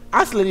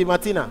 Ask Lady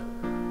Martina.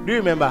 Do you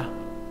remember?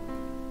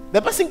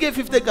 The person gave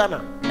 50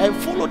 Ghana and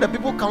followed the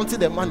people counting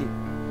the money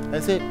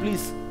and said,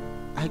 please,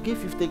 I gave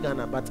 50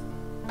 Ghana, but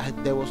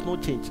there was no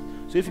change.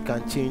 So if you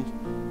can change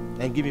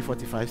and give me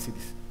 45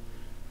 cedis.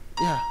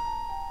 Yeah.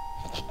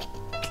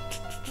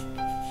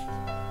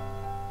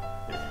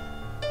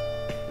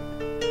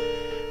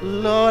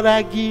 Lord,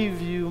 I give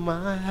you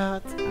my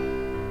heart.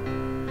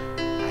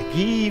 I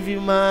give you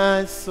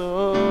my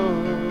soul.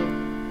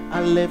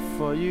 I live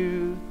for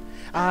you.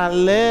 I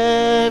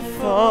live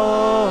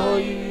for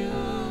you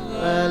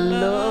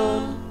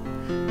alone.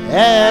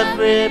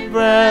 Every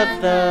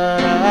breath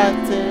that I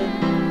take,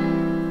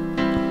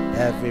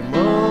 every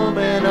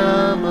moment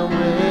I'm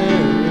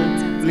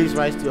awake. Please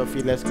rise to your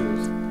feet. Let's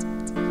close.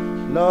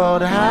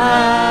 Lord,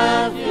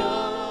 have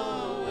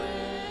your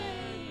way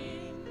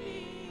in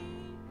me.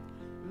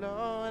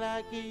 Lord,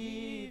 I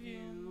give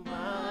you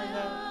my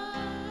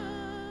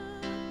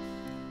heart.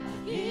 I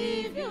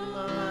give you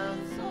my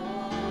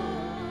soul.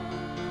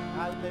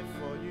 I live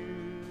for you.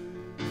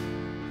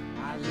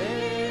 I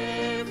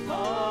live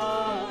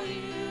for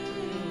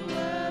you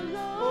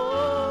alone.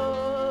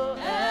 Oh,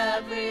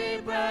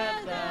 every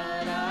breath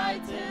that I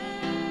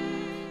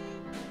take,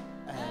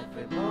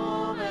 every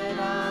moment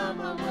I'm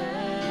awake.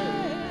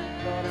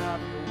 Lord,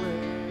 have your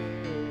way.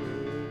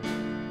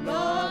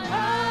 Lord,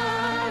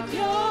 have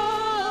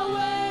your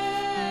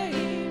way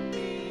in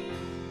me.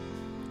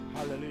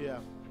 Hallelujah.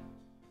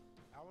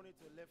 I want you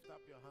to lift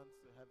up your hands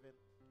to heaven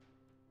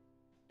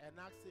and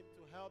ask him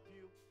to help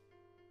you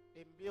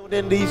in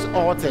building these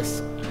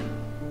altars.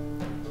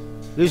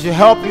 This should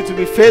help you to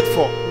be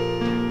faithful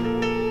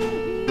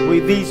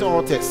with these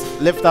altars.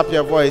 Lift up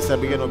your voice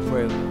and begin to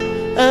pray.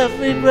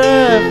 Every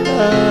breath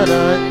that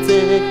I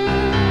take,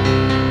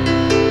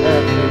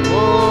 every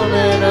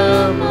moment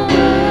I'm awake.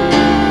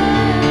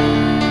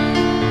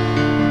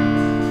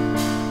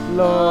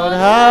 Lord,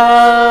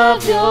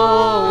 have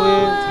your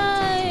way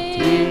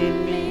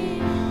in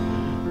me.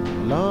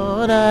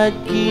 Lord, I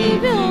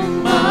give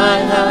you my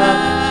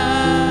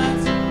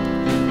heart.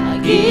 I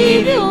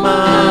give you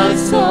my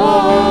soul.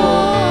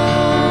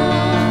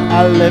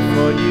 I live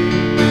for you.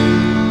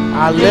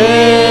 I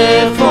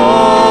live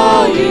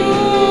for you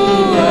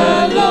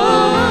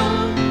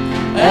alone.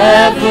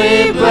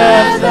 Every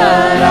breath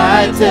that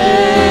I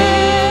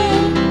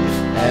take,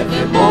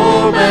 every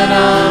moment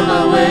I'm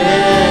awake.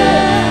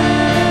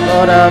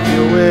 Lord, have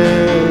your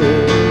way.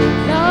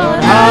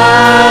 Lord,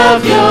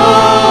 have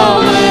your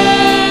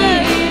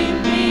way in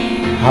me.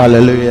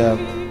 Hallelujah.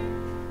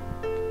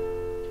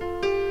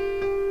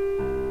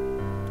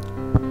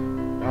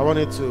 I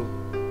wanted to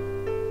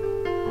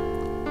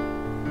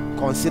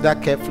consider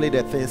carefully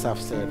the things I've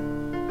said.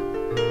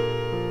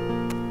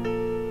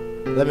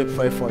 Let me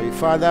pray for you.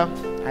 Father,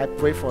 I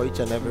pray for each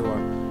and every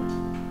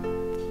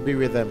one. Be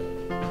with them.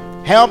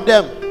 Help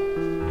them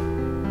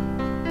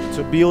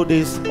to build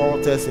these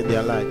altars in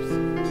their lives.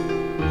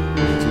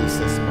 In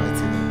Jesus'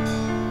 mighty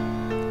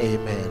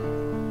name. Amen.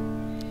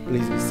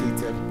 Please be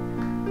seated.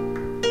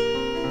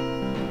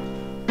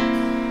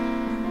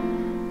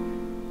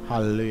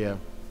 Hallelujah.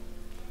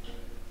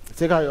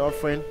 Take out your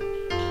offering.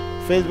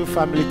 Facebook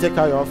family, take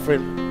out your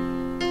offering.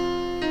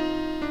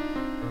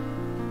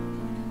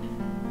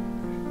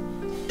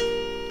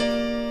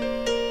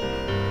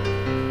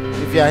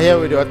 If you are here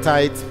with your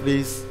tithe,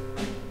 please.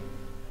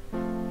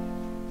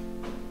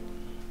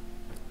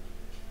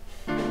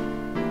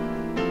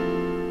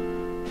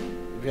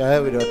 If you are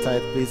here with your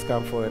tithe, please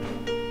come forward.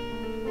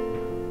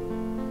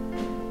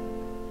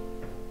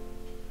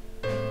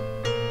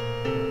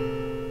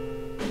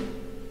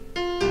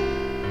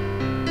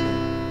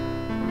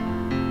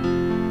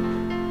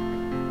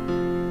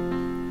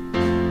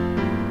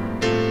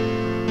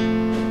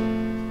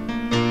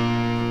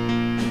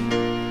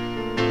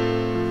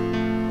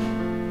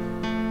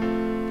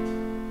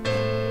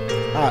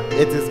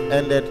 It is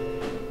ended.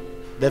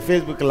 The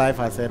Facebook Live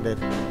has ended.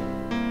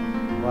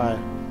 Why?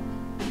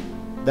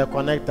 The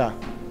connector.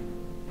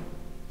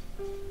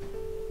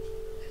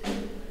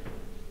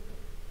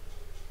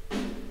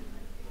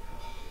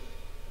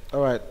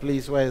 All right,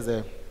 please, where is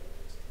the